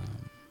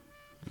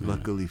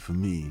 Luckily for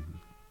me,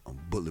 I'm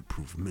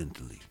bulletproof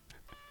mentally.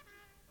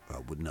 I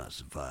would not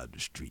survive the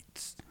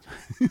streets.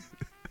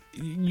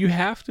 You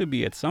have to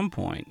be at some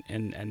point,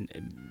 and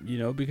you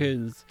know,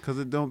 because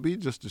it don't be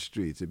just the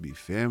streets. It be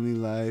family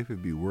life.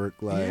 It be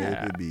work life.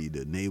 Yeah. It be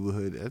the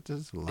neighborhood. That's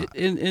just a lot.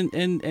 And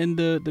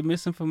the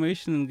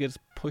misinformation gets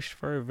pushed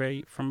from a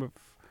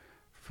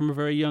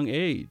very young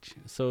age.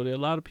 So there are a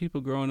lot of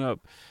people growing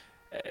up.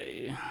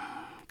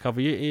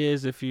 Cover your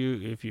ears if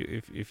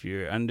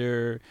you're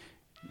under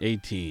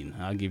 18.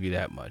 I'll give you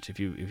that much. If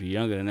you're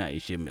younger than that,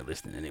 you shouldn't be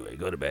listening anyway.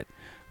 Go to bed.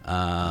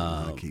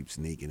 I keep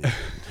sneaking it.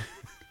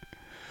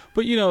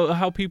 But you know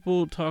how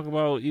people talk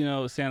about, you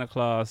know, Santa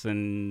Claus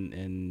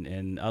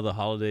and other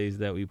holidays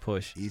that we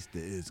push. Easter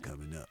is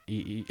coming up.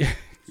 It's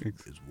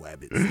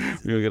wabbit.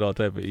 We'll get all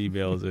type of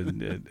emails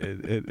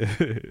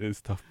and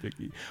stuff,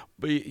 Vicky.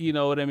 But you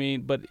know what I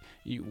mean. But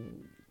you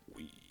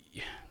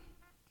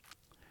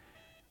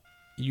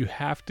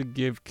have to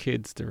give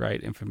kids the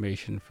right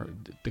information,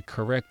 the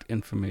correct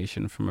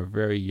information from a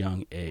very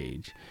young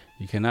age.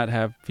 You cannot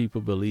have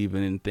people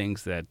believing in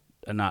things that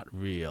are not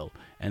real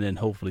and then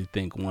hopefully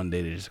think one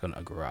day they're just going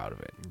to grow out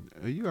of it.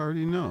 You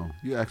already know.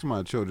 You ask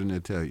my children,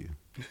 they'll tell you.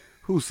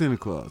 Who's Santa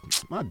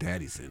Claus? My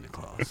daddy's Santa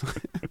Claus.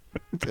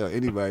 Tell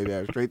anybody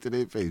that straight to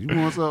their face. You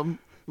want something?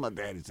 My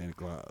daddy's Santa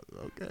Claus.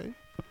 Okay.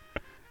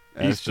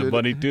 Easter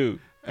Bunny too.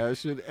 As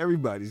should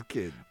everybody's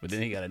kid. But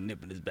then he got a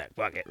nip in his back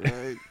pocket.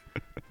 Right?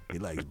 He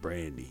likes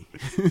brandy.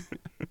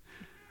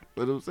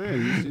 But I'm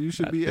saying, you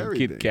should be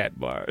everything. Kit Kat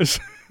bars.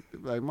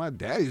 Like, my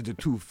daddy's the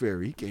tooth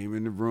fairy. He came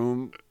in the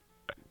room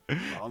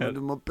all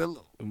under my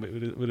pillow.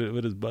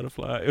 With his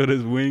butterfly, with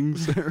his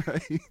wings.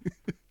 Right?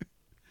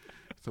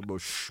 So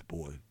about, shh,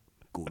 boy,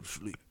 go to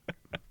sleep.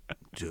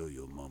 Tell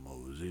your mama I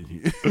was in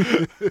here.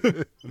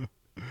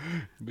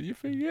 But you're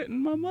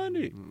forgetting my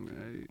money.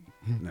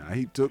 Nah,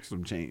 he took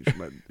some change,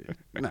 but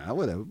nah,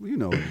 whatever. You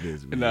know what it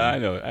is, man. No, I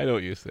know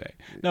what you say.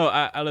 No,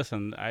 I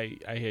listen. I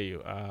hear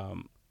you.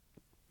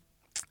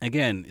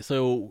 Again,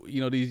 so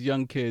you know these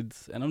young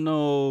kids, and I'm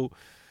no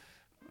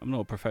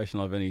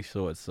professional of any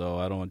sort, so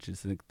I don't want you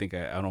to think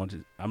I don't want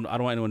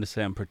anyone to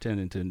say I'm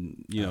pretending to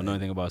know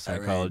anything about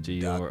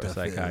psychology or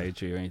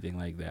psychiatry or anything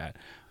like that.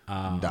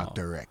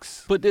 Dr.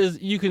 X. But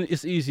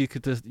it's easy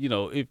because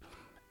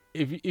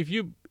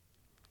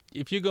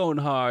if you're going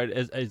hard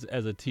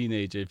as a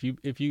teenager,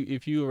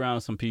 if you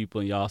around some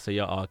people and y'all say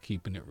y'all are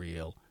keeping it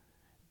real,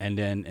 and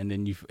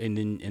then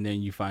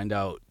you find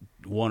out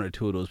one or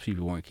two of those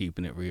people weren't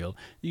keeping it real,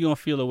 you're gonna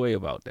feel a way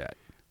about that,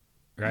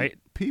 right?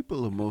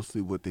 People are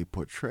mostly what they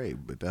portray,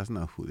 but that's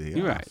not who they are.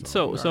 You're right.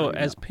 So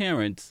as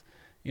parents,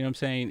 you know what I'm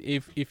saying,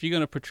 if you're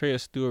gonna portray a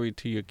story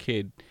to your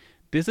kid,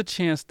 there's a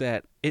chance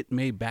that it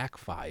may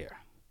backfire.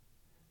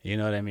 You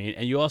know what I mean?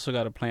 And you also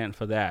got to plan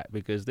for that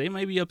because they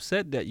may be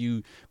upset that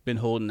you've been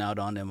holding out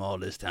on them all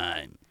this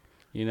time.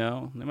 You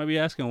know, they might be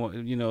asking,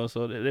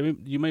 so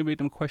you may make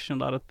them question a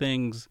lot of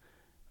things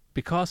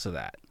because of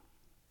that.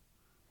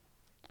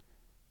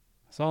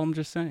 That's all I'm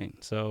just saying.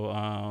 So,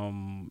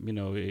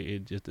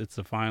 it's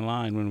a fine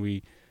line when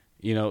we,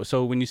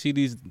 so when you see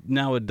these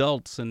now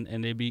adults and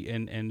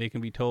they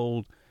can be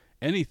told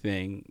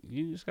anything,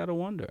 you just got to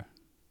wonder.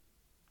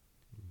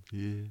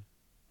 Yeah.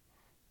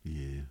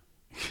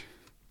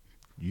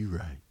 You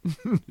right.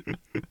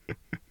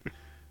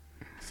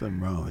 Something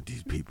wrong with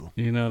these people.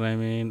 You know what I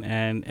mean?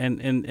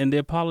 And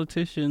they're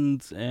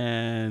politicians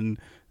and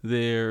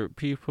they're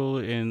people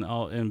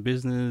in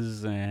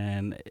business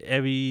and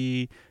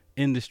every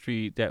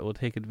industry that will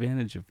take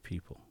advantage of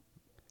people.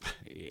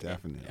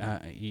 Definitely.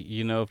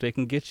 If they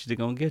can get you,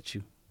 they're gonna get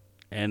you.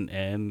 And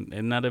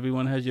not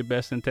everyone has your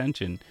best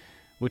intention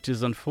which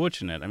is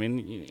unfortunate. I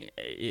mean,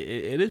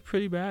 it is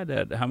pretty bad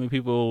that how many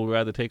people would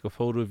rather take a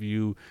photo of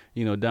you,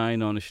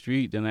 dying on the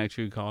street than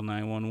actually call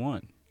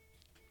 911.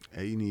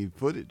 Hey, you need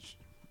footage.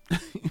 You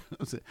know what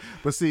I'm saying?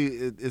 But see,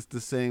 it's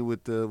the same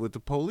with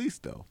the police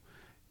though.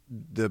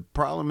 The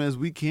problem is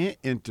we can't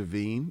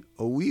intervene,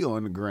 or we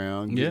on the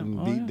ground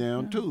getting beat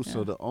down too.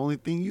 So the only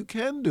thing you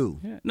can do.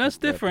 Yeah. No, it's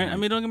different. I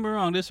mean, don't get me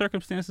wrong. There's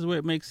circumstances where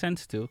it makes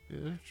sense to.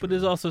 Yeah, but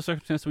there's also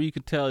circumstances where you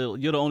can tell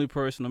you're the only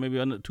person, or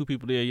maybe two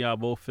people there, y'all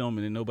both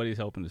filming, and nobody's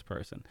helping this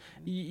person.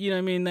 You know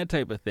what I mean? That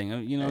type of thing.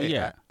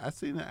 Hey, I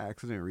seen an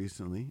accident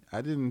recently. I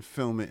didn't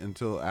film it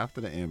until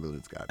after the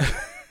ambulance got there.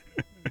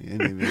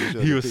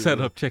 You were set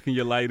up checking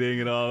your lighting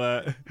and all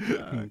that.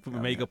 Put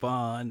makeup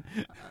on.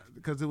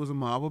 Because there was a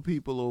mob of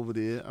people over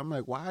there. I'm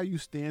like, why are you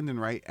standing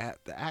right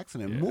at the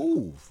accident?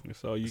 Move.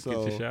 So you get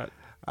your shot.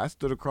 I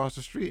stood across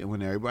the street, and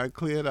when everybody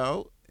cleared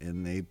out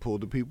and they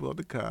pulled the people out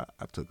the car,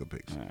 I took a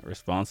picture.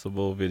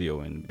 Responsible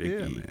videoing, Big E.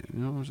 Man. You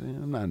know what I'm saying?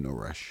 I'm not in no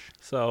rush.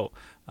 So,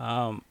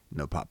 no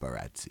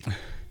paparazzi.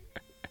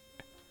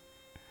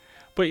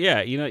 But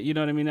yeah, you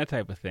know what I mean? That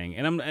type of thing.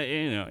 And I'm,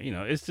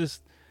 it's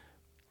just.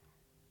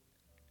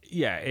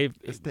 Yeah,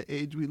 it's the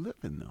age we live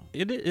in, though.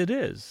 It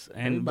is,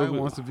 and everybody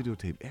wants to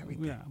videotape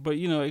everything. Yeah, but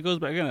it goes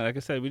back again. Like I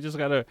said, we just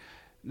gotta.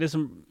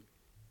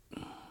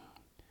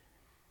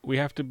 We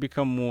have to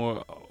become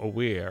more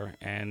aware,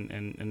 and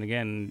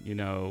again,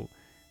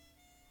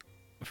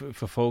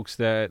 for folks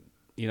that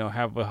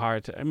have a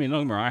hard time. I mean,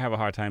 don't get me wrong, I have a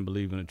hard time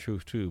believing the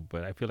truth too,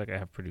 but I feel like I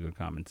have pretty good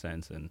common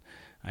sense, and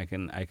I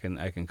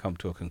can come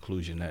to a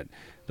conclusion that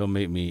don't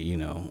make me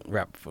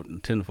wrap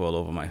tinfoil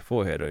over my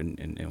forehead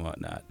and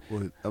whatnot.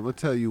 Well, I will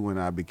tell you when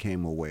I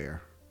became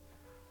aware.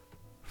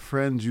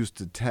 Friends used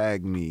to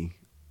tag me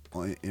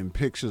in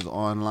pictures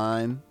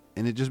online,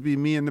 and it just be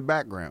me in the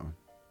background.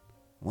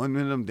 1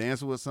 minute I'm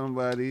dancing with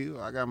somebody,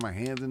 I got my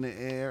hands in the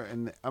air,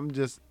 and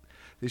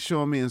they're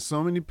showing me in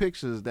so many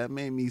pictures that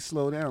made me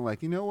slow down.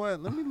 Like, you know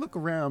what? Let me look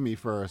around me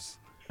first.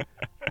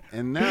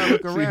 And now I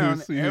look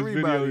around,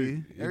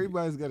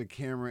 everybody's got a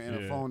camera and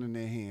a phone in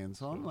their hand.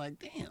 So I'm like,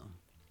 damn.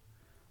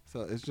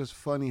 So it's just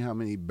funny how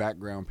many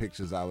background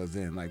pictures I was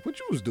in. Like, what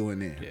you was doing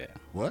there? Yeah.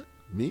 What?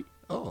 Me?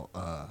 Oh,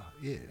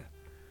 yeah.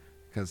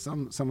 Because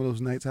some of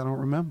those nights I don't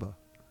remember.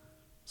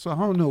 So I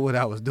don't know what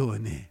I was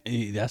doing there.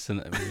 We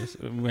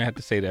have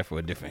to say that for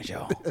a different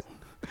show.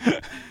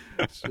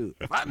 Shoot,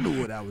 if I knew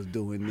what I was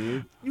doing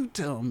there, you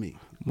tell me.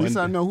 At least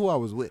I know who I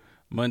was with.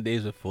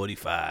 Mondays with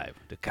 45.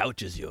 The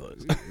couch is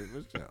yours.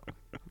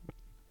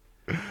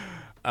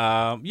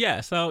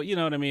 So you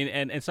know what I mean,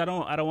 and so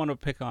I don't want to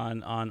pick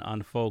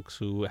on folks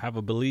who have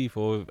a belief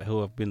or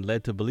who have been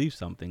led to believe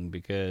something,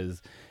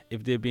 because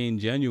if they're being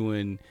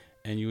genuine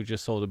and you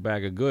just sold a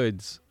bag of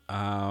goods,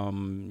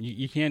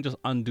 you can't just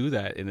undo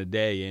that in a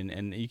day,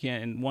 and you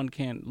can't, and one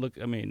can't look.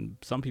 I mean,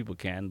 some people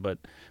can, but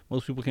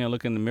most people can't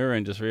look in the mirror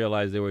and just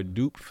realize they were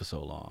duped for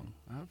so long.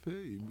 I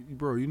feel you,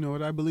 bro. You know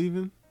what I believe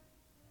in?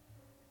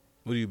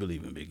 What do you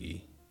believe in, Big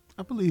E?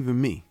 I believe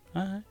in me.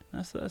 All right,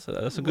 that's a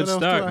good what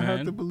start, else do I man.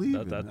 have to believe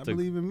in? I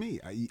believe in me.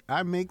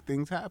 I make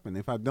things happen.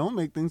 If I don't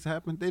make things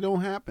happen, they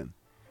don't happen.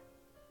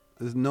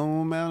 There's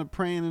no amount of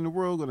praying in the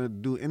world gonna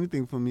do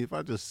anything for me if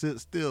I just sit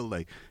still.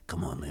 Like,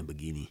 come on,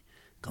 Lamborghini.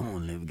 Come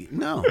on, Lamborghini.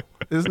 No,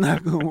 it's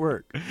not gonna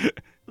work.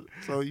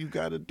 So you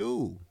gotta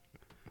do.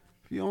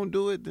 If you don't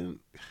do it, then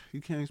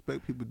you can't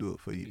expect people to do it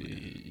for you.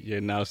 You're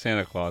now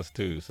Santa Claus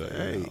too, so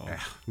hey,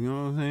 you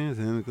know what I'm saying?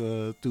 Santa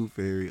Claus, Tooth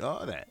Fairy,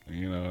 all that.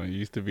 It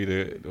used to be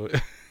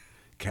the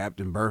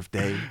Captain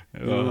Birthday.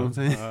 You know what I'm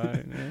saying? All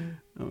right, man.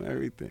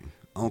 Everything.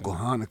 Uncle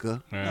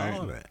Hanukkah,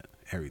 all that,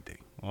 everything.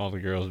 All the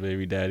girls'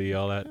 baby daddy,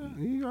 all that.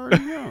 You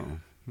already know.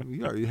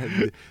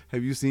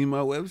 Have you seen my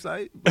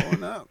website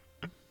blowing up?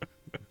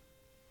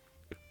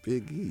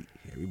 Big E,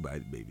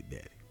 everybody's baby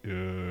daddy.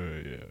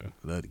 Yeah.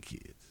 Love the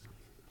kids.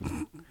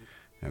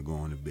 Now go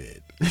on to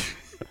bed. Let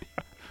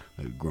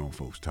the grown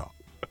folks talk.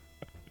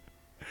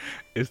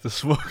 It's the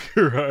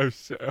Smoking Rhymes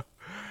Show.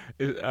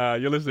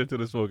 You're listening to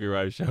the Smoking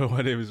Rhymes Show.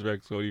 My name is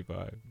Rex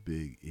 45.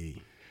 Big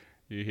E.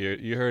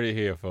 You heard it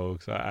here,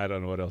 folks. I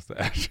don't know what else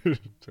to add.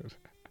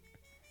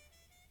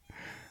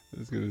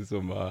 Let's get into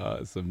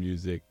some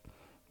music.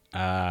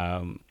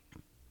 So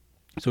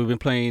we've been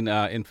playing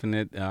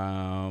Infinite,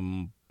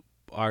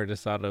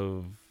 artist out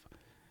of,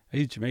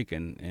 he's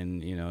Jamaican,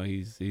 and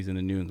he's in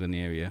the New England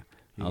area.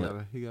 He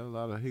got a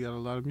lot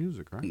of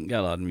music, right?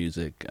 Got a lot of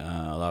music,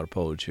 a lot of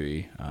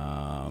poetry.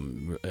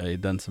 He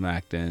done some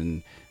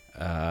acting.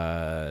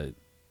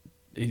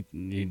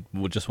 He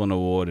just won an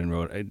award and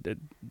wrote.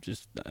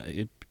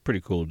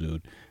 Pretty cool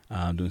dude.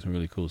 Doing some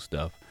really cool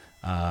stuff.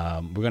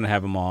 We're gonna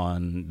have him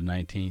on the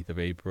 19th of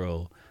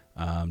April.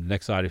 The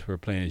next artist we're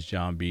playing is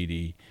John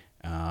Beatty.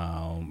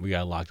 We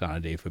got locked on a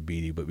day for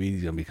Beatty, but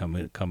Beatty's gonna be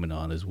coming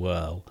on as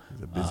well.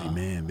 He's a busy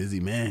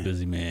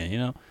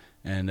man.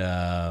 And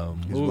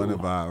he's one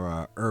of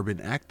our urban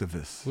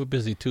activists. We're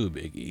busy too,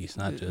 Big E. It's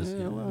not just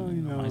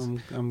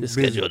I'm the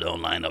busy. schedule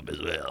don't line up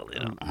as well.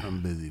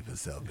 I'm busy for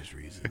selfish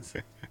reasons.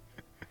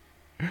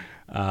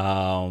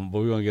 But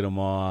we're gonna get him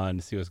on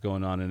to see what's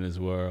going on in his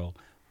world.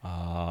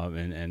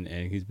 And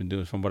he's been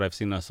doing, from what I've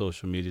seen on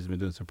social media, he's been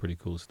doing some pretty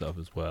cool stuff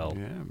as well.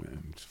 Yeah,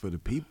 man, it's for the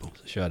people.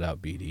 So shout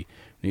out BD.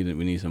 We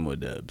need some more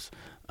dubs.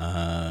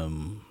 So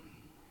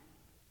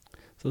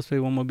let's play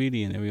one more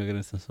BD, and then we're gonna get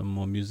into some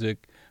more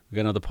music. We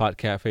got another Pot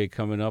Cafe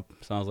coming up.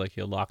 Sounds like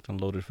you're locked and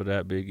loaded for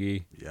that, Big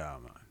E. Yeah,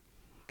 man.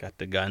 Got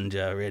the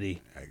ganja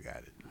ready. I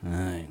got it. All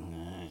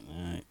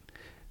right.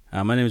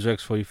 My name is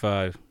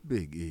Rex45.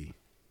 Big E.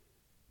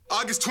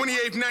 August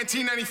 28th,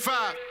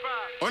 1995.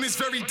 On this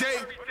very day,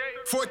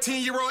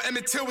 14-year-old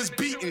Emmett Till was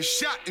beaten,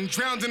 shot, and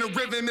drowned in a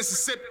river in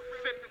Mississippi.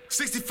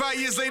 65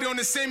 years later, on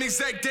the same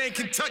exact day in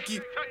Kentucky,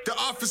 the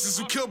officers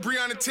who killed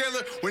Breonna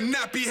Taylor will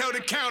not be held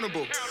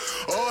accountable.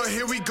 Oh,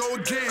 here we go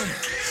again,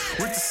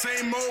 with the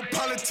same old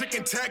politic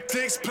and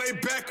tactics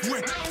played back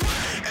when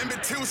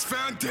Emmett Till was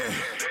found dead.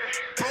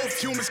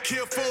 Both humans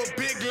killed for a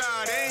big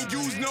lie. They ain't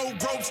use no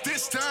ropes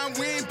this time.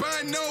 We ain't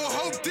buying no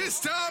hope this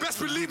time. Best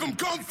believe I'm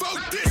gon' vote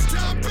this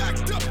time.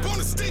 Backed up on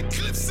the steep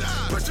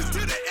cliffside. Pushing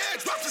to the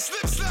edge, watch the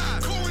slip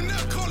slide. Calling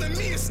up, calling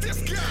me a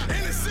stiff guy.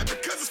 Innocent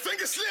because his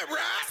fingers slip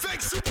right. Fake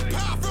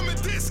superpower from a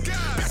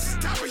disguise. That's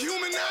the type of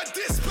human I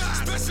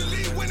despise.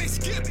 Especially when they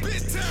skip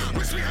bit time.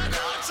 Wish we had the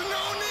option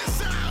on this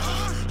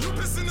side. You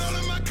pissing all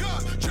in my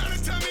car. Trying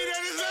to tell me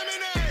that it's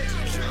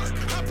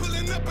lemonade. I'm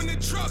pulling up in the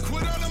truck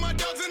with all of my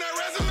dogs in that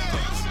resume.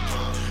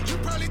 You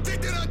probably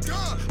think that I'm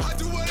done. I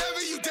do whatever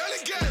you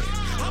delegate.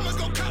 I'ma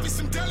go copy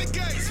some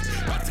delegates.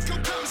 About to go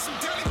copy some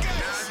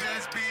delegates. Now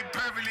let's be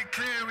perfectly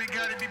clear. We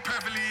gotta be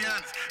perfectly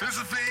honest. This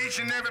is for each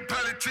and every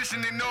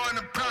politician. They knowing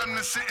the problem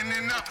that's sitting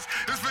in office.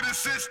 This for the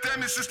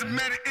systemic,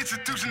 systematic,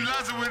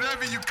 institutionalized, or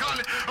whatever you call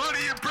it. All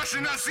the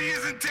oppression I see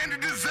is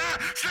intended design.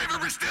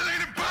 Slavery still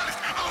ain't abolished.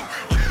 Oh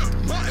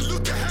yeah, Martin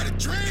Luther had a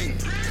dream.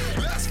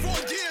 Last 4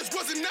 years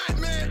was a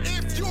nightmare.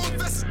 If you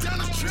invested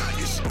down a track,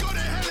 you should go to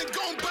hell and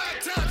go and buy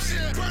a time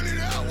share. Burn it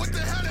out, what the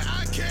hell do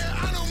I care?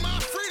 I know my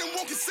freedom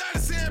won't get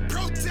satisfied.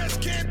 Protests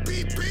can't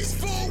be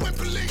peaceful when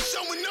police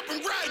showing up in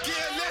riot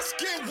gear. Let's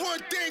get one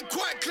thing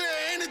quite clear,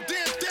 ain't a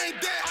damn thing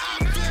that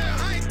I fear.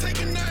 I ain't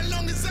taking that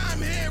long as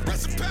I'm here.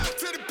 Rest in power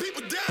to the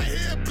people down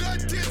here.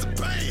 Blood, tears, and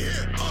pain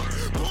here.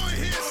 Born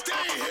here,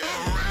 stay here.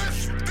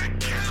 Arrest the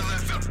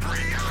killers of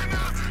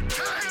Breonna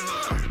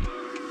Taylor.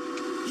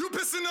 You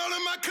pissing all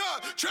in my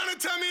car, trying to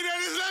tell me that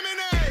it's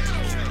lemonade.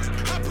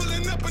 I'm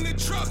pulling up in the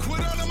truck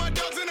with all of my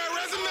dogs in their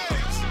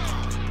resumes.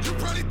 You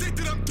probably think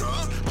that I'm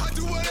dumb. I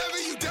do whatever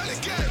you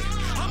delegate.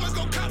 I'ma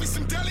go copy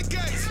some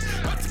delegates.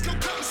 About to go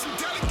copy some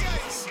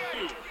delegates.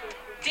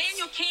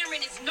 Daniel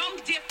Cameron is no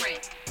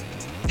different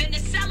than the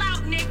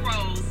sellout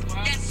Negroes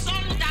that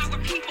sold our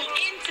people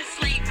into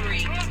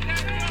slavery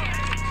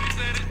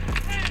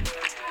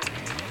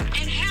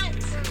and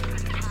helped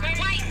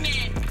white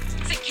men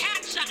to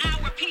capture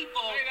our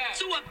people,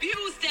 to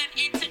abuse them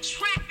and to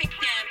traffic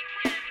them.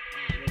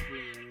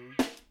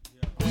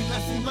 Will I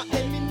see my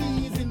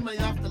enemies in my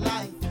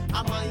afterlife?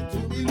 Am I to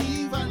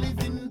believe I live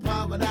in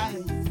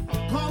paradise?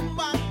 Come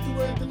back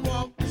to earth and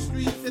walk the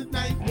streets at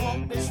night.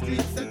 Walk the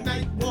streets at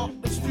night. Walk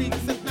the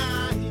streets at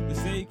night. They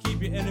say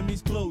keep your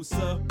enemies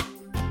closer.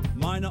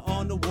 Mine are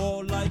on the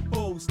wall like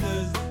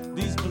posters.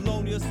 These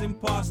felonious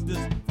imposters,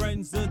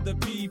 friends of the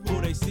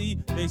people. They see,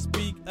 they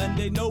speak, and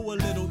they know a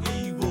little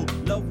evil.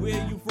 Love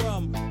where you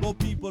from, well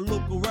people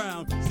look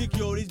around.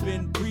 Security's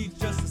been breached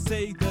just to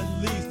say the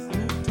least.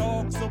 Who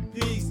talks of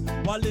peace,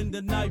 while in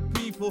the night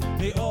people,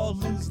 they all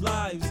lose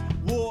lives.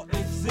 War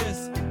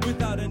exists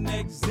without an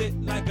exit,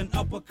 like an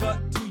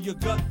uppercut to your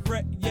gut.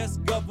 Fret, yes,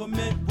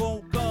 government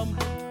won't come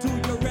to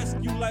your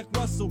rescue like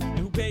Russell. And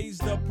who pays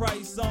the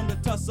price on the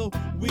tussle?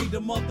 We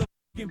the motherfucking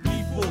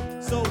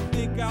people. So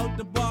think out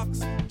the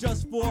box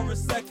just for a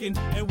second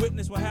and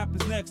witness what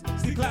happens next.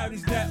 See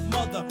Clarity's that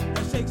mother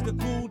that shakes the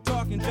cool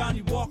talking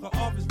Johnny Walker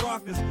off his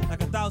rockers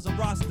like 1,000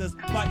 rosters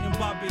fighting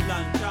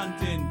Babylon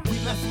chanting.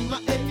 Will I see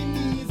my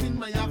enemies in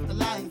my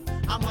afterlife?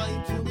 Am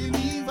I to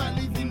believe I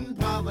live in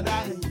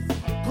paradise?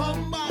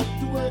 Come back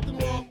to earth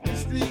and walk the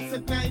streets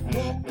at night.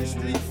 Walk the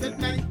streets at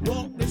night.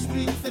 Walk the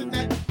streets at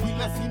night.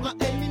 Will I see my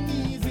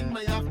enemies in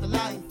my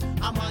afterlife?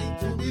 Am I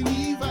to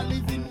believe I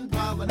live in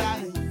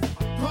paradise?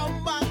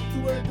 Come back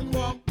to earth and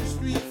walk the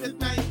streets at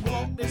night.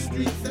 Walk the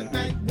streets at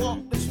night.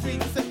 Walk the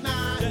streets at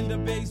night.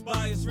 Gender-based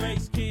bias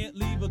race can't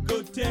leave a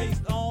good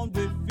taste. On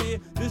with fear,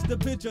 this the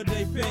picture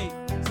they paint.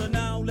 So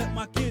now let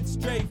my kids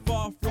stray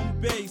far from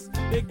base.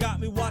 They got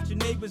me watching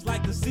neighbors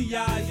like the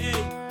CIA.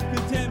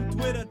 Contempt,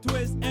 Twitter,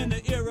 twist, and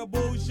the era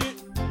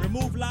bullshit.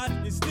 Remove logic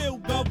and still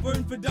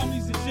govern for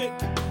dummies and shit.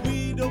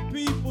 We the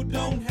people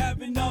don't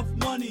have enough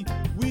money.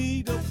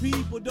 We the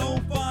people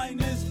don't find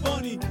this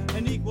funny.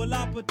 And equal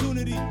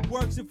opportunity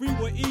works if we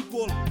were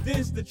equal.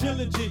 This the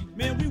trilogy,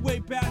 man, we way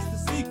past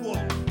the sequel.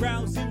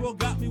 Ground Zero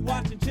got me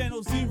watching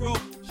Channel Zero,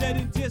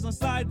 shedding tears on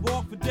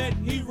sidewalk for dead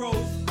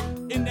heroes.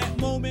 In that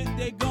moment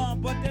they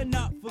gone, but they're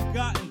not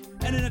forgotten.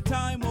 And in a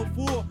time of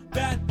war,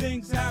 bad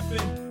things happen.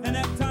 And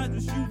at times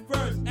we shoot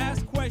first,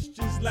 ask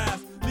questions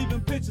last,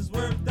 leaving pictures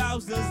worth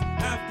thousands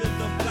after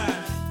the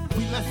flash.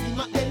 Will I see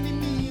my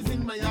enemies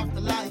in my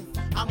afterlife?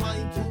 Am I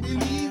to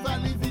believe I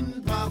live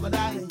in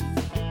paradise?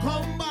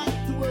 Come back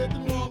to earth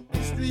and walk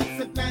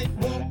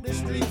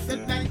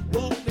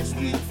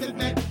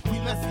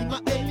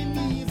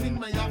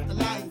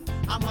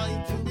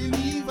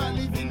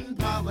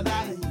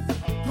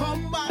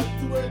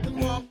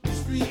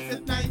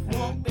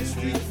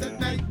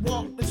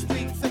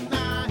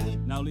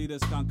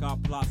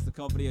just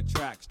to cover their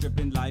tracks,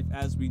 stripping life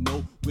as we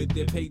know with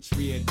their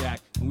Patriot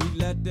Act. And we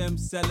let them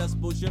sell us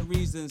bullshit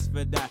reasons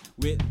for that.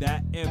 With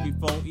that, every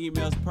phone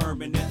email's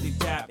permanently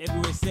tapped.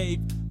 Everywhere safe,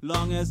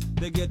 long as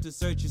they get to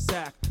search your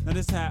sack. Now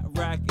this hat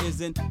rack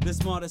isn't the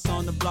smartest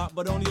on the block,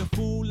 but only a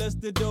fool lets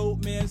the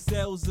dope man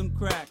sells them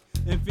crack.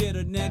 And fear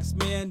the next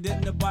man,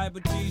 didn't the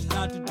Bible teach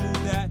not to do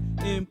that?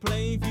 In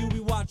plain view, we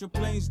watch what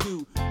planes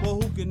do.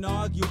 Well, who can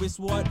argue it's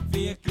what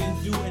fear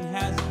can do and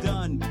has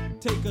done?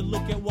 Take a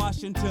look at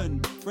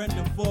Washington, friend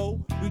or foe,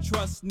 we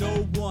trust no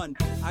one.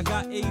 I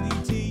got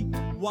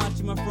ADT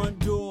watching my front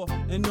door,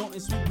 and Norton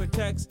Street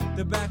protects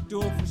the back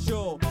door for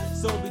sure.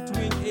 So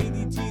between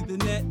ADT, the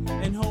net,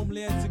 and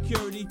Homeland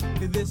Security,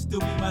 could this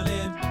still be my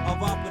land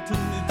of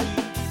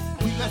opportunity?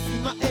 Will I see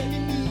my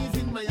enemies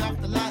in my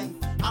afterlife?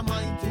 Am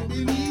I to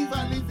believe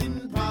I live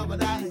in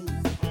paradise?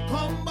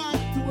 Come back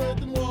to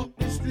earth and walk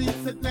the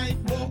streets at night,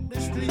 walk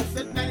the streets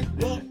at night,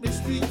 walk the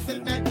streets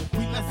at night.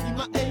 Will I see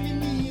my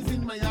enemies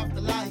in my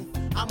afterlife?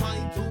 Am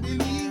I to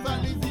believe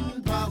I live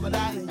in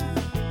paradise?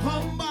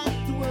 Come back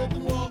to earth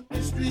and walk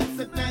the streets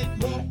at night,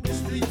 walk the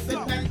streets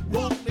at night,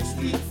 walk the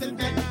streets at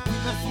night.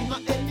 Will I see my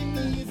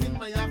enemies in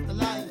my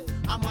afterlife?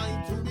 Am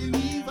I to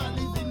believe I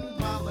live in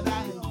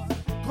paradise?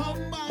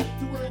 Come back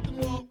to earth and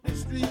walk the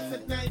streets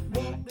at night,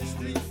 walk the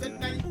streets at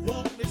night,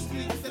 walk the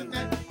streets at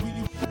night. Will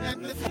you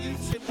at the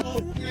spaceship?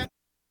 Oh, yeah.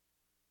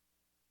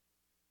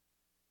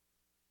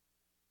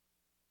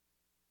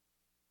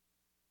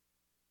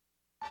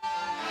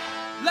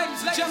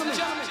 Ladies and gentlemen,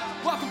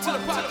 welcome to the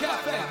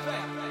podcast.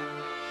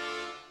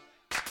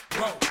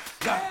 Roll,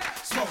 light,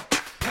 smoke,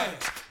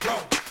 hands.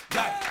 Roll,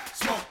 light,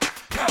 smoke,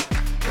 hands.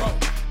 Roll,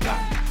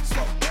 light,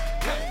 smoke,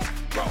 hands.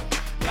 Roll,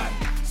 light,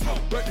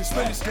 smoke. Break the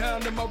spinach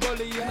down in my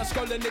rollie and I'm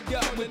scrolling it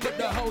up. We put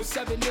the whole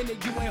 7 in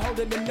it, you ain't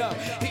holding enough.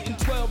 Hitting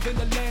 12 in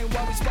the lane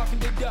while we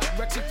sparking it up.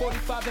 Rexy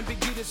 45 and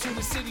Big E to soon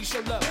the city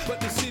show up. But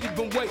the city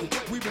been waiting,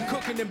 we been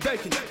cooking and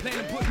baking.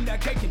 Planning, putting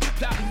that cake in,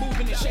 plotting,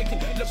 moving and shaking.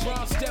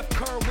 LeBron, Steph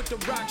Curry with the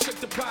rock, shake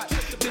the pot.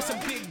 There's some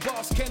big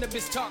boss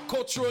cannabis talk,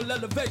 cultural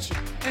elevation.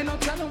 Ain't no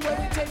telling where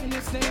we taking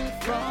this thing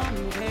from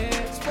here.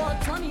 It's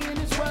 420 in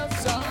this world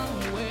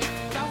somewhere.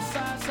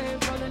 Outside, say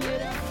rolling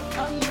it up.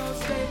 Up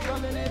north, stay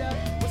rolling it up.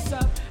 What's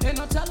up? Ain't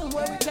no telling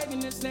where we taking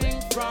this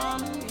thing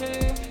from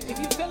here. If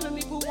you feeling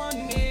me, put one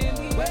in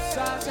me. West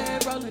side, stay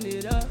rolling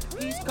it up.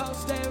 East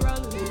coast, stay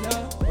rolling it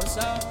up. What's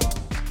up?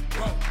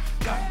 Roll,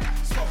 light,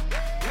 smoke,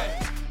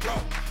 hands.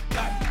 Roll,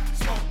 light,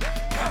 smoke,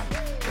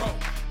 hands. Roll,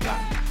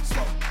 light,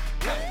 smoke,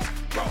 hands.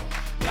 Roll,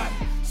 light,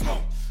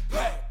 smoke,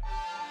 hands.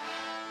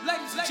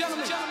 Ladies and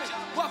gentlemen,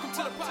 welcome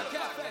to the Pot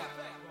Cafe.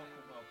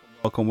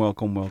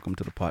 Welcome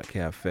to the Pot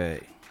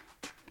Cafe.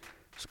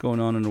 What's going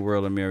on in the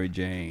world of Mary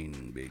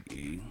Jane, Big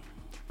E?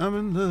 I'm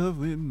in love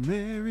with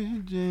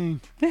Mary Jane.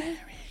 Mary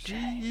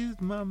Jane. She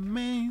is my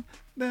main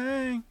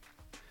thing.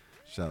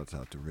 Shouts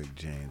out to Rick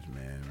James,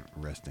 man.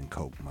 Rest in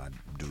coke, my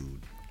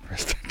dude.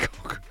 Rest in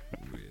coke.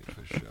 Yeah,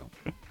 for sure.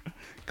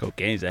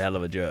 Cocaine's a hell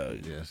of a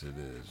drug. Yes, it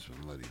is,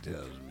 from what he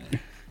tells me.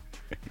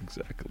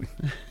 Exactly.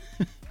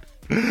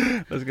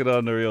 Let's get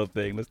on the real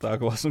thing. Let's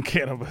talk about some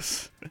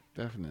cannabis.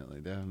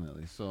 Definitely.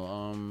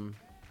 So,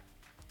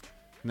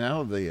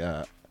 now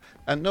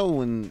I know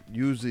when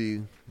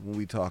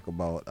we talk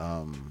about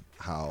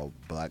how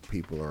black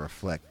people are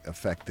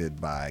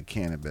affected by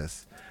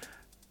cannabis,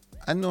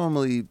 I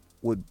normally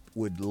would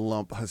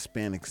lump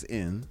Hispanics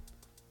in.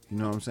 You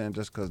know what I'm saying?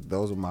 Just because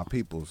those are my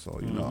people. So,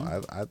 you know,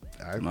 I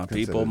my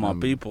consider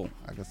people.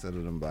 I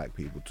consider them black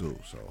people too.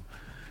 So,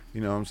 you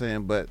know what I'm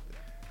saying? But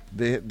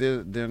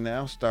they're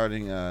now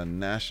starting a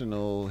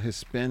National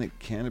Hispanic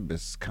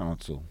Cannabis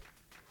Council,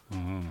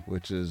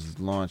 which is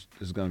going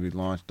to be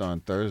launched on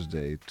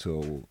Thursday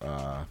to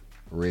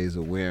raise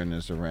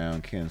awareness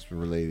around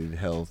cancer-related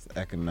health,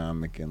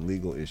 economic, and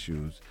legal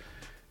issues,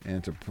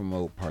 and to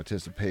promote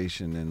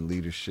participation and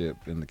leadership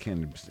in the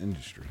cannabis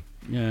industry.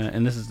 Yeah,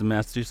 and this is the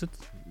Massachusetts?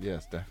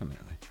 Yes,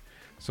 definitely.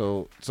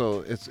 So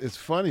it's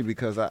funny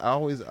because I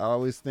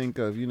always think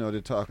of, you know,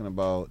 they're talking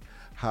about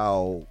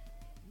how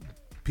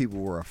people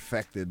were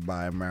affected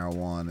by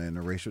marijuana and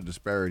the racial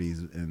disparities,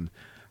 and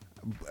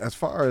as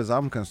far as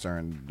I'm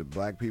concerned, the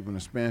black people and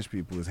the Spanish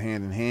people is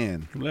hand in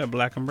hand. Yeah,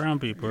 black and brown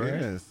people, right?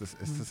 Yeah, it's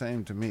the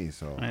same to me.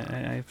 So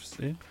I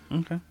see.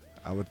 Okay.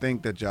 I would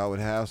think that y'all would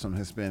have some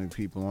Hispanic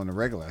people on the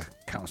regular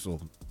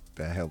council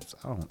that helps.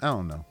 I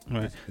don't know.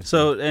 Right.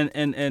 So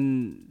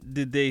and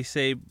did they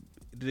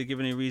give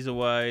any reason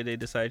why they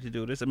decided to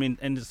do this? I mean,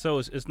 and so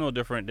it's no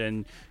different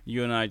than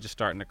you and I just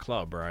starting a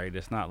club, right?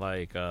 It's not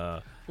like.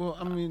 Well,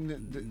 I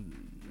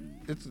mean,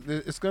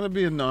 it's going to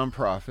be a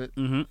nonprofit,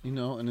 you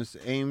know, and it's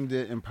aimed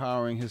at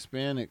empowering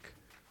Hispanic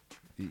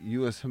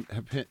U.S.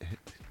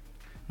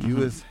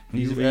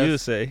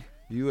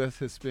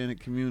 Hispanic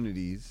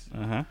communities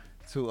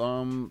to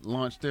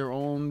launch their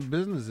own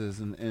businesses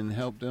and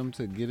help them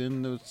to get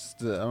into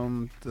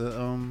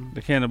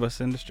the cannabis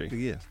industry.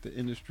 Yes, the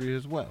industry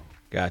as well.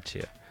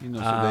 Gotcha. You know,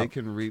 so they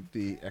can reap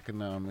the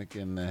economic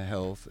and the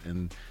health,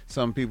 and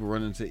some people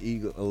run into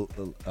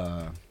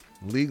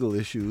legal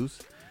issues,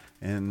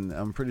 and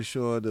I'm pretty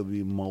sure they'll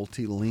be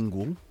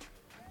multilingual.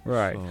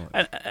 Right.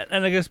 So,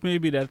 And I guess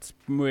maybe that's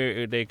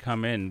where they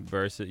come in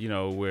versus,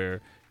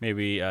 where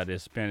maybe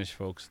there's Spanish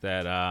folks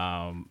that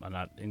are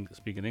not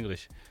speaking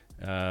English.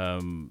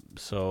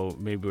 So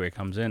maybe where it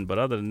comes in. But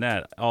other than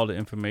that, all the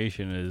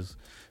information is,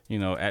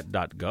 at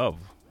 .gov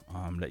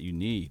that you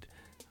need.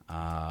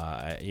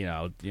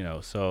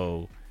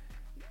 So,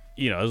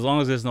 as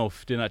long as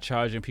they're not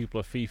charging people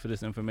a fee for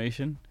this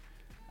information,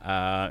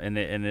 and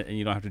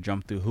you don't have to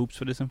jump through hoops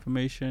for this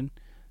information,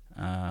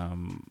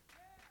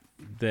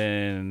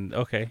 then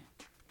okay.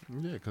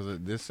 Yeah, because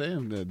they're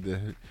saying that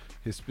the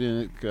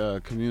Hispanic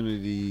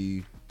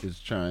community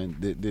is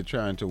they're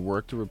trying to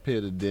work to repair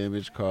the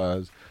damage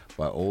caused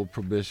by old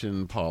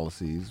prohibition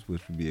policies,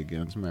 which would be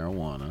against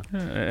marijuana,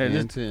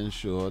 and to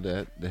ensure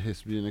that the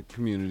Hispanic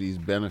communities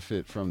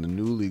benefit from the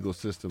new legal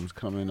systems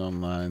coming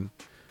online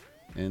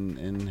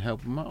and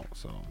help them out.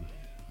 So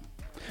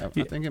I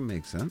think it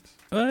makes sense.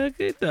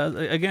 It does.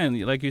 Again,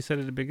 like you said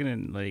at the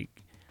beginning,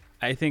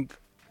 I think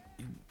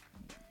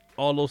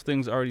all those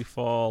things already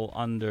fall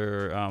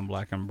under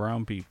black and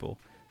brown people.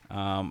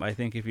 I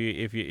think if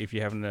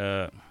you're having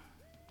a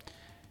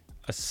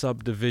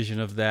subdivision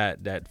of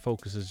that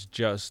focuses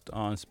just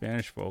on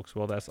Spanish folks,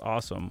 well, that's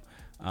awesome.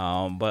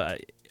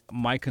 But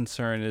my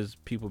concern is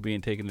people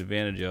being taken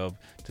advantage of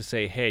to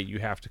say, hey, you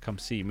have to come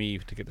see me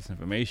to get this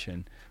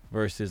information,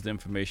 versus the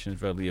information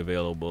is readily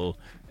available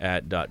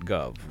at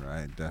 .gov.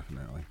 Right,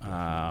 definitely.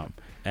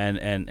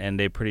 And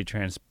they're pretty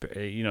transparent.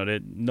 They're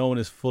known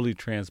as fully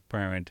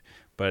transparent,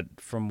 but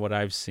from what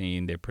I've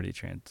seen, they're pretty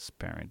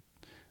transparent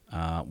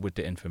with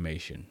the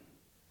information.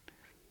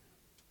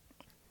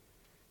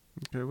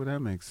 Okay, well that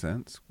makes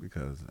sense,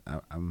 because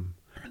I'm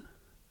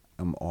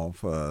all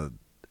for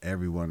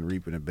everyone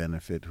reaping a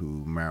benefit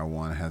who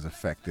marijuana has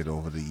affected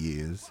over the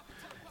years,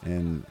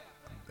 and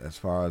as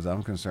far as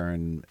I'm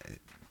concerned,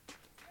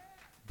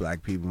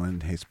 black people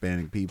and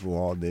Hispanic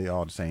people they're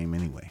all the same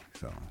anyway.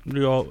 So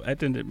we all, for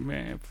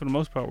the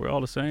most part, we're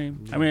all the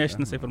same. Yeah, I mean, I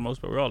shouldn't say for the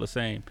most part, we're all the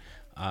same.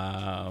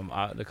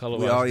 The color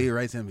we all eat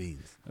rice and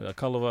beans. The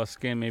color of our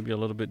skin may be a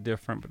little bit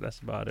different, but that's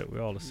about it.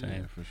 We're all the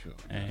same. Yeah, for sure.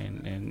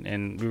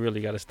 And we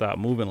really got to stop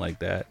moving like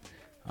that,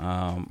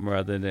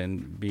 rather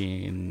than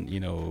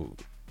being,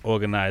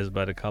 organized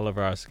by the color of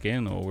our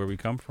skin or where we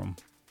come from.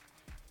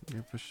 Yeah,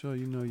 for sure.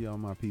 Y'all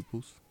my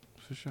peoples,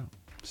 for sure.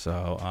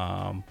 So,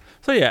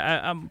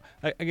 yeah.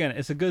 Again,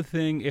 it's a good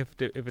thing if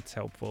it's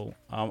helpful.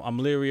 I'm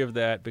leery of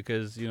that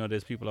because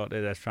there's people out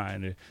there that's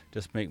trying to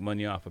just make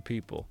money off of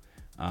people.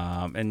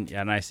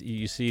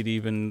 You see it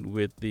even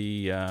with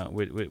the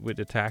with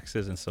the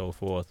taxes and so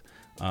forth.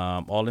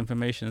 All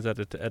information is at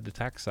the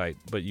tax site,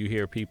 but you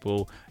hear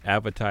people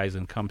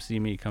advertising, "Come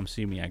see me,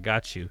 I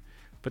got you."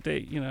 But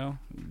they,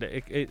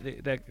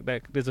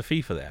 there's a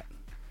fee for that.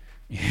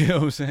 You know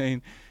what I'm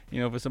saying?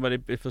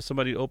 For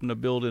somebody to open a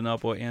building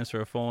up or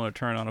answer a phone or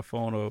turn on a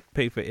phone or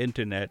pay for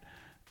internet,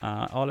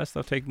 all that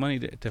stuff take money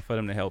for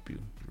them to help you.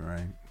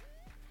 Right.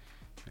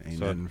 Ain't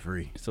nothing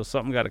free. So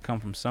something got to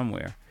come from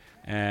somewhere.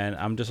 And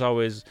I'm just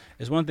always,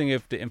 it's one thing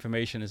if the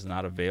information is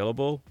not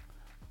available,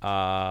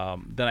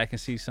 then I can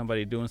see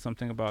somebody doing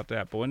something about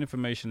that. But when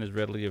information is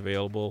readily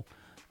available,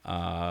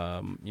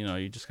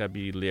 you just gotta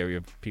be leery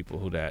of people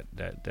who that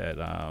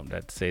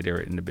say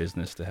they're in the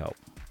business to help,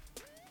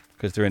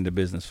 because they're in the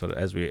business for,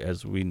 as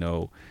we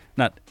know,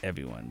 not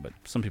everyone, but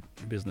some people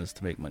in business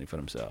to make money for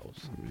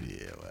themselves.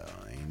 Yeah, well,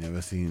 I ain't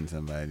never seen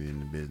somebody in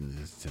the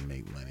business to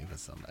make money for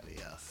somebody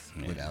else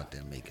without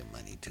them making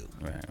money too.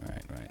 Right.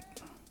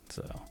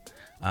 So,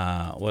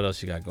 what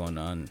else you got going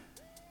on?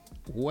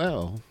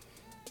 Well,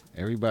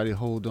 everybody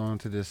hold on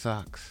to their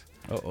socks.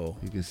 Uh-oh.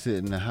 You can sit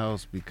in the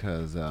house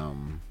because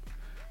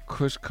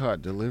Kush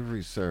Cart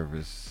Delivery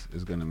Service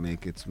is going to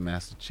make its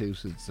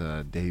Massachusetts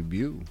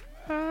debut.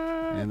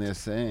 And they're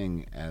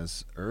saying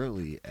as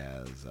early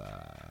as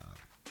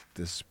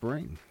this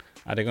spring.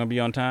 Are they going to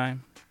be on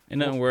time? Ain't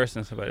nothing worse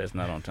than somebody that's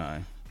not on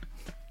time.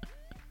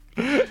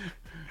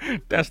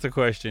 That's the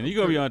question. You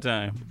gonna be on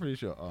time? I'm pretty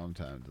sure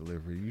on-time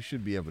delivery. You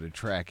should be able to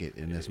track it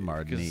in this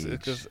modern age.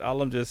 Because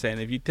all I'm just saying,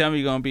 if you tell me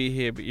you're gonna be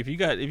here, but if you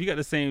got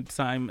the same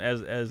time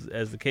as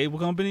the cable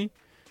company,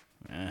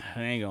 it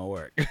ain't gonna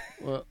work.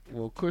 Well,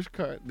 Kush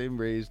Cart, they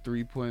raised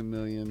 $3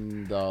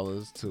 million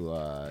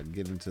to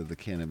get into the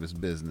cannabis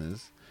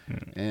business,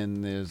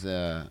 and there's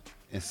and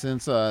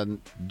since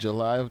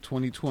July of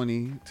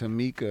 2020,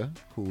 Tamika,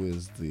 who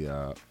is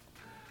the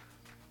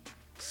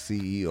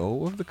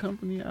CEO of the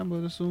company, I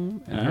would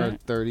assume, and her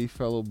 30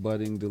 fellow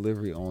budding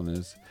delivery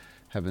owners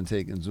have been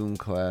taking Zoom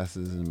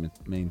classes and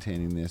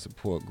maintaining their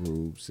support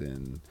groups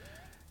and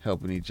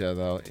helping each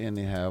other out. And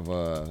they have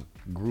a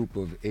group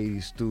of 80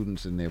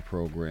 students in their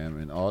program,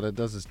 and all that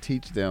does is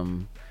teach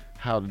them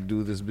how to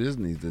do this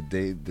business,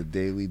 the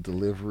daily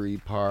delivery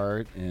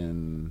part,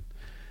 and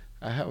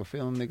I have a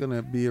feeling they're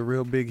gonna be a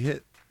real big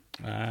hit.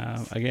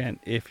 Again,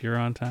 if you're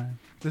on time.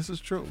 This is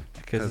true,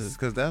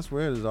 because that's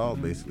where it is all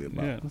basically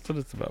about. Yeah, that's what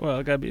it's about.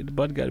 Well, the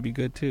bud got to be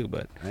good too,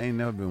 but I ain't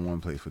never been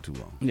one place for too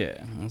long.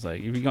 Yeah, it's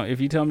like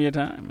if you tell me your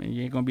time and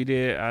you ain't gonna be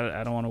there,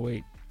 I don't want to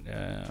wait.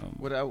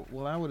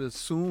 I would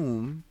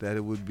assume that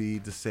it would be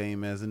the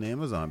same as an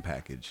Amazon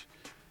package.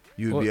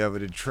 You'd be able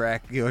to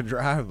track your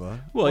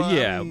driver. Well,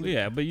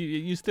 but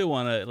you still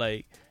want to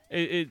like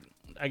it.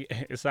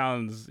 It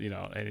sounds,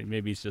 and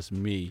maybe it's just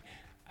me.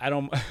 I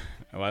don't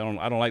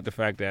like the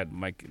fact that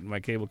my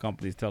cable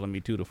company is telling me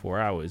 2 to 4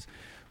 hours,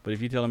 but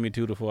if you're telling me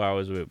 2 to 4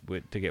 hours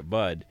to get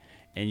bud,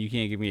 and you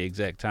can't give me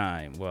exact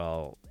time,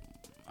 well,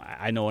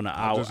 I know in an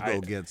hour. Just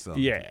go get some.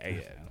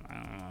 Yeah.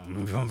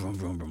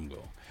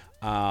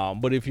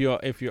 But if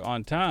you're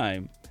on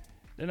time,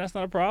 then that's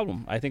not a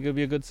problem. I think it'll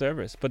be a good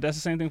service. But that's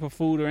the same thing for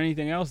food or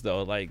anything else,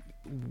 though. Like,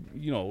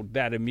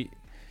 that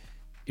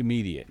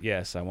immediate.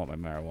 Yes, I want my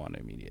marijuana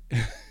immediate.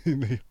 You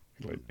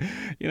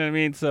know what I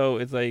mean? So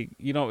it's like,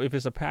 if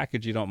it's a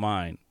package, you don't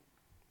mind.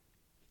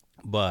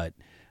 But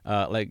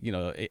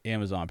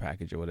Amazon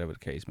package or whatever the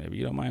case may be,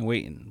 you don't mind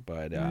waiting.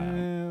 But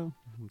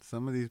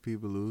some of these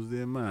people lose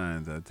their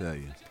minds, I tell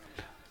you.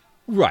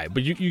 Right,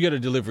 but you get a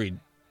delivery.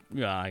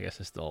 I guess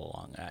it's still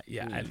along that.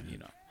 Yeah.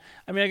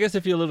 I guess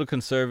if you're a little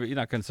conservative, you're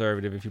not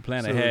conservative. If you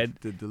plan ahead,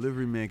 the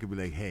delivery man could be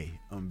like, "Hey,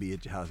 I'm gonna be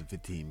at your house in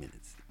 15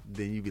 minutes."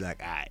 Then you'd be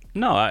like, "All right."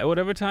 No,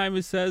 whatever time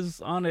it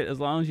says on it, as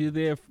long as you're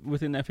there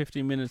within that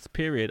 15 minutes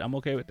period, I'm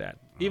okay with that.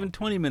 Even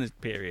 20 minutes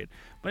period,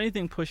 but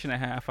anything pushing a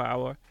half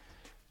hour,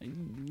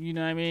 you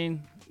know what I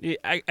mean?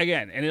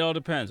 Again, and it all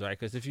depends, right?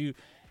 Because if you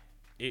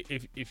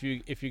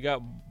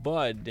got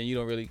bud, then you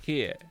don't really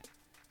care.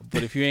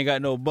 But if you ain't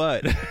got no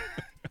bud.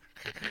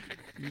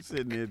 You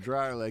sitting there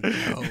dry like,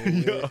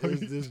 where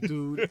is this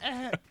dude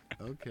at?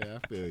 Okay, I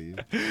feel you.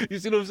 You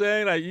see what I'm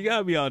saying? Like, you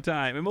gotta be on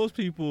time, and most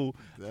people.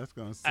 That's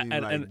gonna seem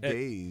like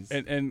days.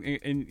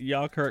 And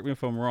y'all correct me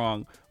if I'm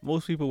wrong.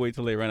 Most people wait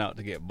till they run out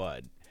to get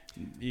bud.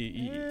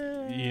 You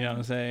know what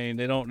I'm saying?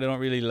 They don't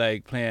really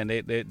like plan.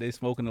 They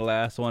smoking the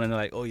last one, and they're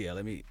like, oh yeah,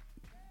 let me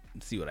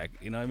see what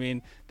you know what I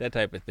mean? That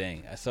type of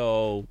thing.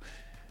 So.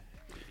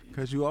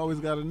 Because you always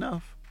got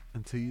enough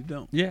until you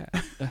don't. Yeah.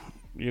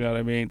 You know what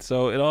I mean?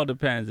 So it all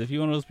depends. If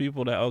you're one of those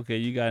people that, okay,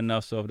 you got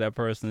enough, so if that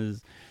person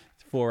is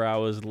 4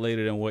 hours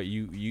later than what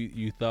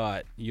you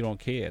thought, you don't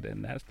care,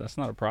 then that's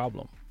not a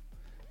problem.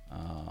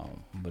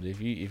 But if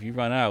you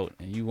run out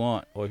and you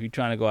want, or if you're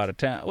trying to go out of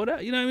town,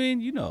 whatever, you know what I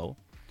mean?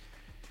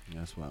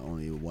 That's why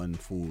only one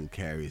fool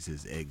carries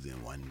his eggs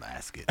in one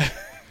basket.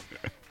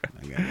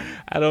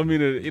 I don't mean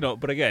to,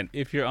 but again,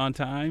 if you're on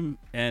time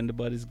and the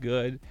bud is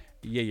good,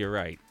 yeah, you're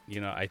right.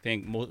 I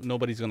think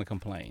nobody's going to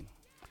complain.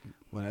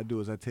 What I do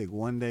is I take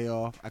one day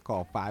off. I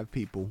call 5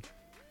 people,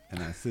 and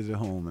I sit at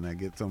home and I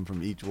get something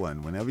from each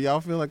one. Whenever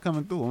y'all feel like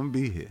coming through, I'm gonna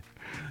be here.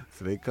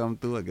 So they come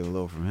through. I get a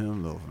little from him,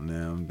 a little from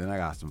them. Then I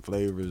got some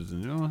flavors,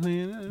 and you know what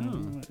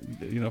I'm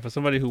saying. For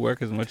somebody who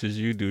works as much as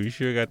you do, you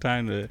sure got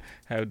time to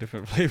have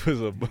different flavors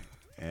of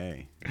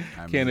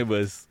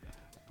cannabis.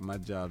 My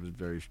job is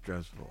very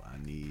stressful. I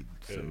need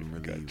some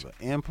reliever.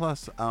 And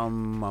plus,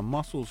 my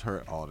muscles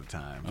hurt all the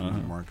time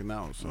from working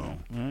out. So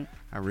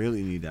I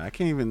really need that. I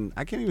can't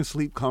even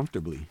sleep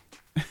comfortably.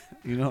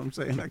 You know what I'm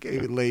saying? I can't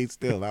even lay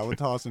still. I would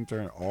toss and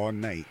turn all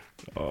night.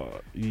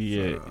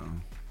 Yeah. So,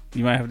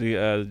 you might have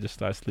to just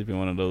start sleeping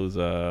one of those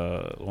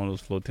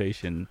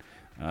flotation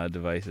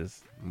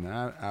devices.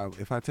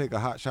 If I take a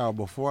hot shower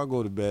before I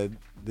go to bed,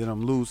 then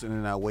I'm loose and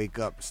then I wake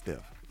up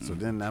stiff. So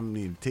then I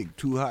need to take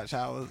 2 hot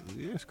showers.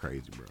 Yeah, it's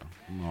crazy, bro.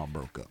 I'm all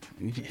broke up.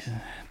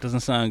 Doesn't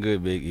sound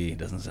good, Big E.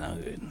 Doesn't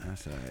sound good.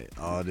 That's all right.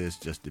 All this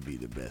just to be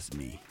the best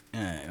me.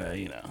 All right, well,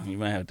 you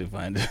might have to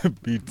find a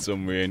beach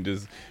somewhere and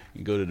just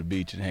go to the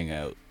beach and hang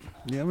out.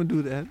 Yeah, I'm going to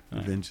do that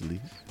eventually.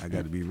 I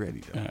got to be ready,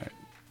 though. All right.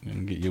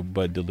 And get your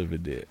bud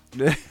delivered there.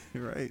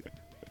 Right.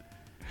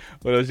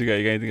 What else you got?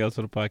 You got anything else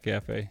for the Pod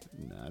Cafe?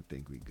 Nah, I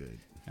think we good.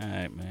 All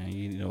right, man.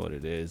 You know what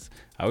it is.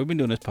 We've been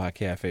doing this Pod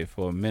Cafe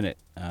for a minute.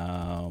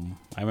 I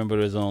remember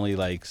there was only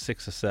like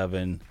 6 or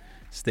 7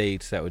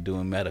 states that were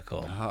doing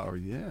medical. Oh,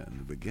 yeah. In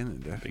the beginning,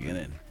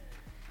 definitely.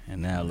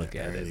 And now look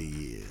at early it.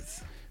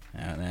 Years.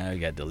 Now you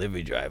got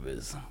delivery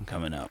drivers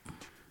coming up.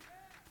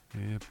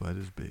 Yeah, bud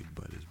is big.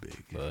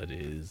 Bud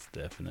is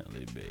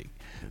definitely big.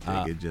 If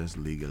they could just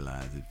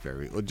legalize it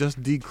or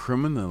just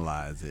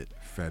decriminalize it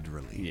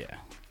federally. Yeah.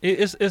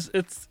 It's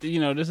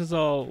this is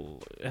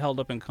all held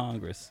up in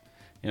Congress.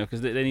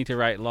 Because they need to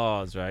write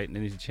laws, right? They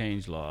need to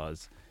change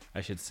laws, I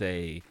should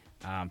say,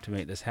 to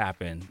make this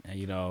happen.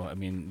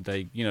 And,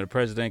 the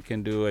president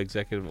can do an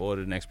executive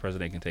order, the next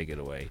president can take it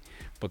away.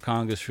 But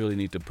Congress really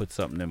need to put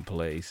something in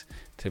place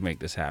to make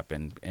this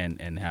happen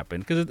and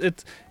happen. Because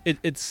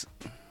it's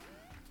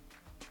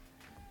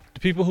the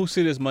people who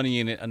see there's money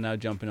in it are now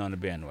jumping on the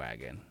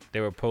bandwagon. They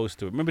were opposed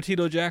to it. Remember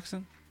Tito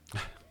Jackson?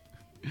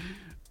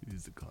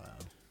 He's a clown.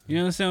 You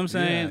understand what I'm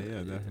saying?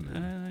 Yeah,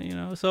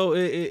 definitely. So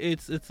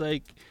it's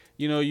like,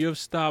 you have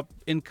stopped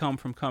income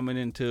from coming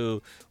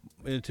into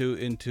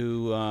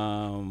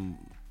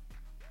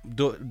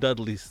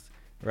Dudley's,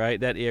 right?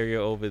 That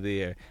area over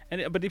there.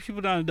 But the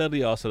people down in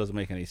Dudley also doesn't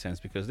make any sense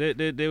because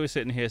they were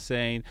sitting here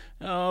saying,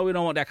 oh, we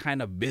don't want that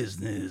kind of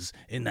business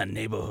in that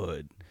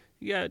neighborhood.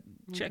 You got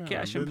check Okay,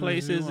 cashing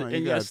business you places, want?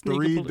 and You got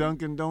sneaker 3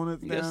 Dunkin'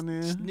 Donuts you got down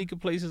there? sneaker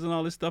places and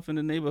all this stuff in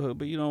the neighborhood,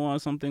 but you don't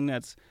want something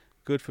that's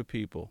good for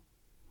people.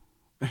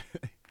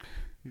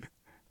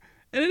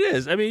 And it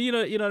is. I mean, you know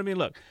what I mean.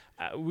 Look,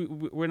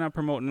 we're not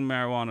promoting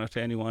marijuana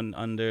to anyone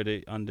under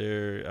the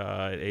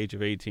age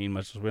of 18.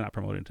 Much as we're not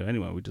promoting it to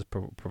anyone, we just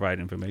provide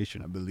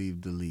information. I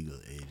believe the legal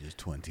age is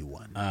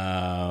 21.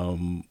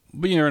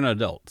 But you're an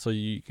adult, so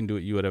you can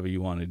do whatever you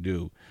want to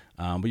do.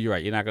 But you're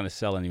right. You're not going to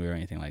sell anywhere or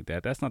anything like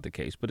that. That's not the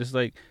case. But it's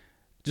like,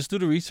 just do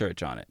the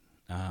research on it.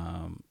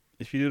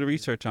 If you do the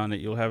research on it,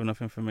 you'll have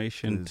enough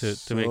information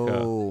to make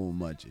so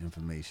much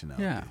information out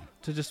there.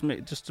 To just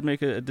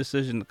make a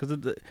decision, because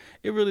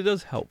it really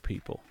does help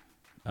people.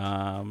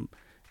 Some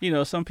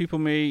people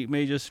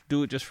may just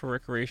do it just for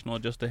recreational,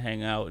 just to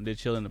hang out and they're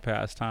chilling the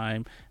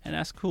pastime, and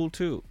that's cool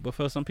too. But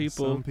for some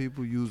people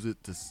use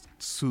it to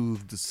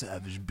soothe the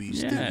savage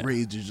beast that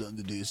rages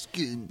under their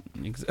skin.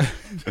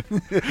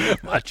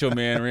 Macho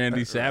Man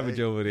Randy Savage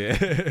over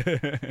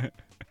there.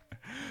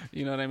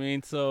 You know what I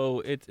mean?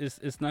 So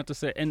it's not to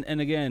say,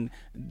 and again,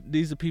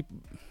 these are people.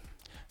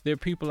 There are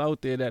people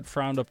out there that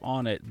frowned up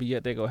on it, but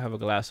yet they go have a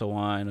glass of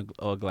wine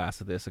or a glass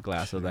of this, a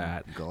glass of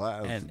that.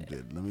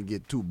 Let me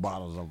get 2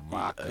 bottles of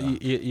vodka.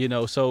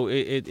 So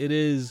it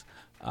is,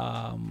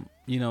 and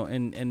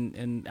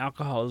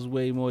alcohol is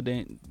way more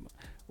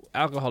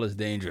alcohol is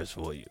dangerous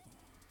for you.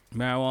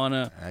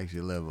 Marijuana, acts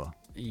your liver.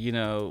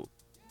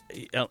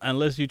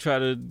 Unless you try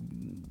to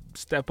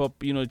step up,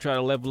 try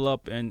to level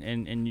up, and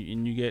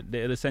you get,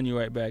 it'll send you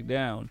right back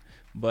down.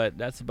 But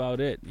that's about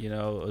it,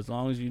 as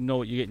long as you know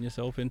what you're getting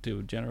yourself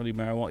into. Generally,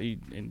 marijuana, all you're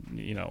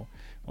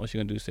going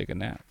to do is take a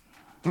nap.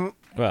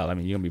 Well, I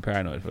mean, you're going to be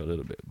paranoid for a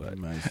little bit, but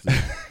might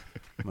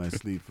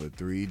sleep for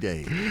 3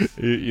 days.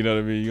 You know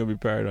what I mean? You're going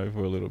to be paranoid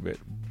for a little bit.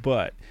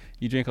 But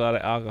you drink a lot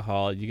of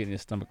alcohol, you're getting your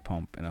stomach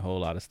pump, and a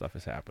whole lot of stuff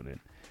is happening.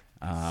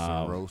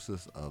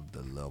 Cirrhosis of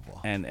the liver.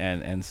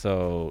 And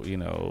so, you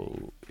know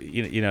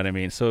what I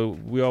mean? So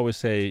we always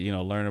say,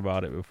 learn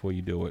about it before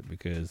you do it,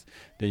 because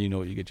then you know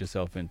what you get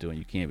yourself into, and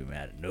you can't be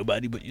mad at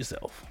nobody but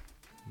yourself.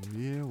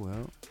 Yeah,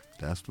 well,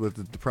 that's what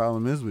the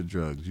problem is with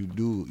drugs. You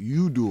do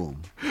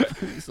them.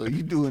 So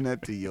you doing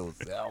that to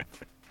yourself.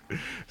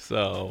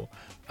 So,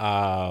 you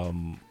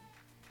know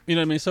what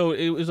I mean? So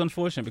it was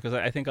unfortunate, because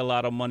I think a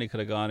lot of money could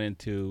have gone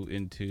into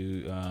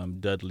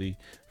Dudley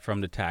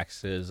from the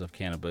taxes of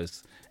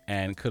cannabis,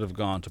 and could have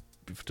gone to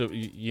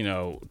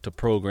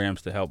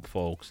programs to help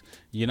folks.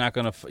 You're not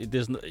gonna.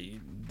 There's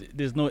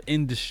no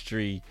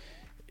industry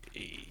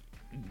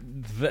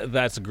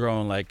that's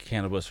growing like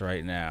cannabis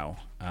right now.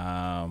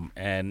 And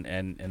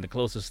the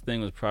closest thing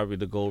was probably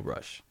the gold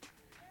rush.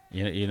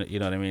 You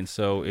know what I mean?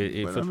 So I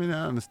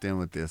understand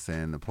what they're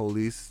saying. The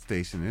police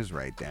station is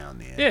right down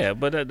there. Yeah,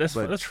 but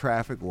that's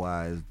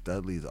traffic-wise,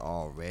 Dudley's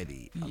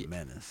already a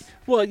menace.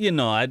 Well, I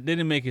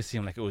didn't make it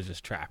seem like it was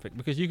just traffic,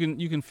 because you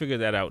can figure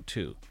that out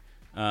too.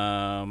 You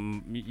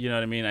know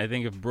what I mean? I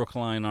think if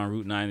Brookline on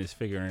Route 9 is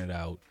figuring it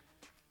out,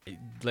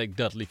 like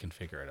Dudley can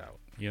figure it out.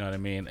 You know what I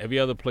mean? Every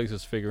other place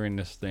is figuring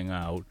this thing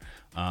out.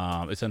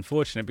 It's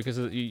unfortunate, because,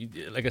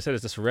 like I said,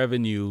 it's this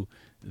revenue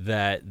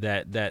that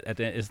at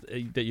the end is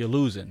that you're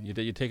losing,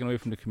 that you're taking away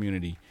from the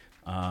community.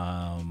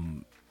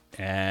 And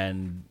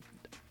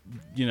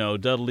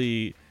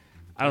Dudley,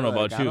 I don't know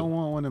about you. I don't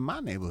want one in my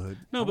neighborhood.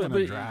 No, I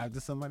but drive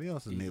to somebody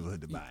else's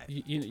neighborhood to buy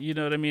it. You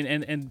know what I mean?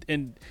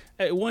 And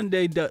one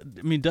day,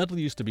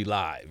 Dudley used to be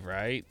live,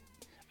 right?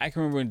 I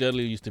can remember when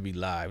Dudley used to be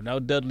live. Now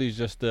Dudley's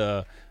just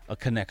a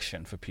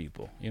connection for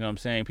people. You know what I'm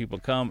saying? People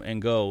come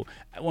and go.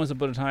 Once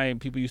upon a time,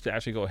 people used to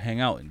actually go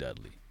hang out in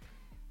Dudley.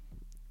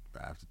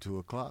 After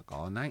 2:00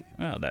 all night.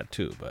 Well, that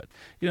too, but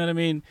you know what I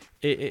mean.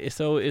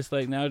 So it's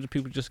like now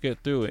people just get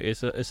through it.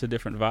 It's a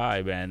different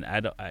vibe, and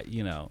I'm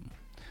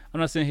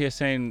not sitting here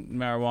saying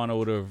marijuana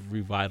would have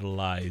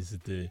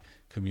revitalized the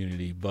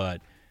community,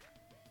 but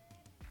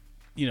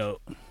you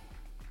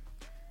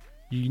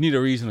need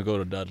a reason to go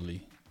to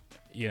Dudley.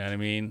 You know what I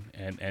mean?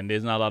 And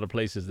there's not a lot of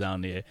places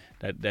down there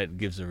that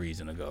gives a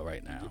reason to go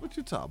right now. What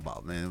you talking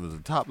about, man? There was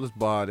a topless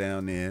bar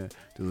down there.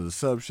 There was a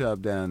sub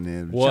shop down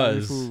there. Was.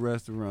 Chinese food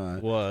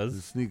restaurant. Was.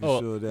 The sneaker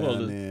store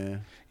down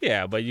there.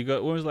 Yeah, but you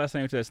go. When was the last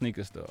time you went to that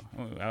sneaker store?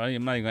 I'm not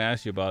even going to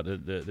ask you about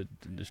the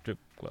strip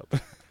club.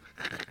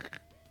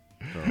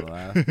 The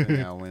last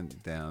thing I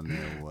went down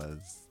there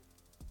was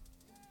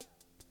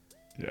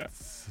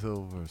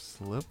Silver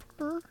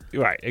Slipper?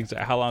 Right,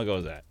 exactly. How long ago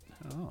was that?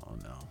 Oh,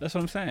 no. That's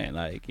what I'm saying.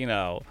 Like,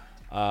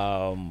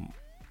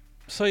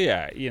 so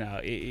yeah,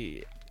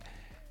 the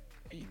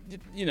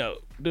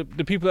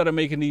people that are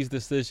making these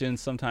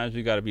decisions, sometimes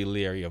we got to be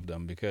leery of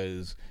them,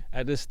 because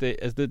at this day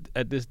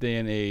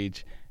and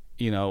age,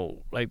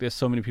 like there's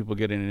so many people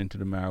getting into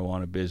the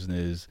marijuana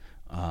business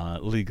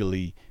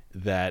legally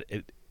that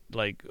it,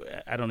 like,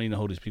 I don't even know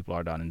who these people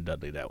are down in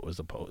Dudley that was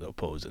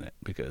opposing it,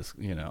 because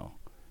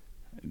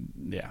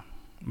yeah.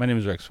 My name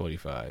is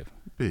Rex45.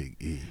 Big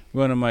E.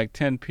 We're on the mic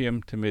 10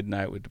 p.m. to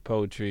midnight with the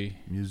poetry,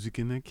 music,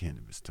 and that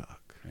cannabis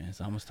talk. Man,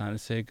 it's almost time to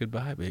say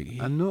goodbye,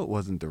 Biggie. I knew it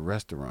wasn't the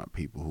restaurant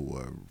people who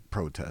were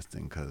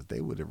protesting because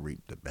they would have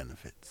reaped the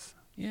benefits.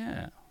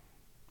 Yeah.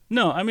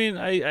 No, I mean,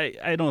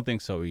 I don't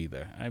think so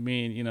either. I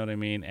mean, you know what I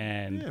mean?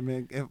 And yeah,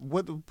 man,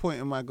 what the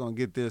point am I going to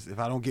get this if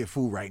I don't get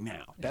food right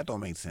now? That don't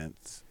make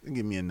sense.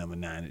 Give me a number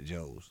 9 at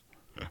Joe's.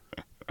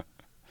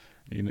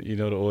 You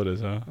know the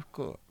orders, huh? Of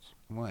course.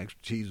 I want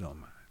extra cheese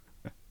on mine.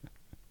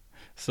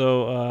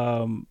 So,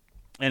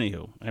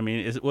 anywho, I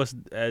mean, what's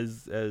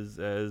as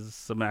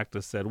some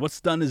actors said,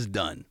 what's done is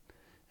done,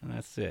 and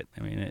that's it.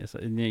 I mean,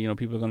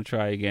 people are going to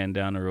try again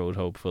down the road,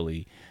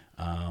 hopefully,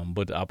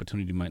 but the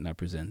opportunity might not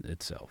present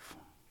itself.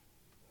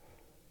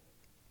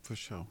 For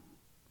sure.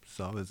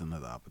 So always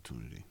another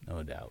opportunity.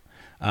 No doubt.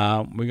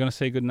 We're gonna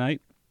say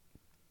goodnight.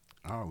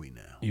 Are we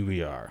now?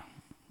 We are.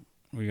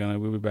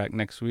 We'll be back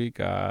next week.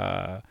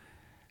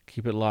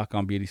 Keep it locked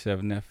on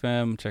B87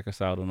 FM. Check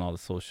us out on all the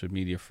social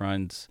media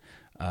fronts.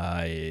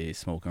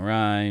 Smoking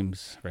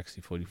Rhymes,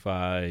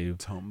 Rexy45,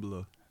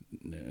 Tumblr.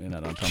 We're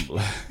not on Tumblr.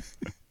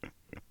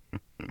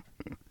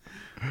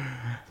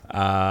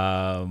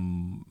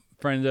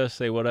 Friend us,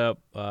 say what up.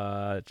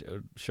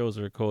 Shows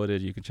are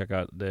recorded. You can check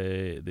out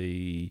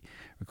the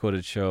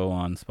recorded show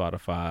on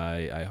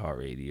Spotify,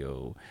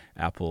 iHeartRadio,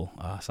 Apple,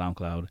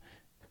 SoundCloud.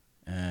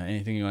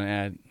 Anything you want to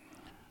add?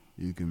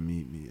 You can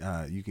meet me.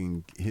 You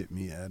can hit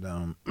me at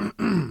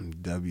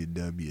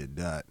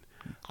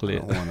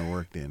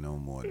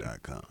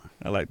www.IDon'tWannaWorkThereNoMore.com.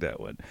 I like that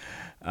one.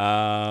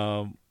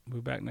 We'll be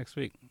back next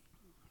week.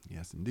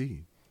 Yes,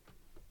 indeed.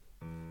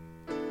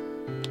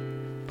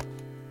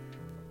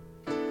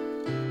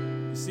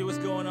 You see what's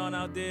going on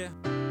out there?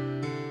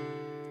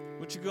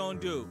 What you gonna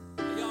do?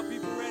 Are y'all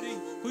people ready?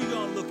 Who you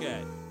gonna look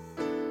at?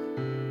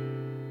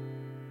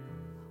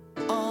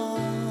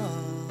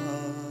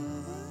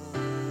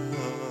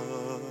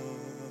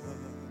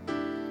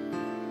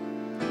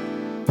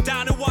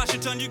 Down in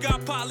Washington, you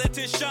got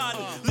politician,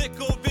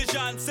 liquor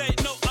vision, say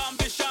no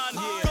ambition.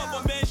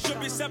 Government should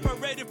be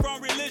separated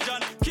from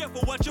religion.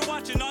 Careful what you're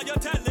watching on your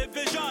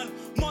television.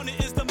 Money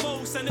is the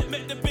most, and it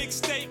make the big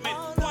statement.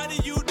 Why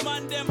the youth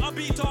man them are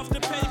beat off the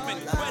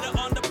pavement? Whether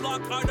on the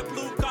block or the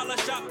blue collar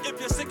shop. If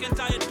you're sick and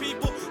tired,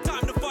 people,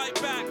 time to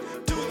fight back.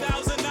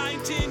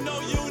 2019, no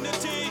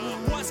unity.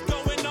 What's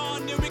going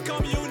on? Here we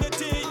come,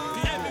 unity.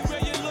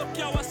 Everywhere you look,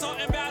 yo, assault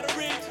and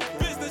battery.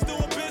 Business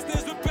doing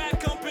business with bad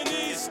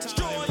companies.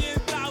 Destroying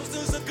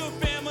thousands of good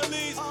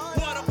families.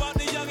 What about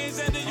the youngins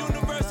and the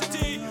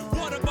university?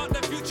 What about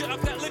the future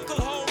of that little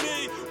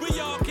homie? We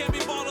all can't be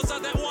ballers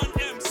of that one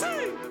MC.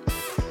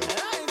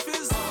 Life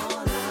is all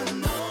I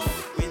know.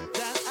 With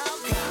that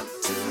I've got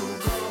to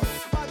go.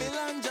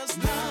 Babylon just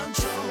not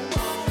show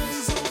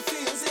bones. Who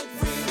feels it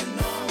really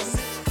knows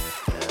it.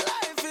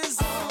 Life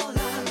is all I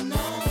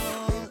know.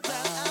 With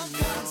that I've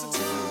got to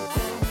go.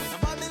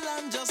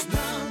 Babylon just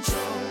not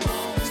show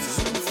bones.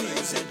 Who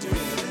feels it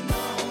really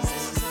knows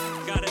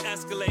it. Gotta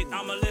escalate,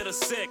 I'm a little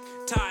sick.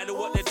 Tired of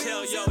what they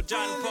tell yo,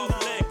 John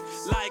Public.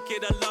 Like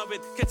it or love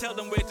it, can tell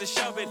them where to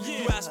shove it.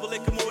 You ask for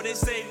liquor more, they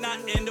say not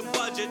in the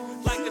budget.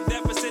 Like the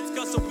deficits,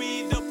 cause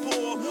we the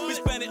poor. We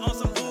spend it on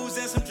some booze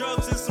and some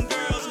drugs and some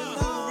girls.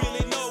 Who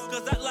really know,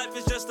 cause that life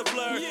is just a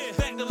blur.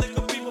 Thank the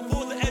liquor people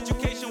for the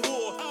education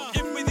war.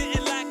 If we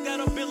didn't lack that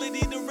ability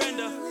to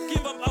render,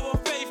 give up our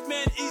faith,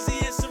 man, easy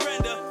and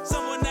surrender.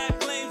 Someone that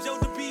claims yo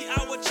to be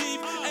our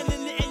chief, and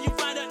in the end you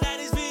find out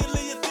that he's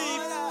really a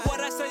thief. What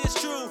I say is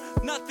true,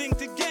 nothing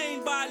to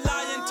gain by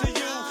lying to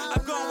you.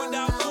 I'm going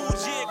without food,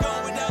 yeah,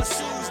 going without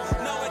shoes.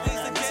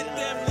 Nowadays to get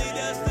them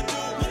leaders to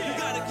do, you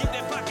gotta keep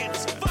their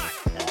pockets fat.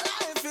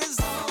 Life is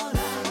all I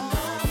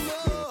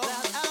know.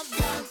 That I've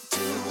got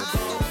to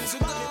go.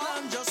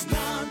 Babylon just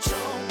not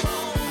show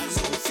bones.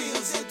 Who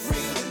feels it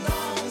really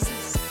knows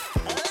it.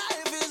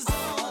 Life is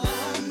all I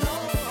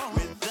know.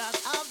 With that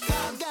I've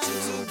got to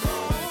go.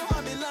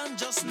 Babylon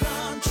just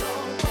not show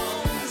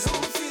bones. Who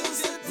feels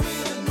it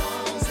really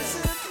knows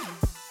it.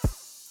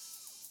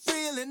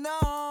 Really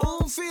know.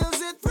 Who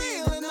feels it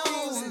really knows